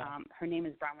opportunity, her name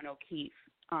is Brown O'Keefe.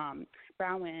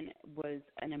 Brown was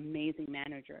an amazing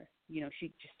manager.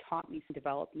 She just taught me some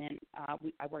development.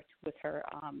 I worked with her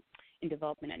in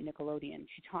development at Nickelodeon.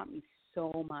 She taught me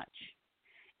so much.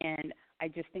 And I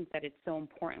just think that it's so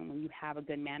important when you have a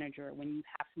good manager, when you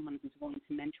have someone who's willing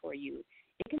to mentor you,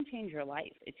 it can change your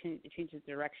life. It changes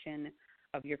the direction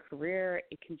of your career.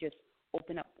 It can just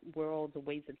open up worlds of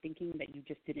ways of thinking that you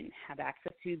just didn't have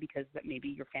access to because that maybe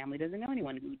your family doesn't know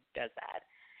anyone who does that.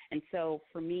 And so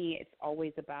for me, it's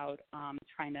always about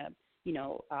trying to,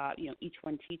 each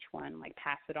one teach one, like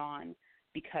pass it on,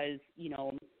 because,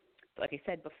 like I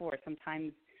said before,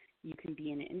 sometimes you can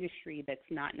be in an industry that's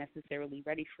not necessarily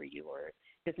ready for you or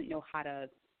doesn't know how to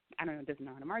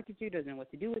market you, doesn't know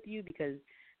what to do with you because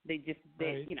they just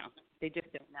don't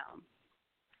know.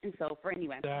 And so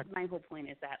my whole point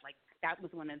is that, like, that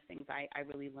was one of the things I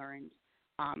really learned,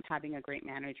 having a great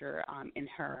manager in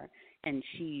her, and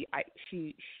she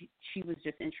was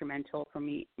just instrumental for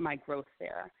me, my growth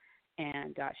there,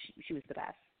 and she was the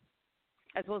best,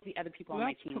 as well as the other people on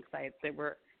my team. Because there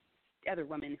were other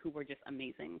women who were just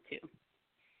amazing too.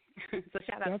 So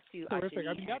shout out to terrific. Ashini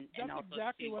I mean, that's and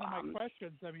exactly to, one of my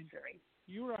questions. I mean, Sherry.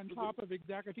 You were on top of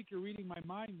exactly. I think you're reading my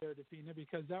mind there, Dafina,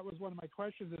 because that was one of my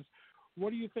questions: is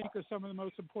what do you think are some of the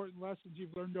most important lessons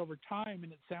you've learned over time?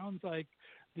 And it sounds like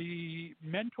the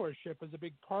mentorship is a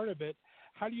big part of it.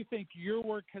 How do you think your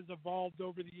work has evolved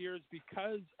over the years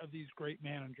because of these great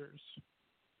managers?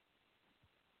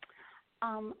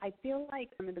 I feel like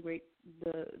one of the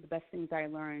best things I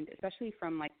learned, especially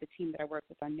from like the team that I worked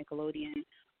with on Nickelodeon,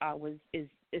 is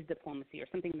diplomacy, or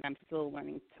something that I'm still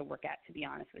learning to work at, to be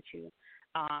honest with you.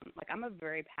 I'm a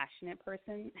very passionate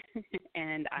person,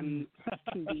 and I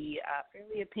can be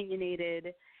fairly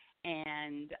opinionated,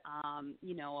 and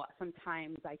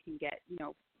sometimes I can get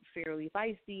fairly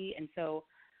feisty, and so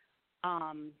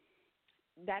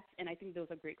and I think those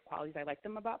are great qualities. I like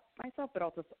them about myself, but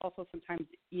also sometimes,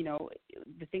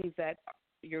 the things that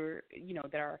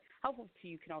that are helpful to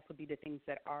you can also be the things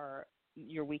that are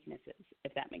your weaknesses,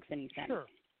 if that makes any sense. Sure.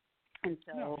 And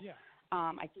so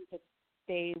I think that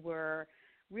they were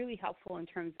really helpful in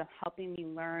terms of helping me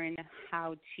learn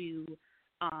how to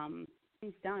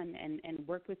things done and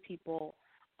work with people,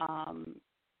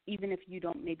 even if you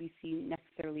don't maybe see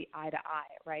necessarily eye to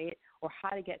eye, right? Or how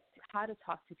to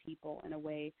talk to people in a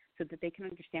way so that they can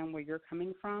understand where you're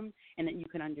coming from, and that you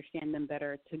can understand them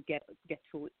better to get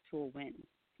to a win.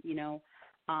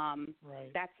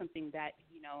 Right. That's something that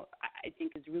I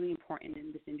think is really important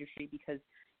in this industry because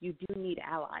you do need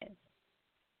allies.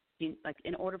 Like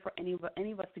in order for any of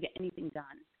us to get anything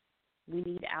done, we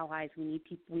need allies. We need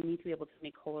people. We need to be able to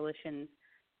make coalitions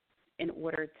in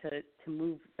order to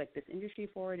move like this industry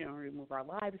forward, in order to move our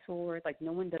lives forward. Like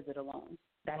no one does it alone.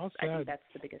 I think that's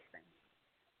the biggest thing.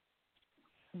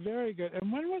 Very good.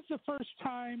 And when was the first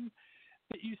time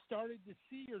that you started to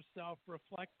see yourself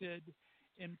reflected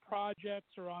in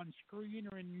projects or on screen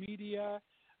or in media?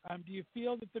 Do you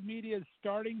feel that the media is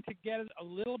starting to get it a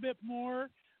little bit more?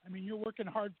 I mean, you're working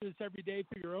hard for this every day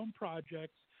for your own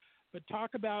projects, but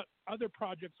talk about other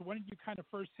projects. When did you kind of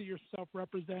first see yourself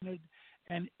represented,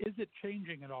 and is it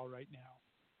changing at all right now?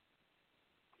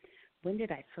 When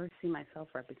did I first see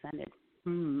myself represented?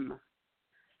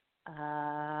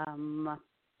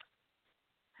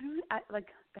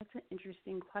 That's an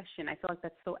interesting question. I feel like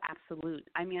that's so absolute.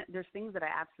 I mean, there's things that I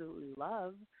absolutely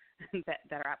love that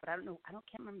are out, but I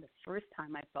can't remember the first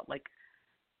time I felt like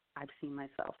I've seen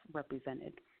myself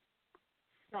represented.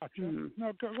 Gotcha.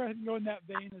 No, go ahead and go in that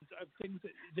vein of things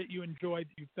that you enjoyed,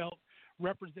 that you felt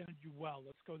represented you well.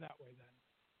 Let's go that way then.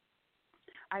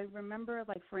 I remember,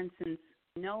 like, for instance,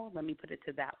 let me put it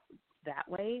to that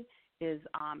way, is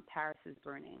Paris is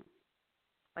Burning.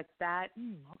 Like that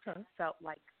felt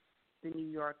like the New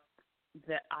York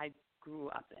that I grew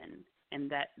up in, and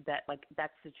that's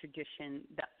the tradition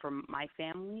that for my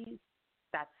family,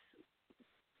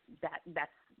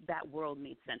 that world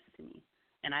made sense to me,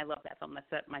 and I love that film.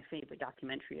 That's my favorite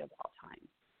documentary of all time.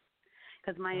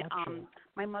 Because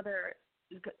my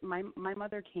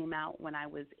mother came out when I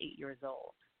was 8 years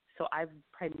old, so I've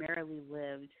primarily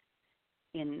lived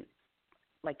in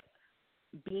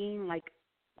being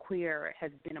queer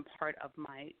has been a part of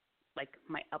my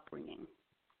upbringing.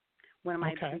 One of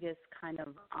my biggest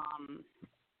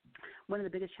one of the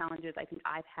biggest challenges I think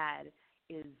I've had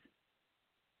is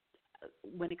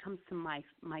when it comes to my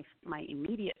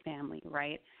immediate family,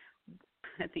 right?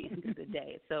 At the end of the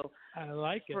day. So I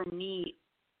like it. For me,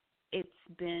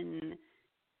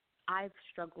 I've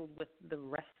struggled with the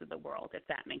rest of the world, if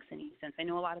that makes any sense. I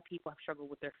know a lot of people have struggled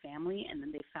with their family, and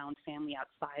then they found family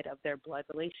outside of their blood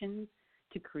relations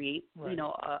to create,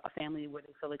 a family where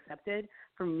they feel accepted.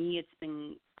 For me, it's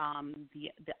been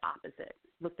the opposite.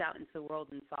 Looked out into the world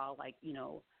and saw,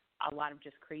 a lot of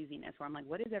just craziness where I'm like,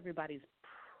 what is everybody's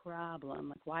problem?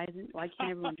 Like, why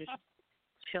can't everyone just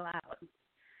chill out?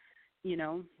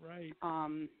 Right. I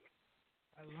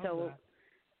love that.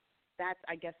 That's,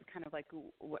 I guess, kind of like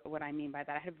what I mean by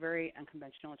that. I had a very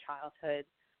unconventional childhood.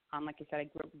 Like I said, I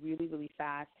grew up really, really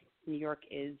fast. New York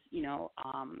is,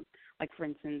 for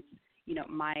instance,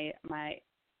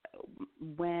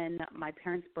 when my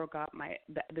parents broke up,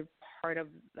 the part of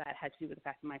that had to do with the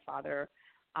fact that my father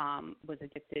was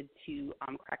addicted to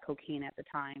crack cocaine at the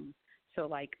time.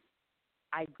 So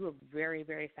I grew up very,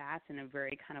 very fast in a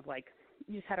very kind of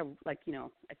you just had a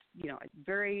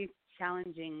very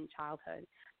challenging childhood.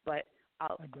 But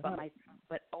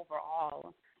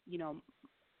overall,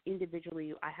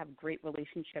 individually, I have great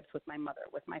relationships with my mother,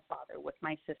 with my father, with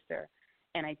my sister,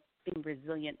 and I've been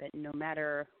resilient that no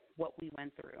matter what we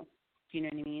went through. Do you know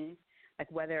what I mean?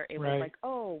 Whether it was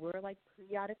we're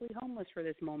periodically homeless for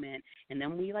this moment, and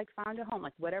then we found a home,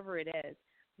 whatever it is,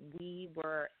 we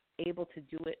were able to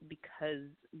do it because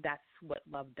that's what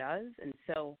love does. And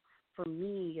so for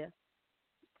me,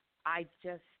 I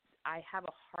have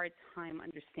a hard time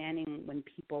understanding when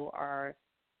people are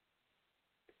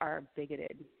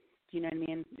bigoted. Do you know what I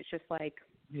mean? It's just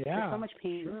there's so much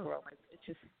pain in this world. It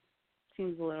just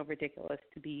seems a little ridiculous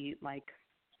to be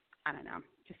I don't know.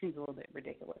 It just seems a little bit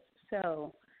ridiculous.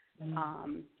 So,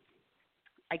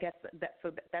 I guess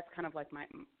that's kind of my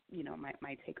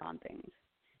my take on things.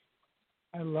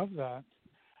 I love that.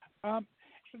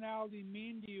 Personality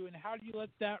mean to you, and how do you let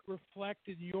that reflect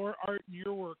in your art and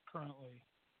your work currently?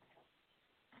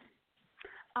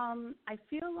 I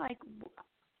feel like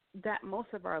that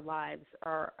most of our lives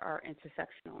are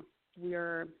intersectional.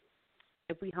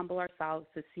 If we humble ourselves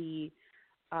to see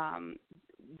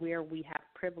where we have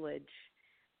privilege,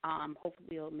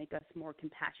 hopefully it'll make us more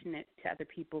compassionate to other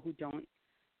people who don't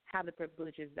have the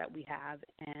privileges that we have,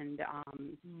 and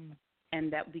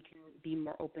that we can be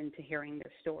more open to hearing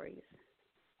their stories.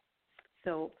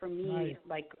 So for me,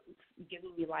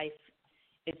 giving me life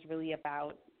is really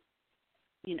about,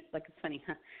 it's funny,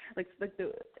 huh?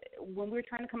 When we were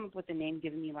trying to come up with the name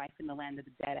 "Giving Me Life in the Land of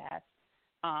the Dead Ass,"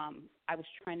 I was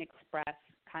trying to express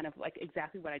kind of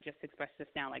exactly what I just expressed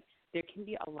just now. There can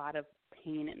be a lot of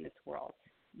pain in this world.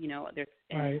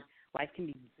 And life can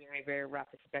be very, very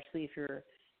rough, especially if you're.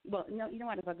 Well, no, you know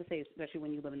what I was about to say, especially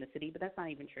when you live in the city, but that's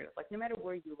not even true. No matter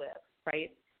where you live,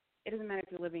 right? it doesn't matter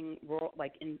if you're living rural,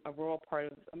 like in a rural part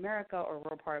of America or a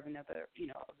rural part of another,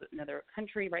 another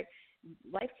country, right?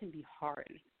 Life can be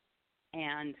hard,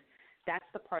 and that's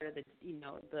the part of the,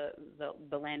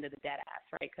 the land of the dead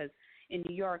ass, right? Because in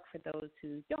New York, for those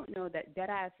who don't know, that dead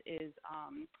ass is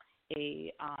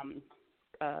a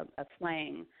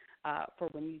slang for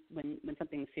when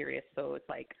something's serious. So it's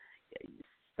like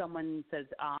someone says,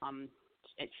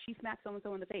 she smacked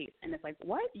so-and-so in the face. And it's like,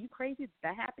 what? You crazy?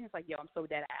 That happened? It's like, yo, I'm so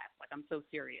dead ass. Like, I'm so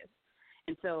serious.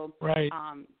 And so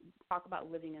talk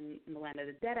about living in the land of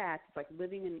the dead ass. It's like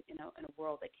living in a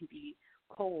world that can be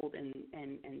cold and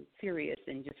serious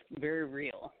and just very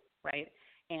real, right?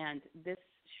 And this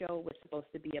show was supposed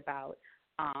to be about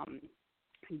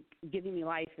giving me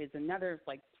life is another,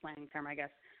 like, slang term, I guess,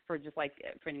 for just, like,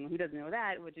 for anyone who doesn't know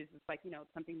that, which is just, like,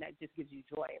 something that just gives you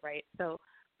joy, right? So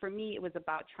for me, it was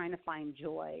about trying to find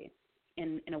joy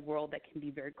in a world that can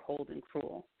be very cold and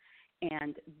cruel.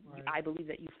 And I believe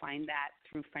that you find that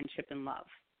through friendship and love.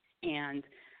 And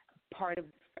part of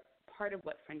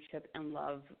what friendship and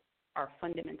love are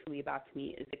fundamentally about to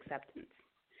me is acceptance.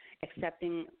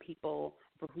 Accepting people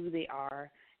for who they are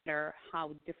or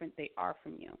how different they are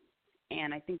from you.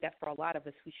 And I think that for a lot of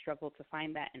us, we struggle to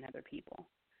find that in other people,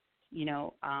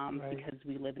 because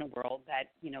we live in a world that,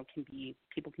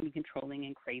 people can be controlling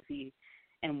and crazy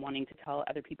and wanting to tell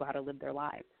other people how to live their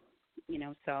lives,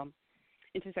 so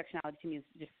intersectionality to me is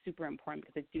just super important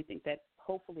because I do think that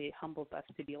hopefully it humbles us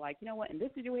to be like, you know what, in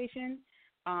this situation,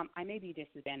 I may be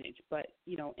disadvantaged, but,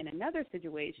 in another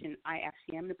situation, I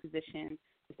actually am in a position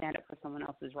to stand up for someone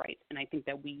else's rights, and I think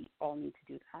that we all need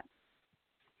to do that.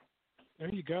 There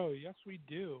you go. Yes, we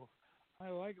do. I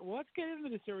like it. Well, let's get into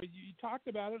the series. You talked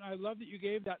about it, and I love that you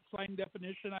gave that slang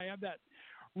definition. I have that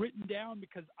written down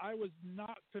because I was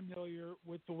not familiar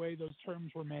with the way those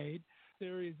terms were made.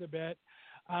 Series a bit.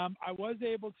 I was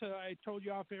able to, I told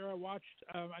you off air, I watched,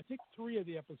 I think 3 of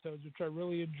the episodes, which I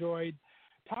really enjoyed.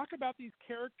 Talk about these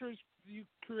characters you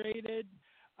created.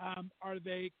 Are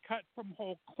they cut from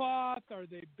whole cloth? Are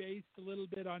they based a little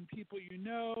bit on people you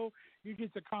know? Usually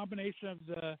it's a combination of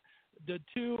the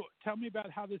two. Tell me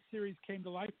about how this series came to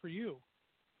life for you.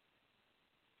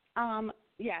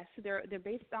 Yeah, so they're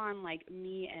based on, like,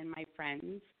 me and my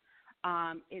friends.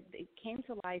 It came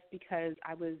to life because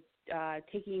I was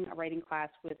taking a writing class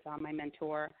with my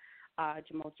mentor,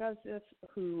 Jamal Joseph,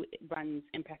 who runs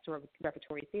Impact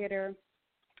Repertory Theater.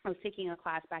 I was taking a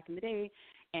class back in the day,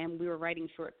 and we were writing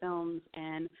short films,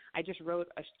 and I just wrote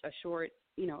a short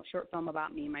film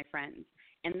about me and my friends.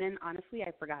 And then, honestly,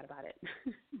 I forgot about it.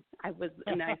 I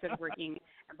started working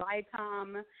at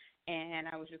Viacom, and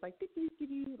I was just like,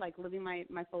 like living my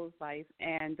full life.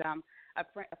 And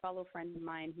a fellow friend of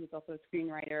mine who's also a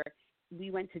screenwriter,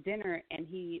 we went to dinner, and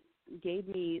he gave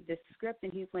me this script,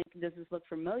 and he's like, does this look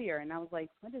familiar? And I was like,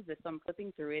 what is this? So I'm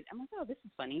flipping through it. I'm like, oh, this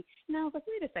is funny. And I was like,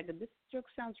 wait a second, this joke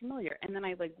sounds familiar. And then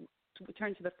I, like,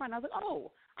 turned to the front. I was like,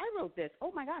 oh, I wrote this.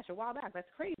 Oh, my gosh, a while back. That's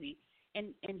crazy.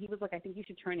 And he was like, I think you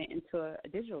should turn it into a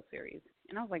digital series.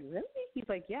 And I was like, really? He's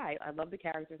like, yeah, I love the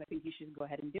characters. I think you should go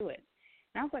ahead and do it.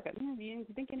 And I was like, do you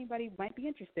think anybody might be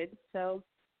interested? So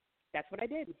that's what I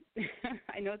did.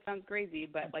 I know it sounds crazy,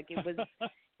 but, like, it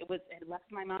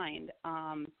left my mind.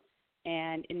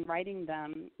 And in writing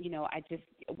them,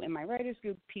 in my writers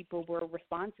group, people were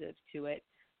responsive to it.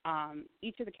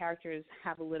 Each of the characters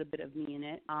have a little bit of me in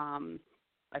it.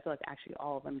 I feel like actually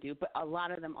all of them do, but a lot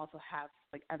of them also have,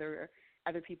 like, other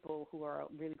people who are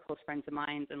really close friends of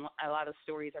mine, and a lot of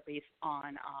stories are based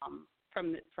on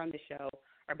from the show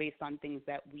are based on things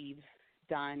that we've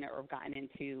done or gotten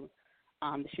into,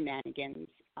 the shenanigans.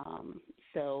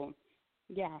 So,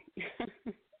 yeah.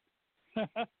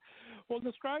 Well,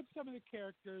 describe some of the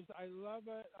characters. I love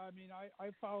it. I mean, I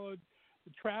followed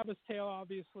the Travis tale.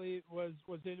 Obviously, was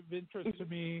of interest to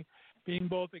me, being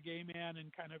both a gay man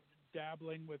and kind of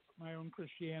dabbling with my own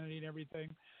Christianity and everything.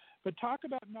 But talk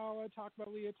about Nala, talk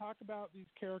about Leah, talk about these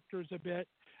characters a bit,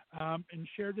 and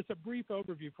share just a brief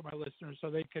overview for my listeners so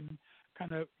they can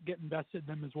kind of get invested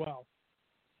in them as well.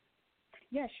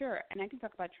 Yeah, sure. And I can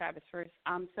talk about Travis first.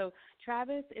 So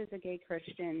Travis is a gay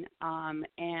Christian,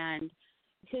 and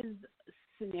his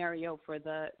scenario for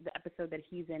the episode that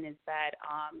he's in is that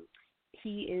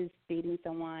he is dating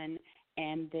someone,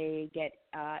 and they get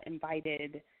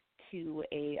invited to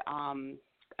a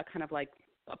kind of like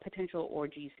a potential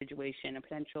orgy situation, a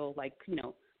potential, like,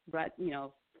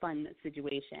 fun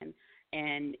situation,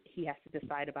 and he has to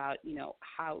decide about,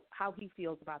 how he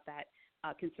feels about that,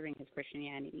 considering his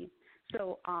Christianity.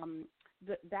 So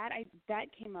that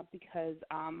came up because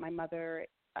my mother,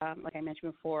 like I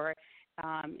mentioned before,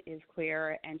 is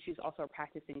queer, and she's also a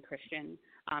practicing Christian.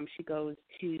 She goes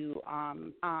to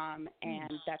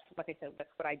and that's, like I said,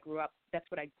 that's what I grew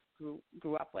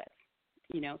up with.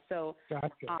 So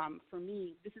gotcha. for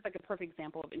me, this is like a perfect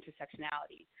example of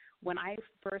intersectionality. When I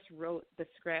first wrote the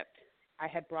script, I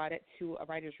had brought it to a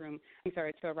writer's room.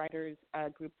 To a writer's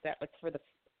group that was for the.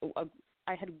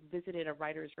 I had visited a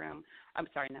writer's room. I'm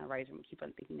sorry, not a writer's room. I keep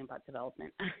on thinking about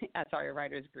development. A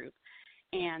writer's group,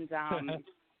 and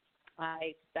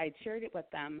I shared it with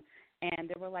them, and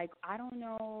they were like, I don't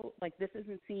know, like this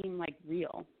doesn't seem like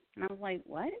real. And I was like,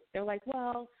 what? They're like,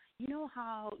 well, you know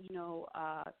how you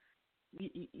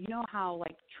know how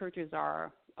like churches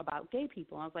are about gay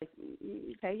people. And I was like,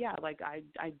 okay, yeah, like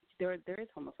there is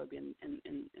homophobia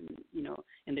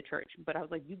in the church, but I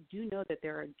was like, you do know that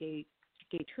there are gay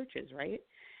churches, right?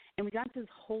 And we got into this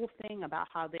whole thing about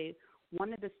how they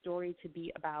wanted the story to be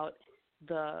about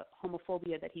the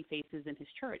homophobia that he faces in his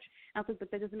church. And I was like,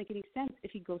 but that doesn't make any sense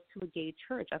if he goes to a gay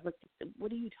church. I was like,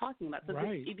 what are you talking about? So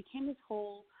right. it became this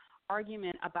whole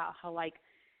argument about how, like,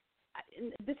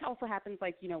 and this also happens,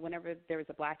 like, whenever there's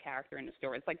a black character in the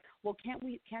story. It's like, well, can't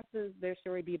their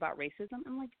story be about racism?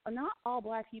 I'm like, not all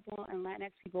black people and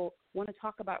Latinx people want to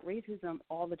talk about racism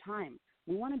all the time.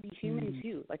 We want to be human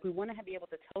too. Like, we want to be able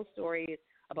to tell stories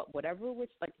about whatever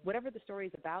the story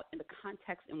is about in the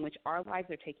context in which our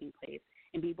lives are taking place,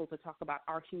 and be able to talk about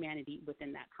our humanity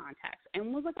within that context. And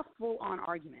it was like a full-on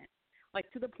argument,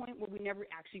 like to the point where we never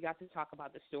actually got to talk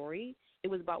about the story. It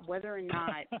was about whether or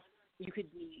not you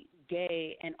could be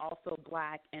gay and also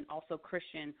black and also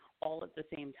Christian all at the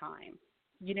same time.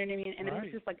 You know what I mean? And It was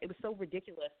just like, it was so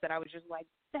ridiculous that I was just like,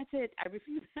 that's it. I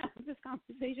refuse to have this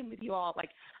conversation with you all. Like,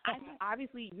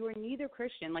 obviously, you're neither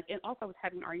Christian. Like, and also I was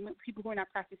having an argument with people who are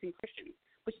not practicing Christians,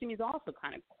 which to me is also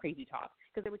kind of crazy talk,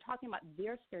 because they were talking about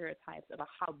their stereotypes about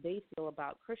how they feel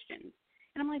about Christians.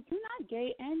 And I'm like, you're not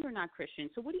gay and you're not Christian,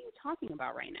 so what are you talking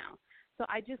about right now? So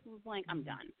I just was like, I'm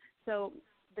done. So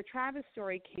the Travis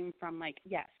story came from, like,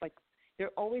 yes, like, there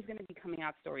are always going to be coming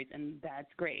out stories, and that's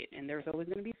great. And there's always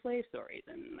going to be slave stories,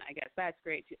 and I guess that's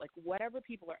great too. Like, whatever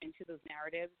people are into those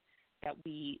narratives that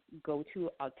we go to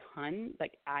a ton,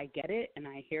 like, I get it, and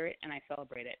I hear it, and I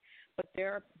celebrate it. But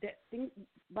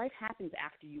life happens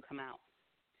after you come out.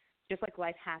 Just like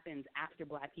life happens after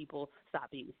black people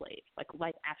stop being slaves. Like,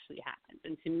 life actually happens.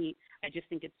 And to me, I just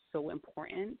think it's so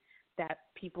important that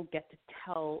people get to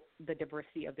tell the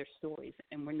diversity of their stories,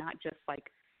 and we're not just, like,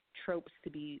 tropes to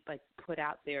be, like, put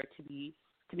out there to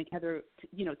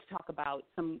talk about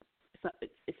some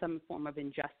form of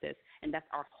injustice, and that's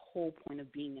our whole point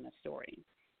of being in a story.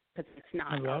 Because it's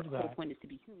not. Our whole point is to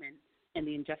be human, and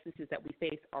the injustices that we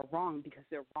face are wrong because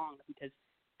they're wrong, because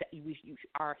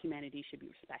our humanity should be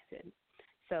respected.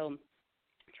 So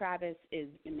Travis is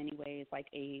in many ways like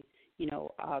a,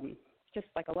 just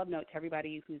like a love note to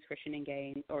everybody who's Christian and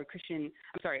gay, or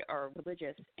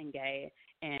religious and gay,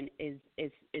 and is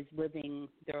living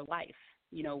their life,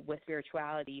 with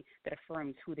spirituality that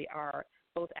affirms who they are,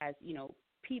 both as,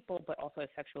 people, but also as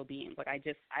sexual beings. Like, I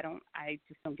just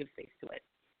don't give face to it,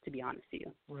 to be honest to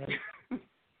you. Right.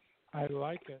 I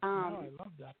like it. I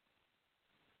love that.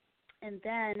 And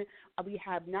then we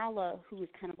have Nala, who is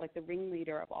kind of like the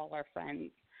ringleader of all our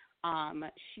friends.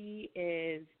 She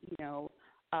is,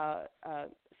 a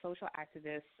social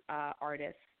activist,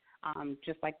 artist,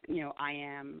 just like, I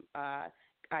am.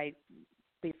 I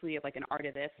basically am like an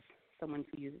artivist, someone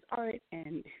who uses art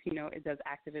and, it does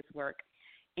activist work.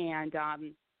 And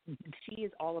she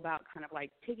is all about kind of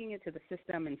like taking it to the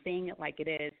system and saying it like it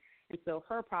is. And so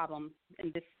her problem,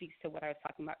 and this speaks to what I was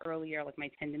talking about earlier, like my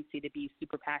tendency to be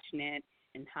super passionate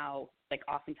and how, like,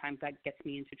 oftentimes that gets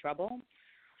me into trouble.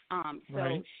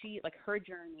 So she, like, her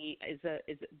journey is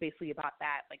basically about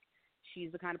that. Like, she's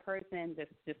the kind of person that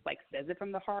just like says it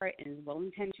from the heart and is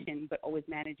well-intentioned, but always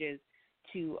manages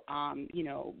to,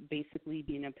 basically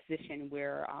be in a position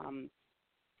where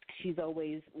she's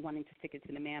always wanting to stick it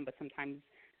to the man, but sometimes,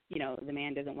 the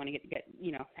man doesn't want to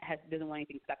doesn't want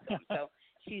anything stuck to him. So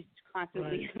she's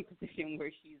constantly in a position where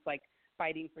she's like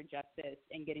fighting for justice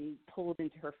and getting pulled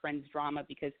into her friend's drama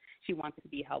because she wants to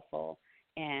be helpful.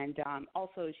 And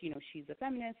also, she's a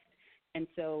feminist, and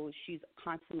so she's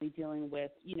constantly dealing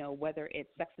with, whether it's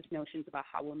sexist notions about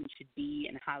how women should be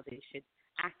and how they should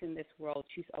act in this world.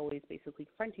 She's always basically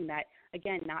confronting that,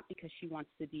 again, not because she wants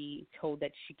to be told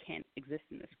that she can't exist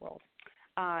in this world.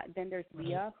 Then there's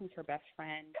Leah, who's her best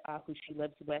friend, who she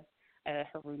lives with,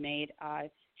 her roommate.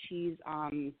 She's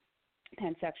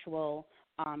pansexual,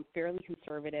 fairly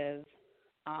conservative.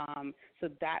 So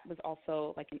that was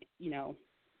also like,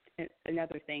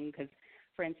 another thing, because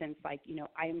for instance, like, you know,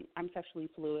 I'm sexually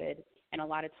fluid, and a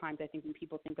lot of times I think when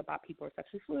people think about people who are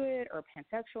sexually fluid or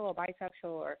pansexual or bisexual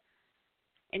or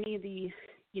any of the,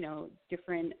 you know,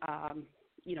 different,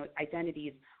 you know,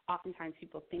 identities, oftentimes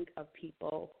people think of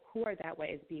people who are that way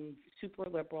as being super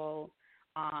liberal,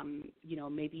 you know,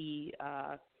 maybe,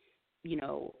 you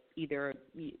know, either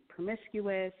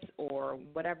promiscuous or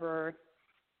whatever,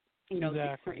 you know,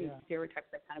 certain stereotypes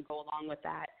that kind of go along with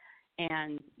that.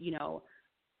 And, you know,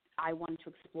 I wanted to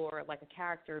explore like a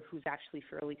character who's actually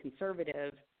fairly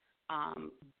conservative,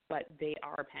 but they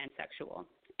are pansexual.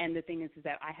 And the thing is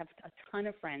that I have a ton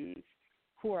of friends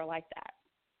who are like that,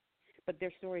 but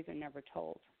their stories are never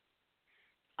told.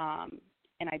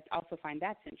 And I also find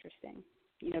that's interesting,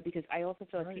 you know, because I also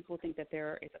feel like people think that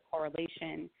there is a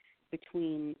correlation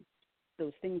between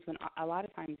those things when a lot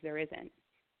of times there isn't.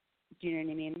 Do you know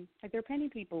what I mean? Like, there are plenty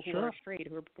of people who are straight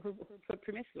who are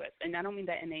promiscuous, and I don't mean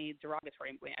that in a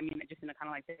derogatory way. I mean just in a kind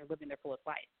of like they're living their fullest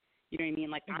life. You know what I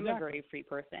mean? Like, I'm a very free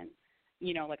person.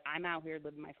 You know, like, I'm out here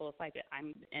living my fullest life,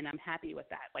 I'm happy with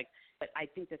that. Like, but I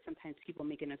think that sometimes people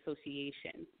make an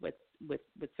association with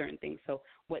certain things. So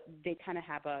what they kind of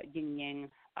have a yin-yang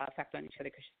effect on each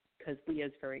other because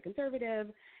Leah's very conservative,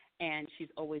 and she's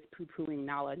always poo-pooing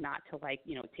Nala not to, like,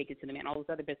 you know, take it to the man, all this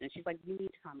other business. She's like, you need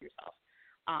to calm yourself.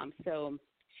 So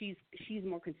she's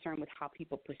more concerned with how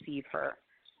people perceive her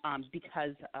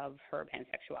because of her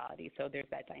pansexuality. So there's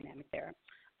that dynamic there.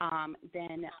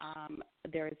 Then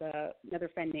there's another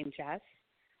friend named Jess.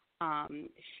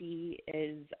 She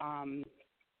is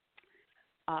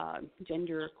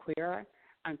gender queer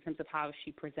in terms of how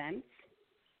she presents,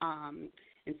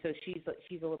 and so she's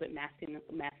a little bit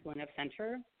masculine of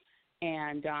center,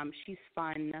 and she's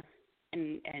fun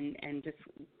and just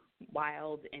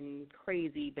wild and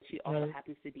crazy, but she also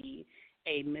happens to be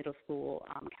a middle school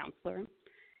counselor.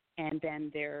 And then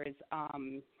there's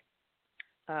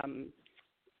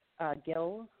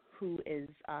Gil, who is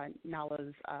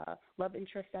Nala's love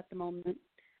interest at the moment,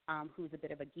 who's a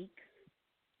bit of a geek.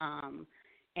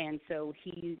 And so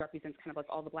he represents kind of like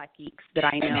all the black geeks that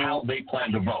I know. And how they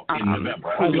plan to vote in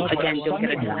November. Again, don't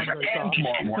get a and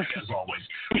tomorrow morning, as always,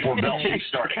 for Belgium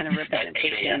starting kind of at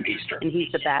 8 a.m. Eastern. And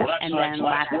he's the best. Well, and then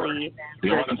lastly,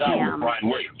 there's Cam.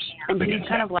 And he's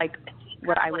kind of like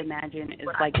what I would imagine is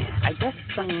like, I guess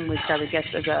someone would probably guess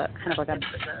as a kind of like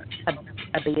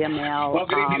a beta male.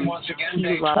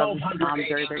 He loves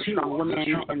very, very strong women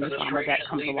and the drama that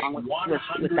comes along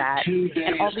with that.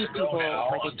 And all these people,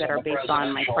 like I said, are based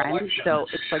on my friends. So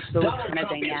it's like those kind of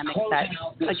dynamics that,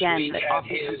 again, that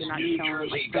oftentimes are not shown,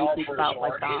 like, for instance, about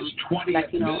like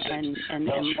Latino and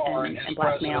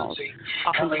black males.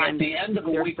 Oftentimes their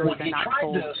stories are not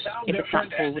told if it's not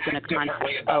told within a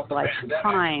context of like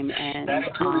crime and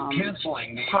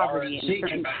poverty and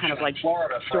certain kind of like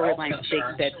storylines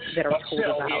that are told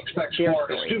about their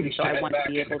stories. So I want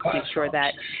to be able to make sure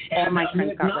that all my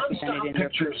friends got represented in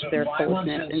their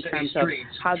fullness in terms of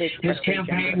how they express their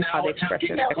gender, how they express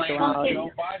their sexuality,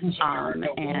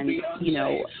 and, you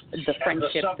know, the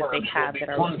friendships that they have that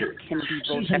can be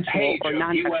both sexual or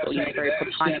non-sexual, you know, very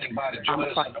platonic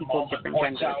across people of different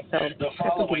genders. So that's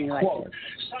something you like to.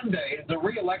 Sunday, the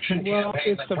re-election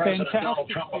campaign that President Donald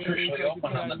Trump officially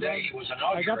opened on the day he was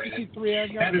inaugurated. I got to see three. I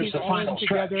got to see all of them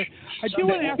together. I do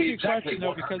want to ask you a question,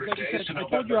 though, because like I said, I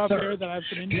told you off there that I've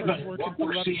been interested working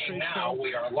for the Left Straight Show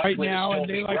right now, and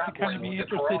they like to kind of be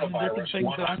interested in different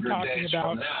things that I'm talking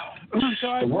about. So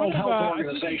I wonder about, I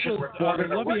think it was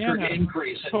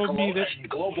Leviana told me that she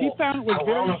found it was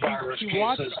very interesting. She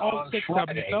watched all 6 of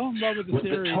them, fell in love with the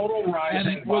series,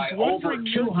 and was wondering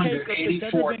your take if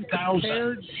it's ever been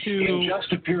compared to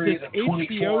this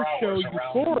HBO show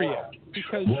Euphoria.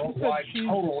 Because she said she's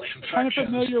kind of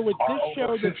familiar with this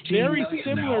show that's very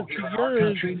similar to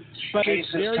yours, but it's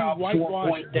very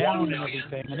whitewashed down and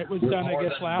everything. And it was done, I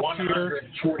guess, last year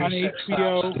on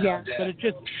HBO. Yeah. But it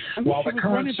just, she was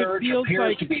wondering if it feels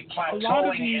like a lot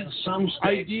of these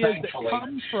ideas that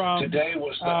come from people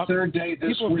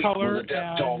of color and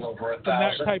from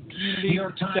that type of community,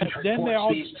 that then they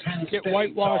all get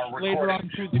whitewashed later on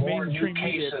through the mainstream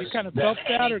media. Have you kind of felt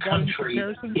that or got any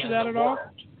comparisons to that at all?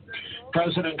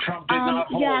 President Trump did not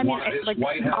hold one of his like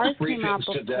White House ours came out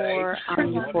before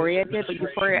Euphoria did, but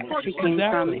Euphoria actually came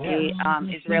from a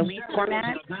Israeli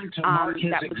format that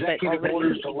was that already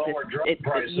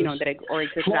existed, you know, that or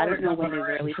existed. I don't know when the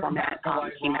Israeli format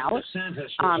came out.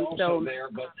 So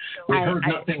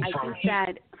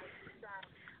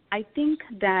I think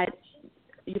that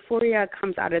Euphoria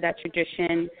comes out of that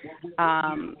tradition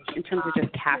in terms of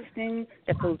just casting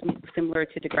that feels similar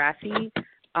to Degrassi.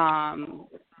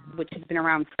 which has been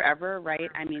around forever, right?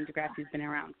 I mean, Degrassi's been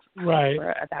around for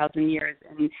 1,000 years,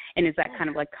 and it's that kind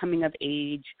of like coming of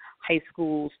age high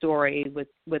school story with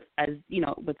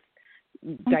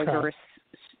diverse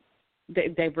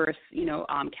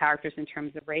characters in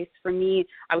terms of race. For me,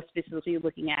 I was specifically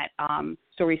looking at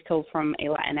stories told from a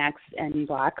Latinx and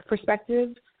Black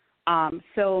perspective.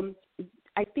 So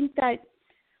I think that,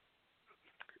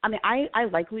 I mean, I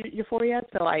like Euphoria,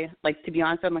 so I, like, to be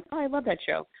honest, I'm like, oh, I love that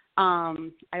show.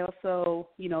 I also,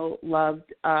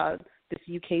 loved this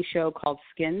UK show called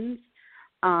Skins,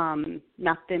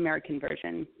 not the American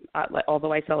version,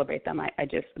 although I celebrate them.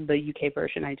 The UK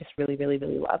version I just really, really,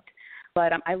 really loved.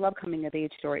 But I love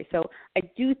coming-of-age stories. So I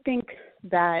do think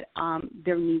that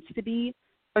there needs to be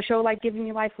a show like Giving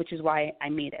Me Life, which is why I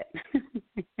made it.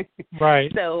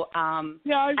 Right. So I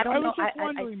don't know.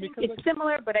 I think it's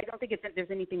similar, but I don't think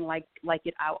there's anything like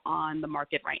it out on the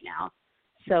market right now.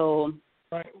 So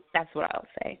that's what I'll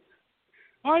say.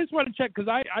 I just want to check because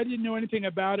I didn't know anything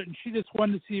about it, and she just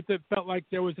wanted to see if it felt like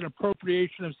there was an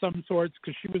appropriation of some sorts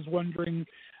because she was wondering,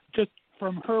 just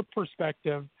from her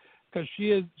perspective, because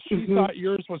she thought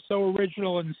yours was so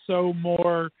original and so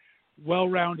more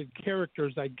well-rounded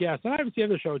characters, I guess. And I haven't seen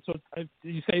the show, so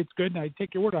you say it's good, and I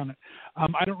take your word on it.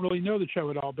 I don't really know the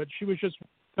show at all, but she was just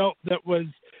felt that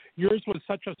yours was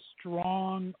such a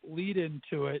strong lead-in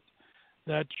to it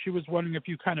that she was wondering if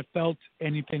you kind of felt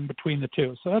anything between the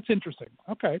two. So that's interesting.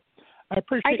 Okay. I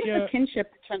appreciate I guess the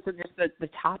kinship in terms of just the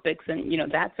topics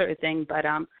and, that sort of thing, but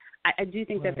I do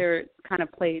think that they're kind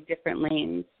of play different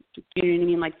lanes. Do you know what I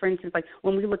mean? Like, for instance, like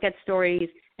when we look at stories,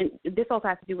 and this also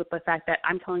has to do with the fact that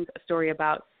I'm telling a story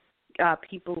about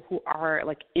people who are,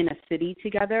 like, in a city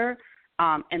together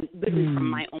and living from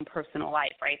my own personal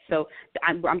life, right? So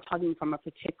I'm talking from a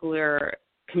particular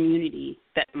community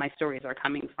that my stories are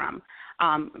coming from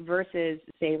versus,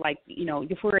 say, like,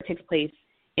 Euphoria takes place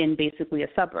in basically a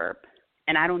suburb.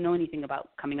 And I don't know anything about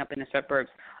coming up in the suburbs.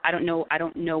 I don't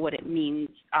know what it means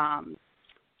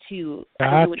to,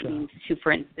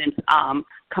 for instance,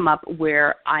 come up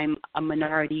where I'm a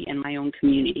minority in my own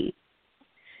community.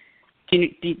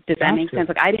 Does that make sense?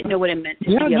 Like, I didn't know what it meant to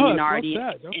be a minority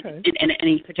in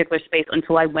any particular space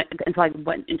until I went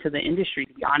into the industry,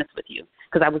 to be honest with you,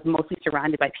 because I was mostly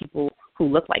surrounded by people who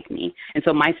look like me. And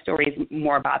so my story is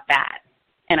more about that.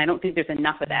 And I don't think there's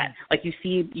enough of that. Like,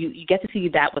 you get to see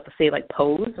that with, say, like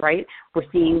Pose, right? We're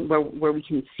seeing where we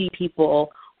can see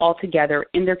people all together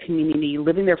in their community,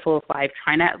 living their full life,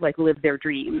 trying to, like, live their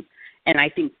dreams. And I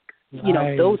think,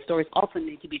 those stories also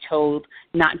need to be told,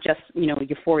 not just,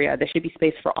 Euphoria. There should be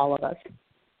space for all of us.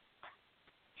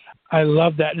 I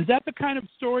love that. Is that the kind of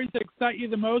stories that excite you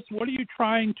the most? What are you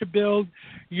trying to build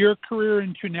your career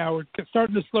into now? We're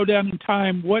starting to slow down in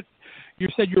time. You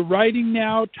said you're writing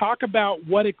now. Talk about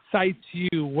what excites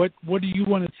you. What do you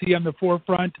want to see on the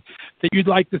forefront that you'd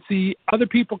like to see other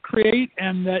people create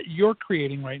and that you're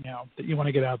creating right now that you want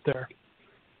to get out there?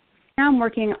 I'm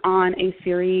working on a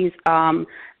series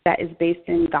that is based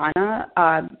in Ghana,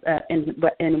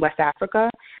 in West Africa,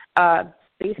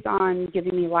 based on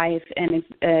Giving Me Life. And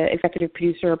an executive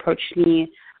producer approached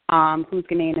me, who's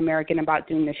Ghanaian American, about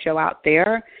doing the show out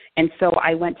there. And so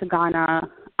I went to Ghana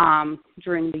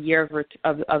during the year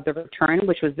of the return,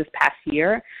 which was this past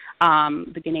year.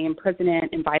 The Ghanaian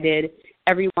president invited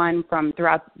everyone from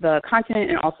throughout the continent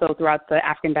and also throughout the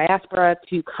African diaspora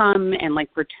to come and, like,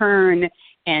 return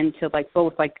and to, like,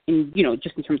 both, like, in,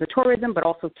 just in terms of tourism, but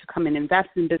also to come and invest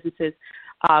in businesses,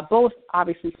 both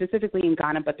obviously specifically in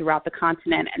Ghana, but throughout the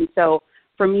continent. And so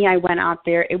for me, I went out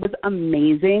there. It was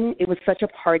amazing. It was such a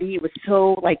party. It was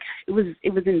so, like, it was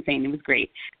insane. It was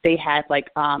great. They had, like,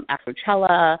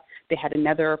 Afrochella. They had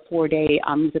another 4-day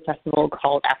music festival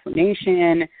called Afro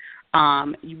Nation.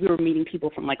 We were meeting people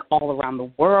from, like, all around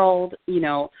the world,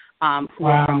 who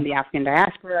were from the African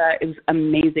diaspora. It was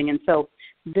amazing. And so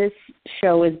this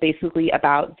show is basically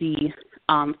about the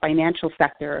financial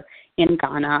sector in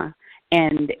Ghana.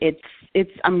 And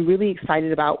I'm really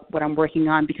excited about what I'm working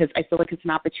on because I feel like it's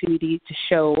an opportunity to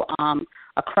show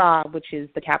Accra, which is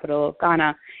the capital of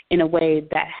Ghana, in a way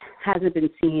that hasn't been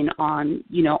seen on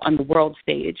the world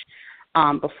stage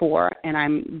before. And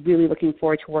I'm really looking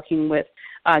forward to working with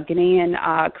Ghanaian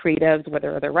creatives,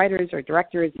 whether they're writers or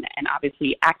directors, and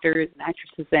obviously actors and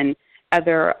actresses and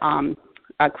other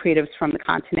creatives from the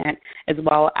continent, as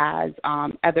well as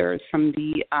others from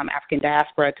the African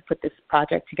diaspora, to put this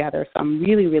project together. So I'm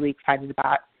really, really excited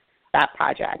about that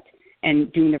project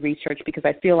and doing the research because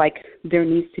I feel like there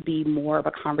needs to be more of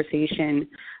a conversation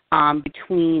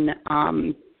between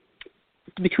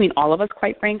all of us,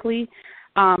 quite frankly.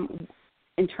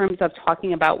 in terms of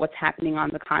talking about what's happening on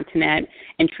the continent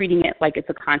and treating it like it's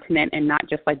a continent and not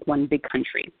just like one big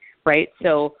country, right?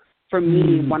 So for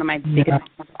me, one of my biggest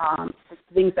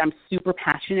things I'm super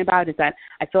passionate about is that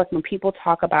I feel like when people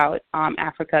talk about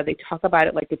Africa, they talk about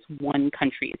it like it's one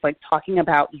country. It's like talking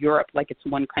about Europe like it's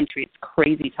one country. It's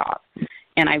crazy talk.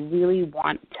 And I really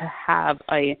want to have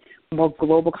a more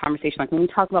global conversation. Like when we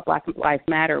talk about Black Lives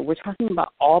Matter, we're talking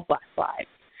about all Black lives,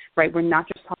 right? We're not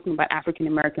just talking about African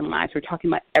American lives. We're talking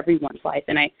about everyone's life.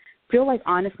 And I feel like,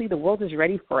 honestly, the world is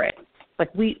ready for it.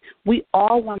 Like we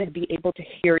all want to be able to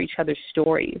hear each other's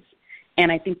stories. And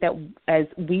I think that as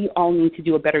we all need to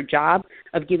do a better job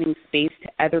of giving space to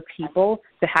other people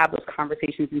to have those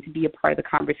conversations and to be a part of the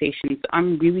conversations.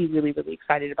 I'm really, really, really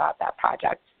excited about that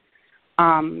project.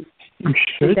 You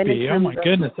should be. Oh, my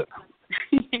goodness.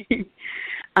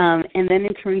 And then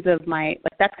in terms of my,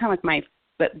 like, that's kind of like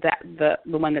the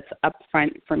one that's up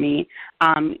front for me.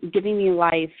 Giving Me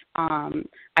Life,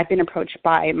 I've been approached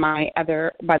by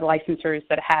the licensors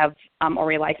that have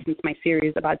already licensed my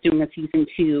series about doing a season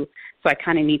 2. So I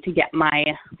kind of need to get my,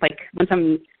 like, once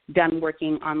I'm done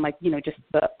working on, like, you know, just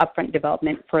the upfront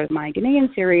development for my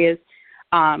Ghanaian series,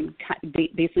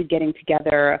 basically getting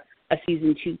together a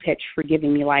season 2 pitch for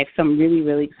Giving Me Life. So I'm really,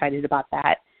 really excited about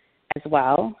that as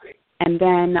well. And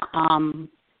then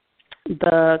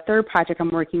the third project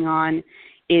I'm working on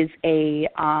is a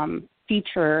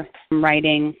feature I'm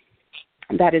writing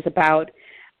that is about,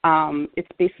 it's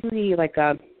basically like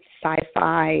a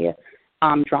sci-fi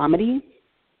dramedy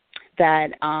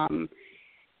that I'm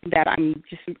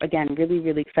just, again, really,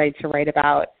 really excited to write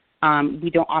about. We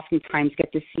don't oftentimes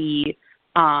get to see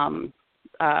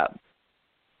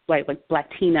like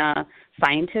Latina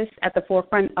scientists at the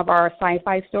forefront of our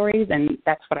sci-fi stories, and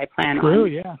that's what I plan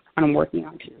on working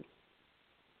on too.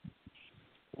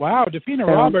 Wow, Dafina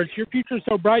Roberts, your future's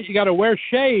so bright you got to wear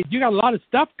shades. You got a lot of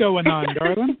stuff going on,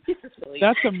 darling.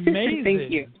 That's amazing.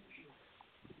 Thank you.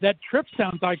 That trip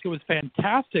sounds like it was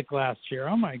fantastic last year.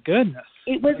 Oh my goodness.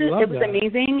 It was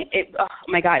amazing. Oh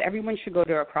my God, everyone should go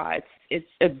to Accra. It's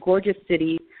a gorgeous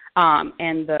city,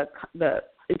 and the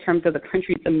in terms of the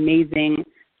country, it's amazing.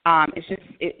 It's just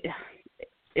it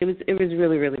was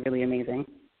really, really, really amazing.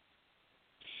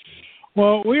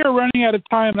 Well, we are running out of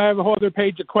time, and I have a whole other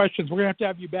page of questions. We're going to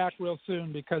have you back real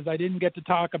soon because I didn't get to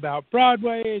talk about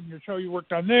Broadway and your show you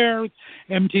worked on there,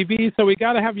 MTV. So we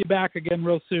got to have you back again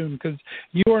real soon because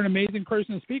you are an amazing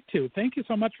person to speak to. Thank you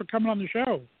so much for coming on the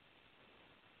show.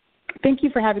 Thank you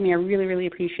for having me. I really, really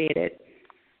appreciate it.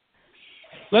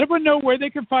 Let everyone know where they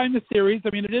can find the series. I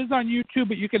mean, it is on YouTube,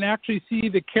 but you can actually see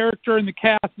the character and the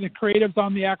cast and the creatives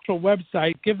on the actual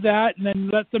website. Give that, and then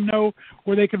let them know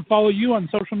where they can follow you on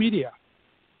social media.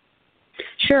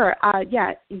 Sure.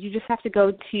 You just have to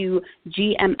go to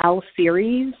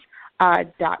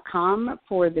gmlseries.com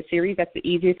for the series. That's the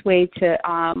easiest way to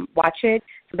watch it.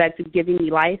 So that's Giving Me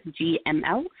Life,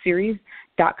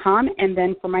 gmlseries.com. And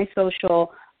then for my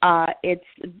social, it's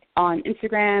on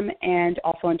Instagram and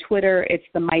also on Twitter. It's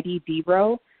The Mighty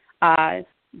Dero,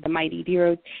 The Mighty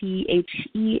Dero,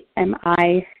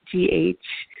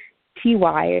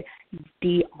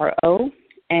 TheMightyDro.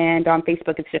 And on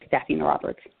Facebook, it's just Dafina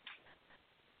Roberts.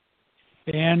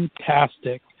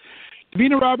 Fantastic.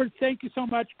 Dafina Roberts, thank you so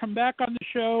much. Come back on the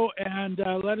show and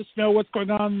let us know what's going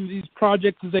on in these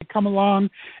projects as they come along.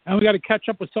 And we got to catch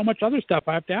up with so much other stuff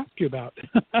I have to ask you about.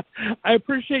 I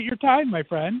appreciate your time, my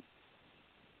friend.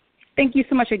 Thank you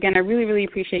so much again. I really, really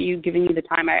appreciate you giving me the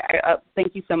time. I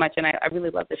thank you so much, and I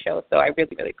really love the show, so I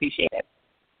really, really appreciate it.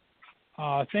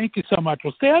 Thank you so much.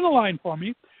 Well, stay on the line for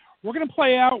me. We're going to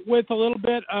play out with a little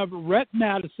bit of Rhett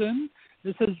Madison.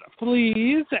 This is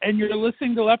Fleas, and you're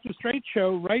listening to Left of Str8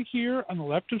 show right here on the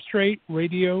Left of Str8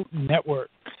 Radio Network.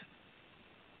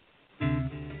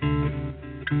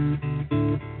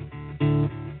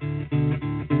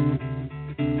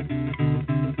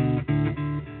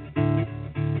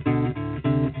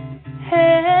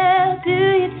 How do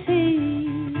you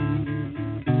teach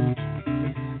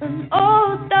an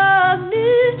old dog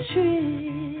new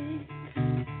trick?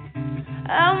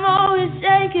 I'm always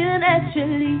shaking at your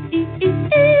leash. So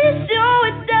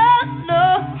it does.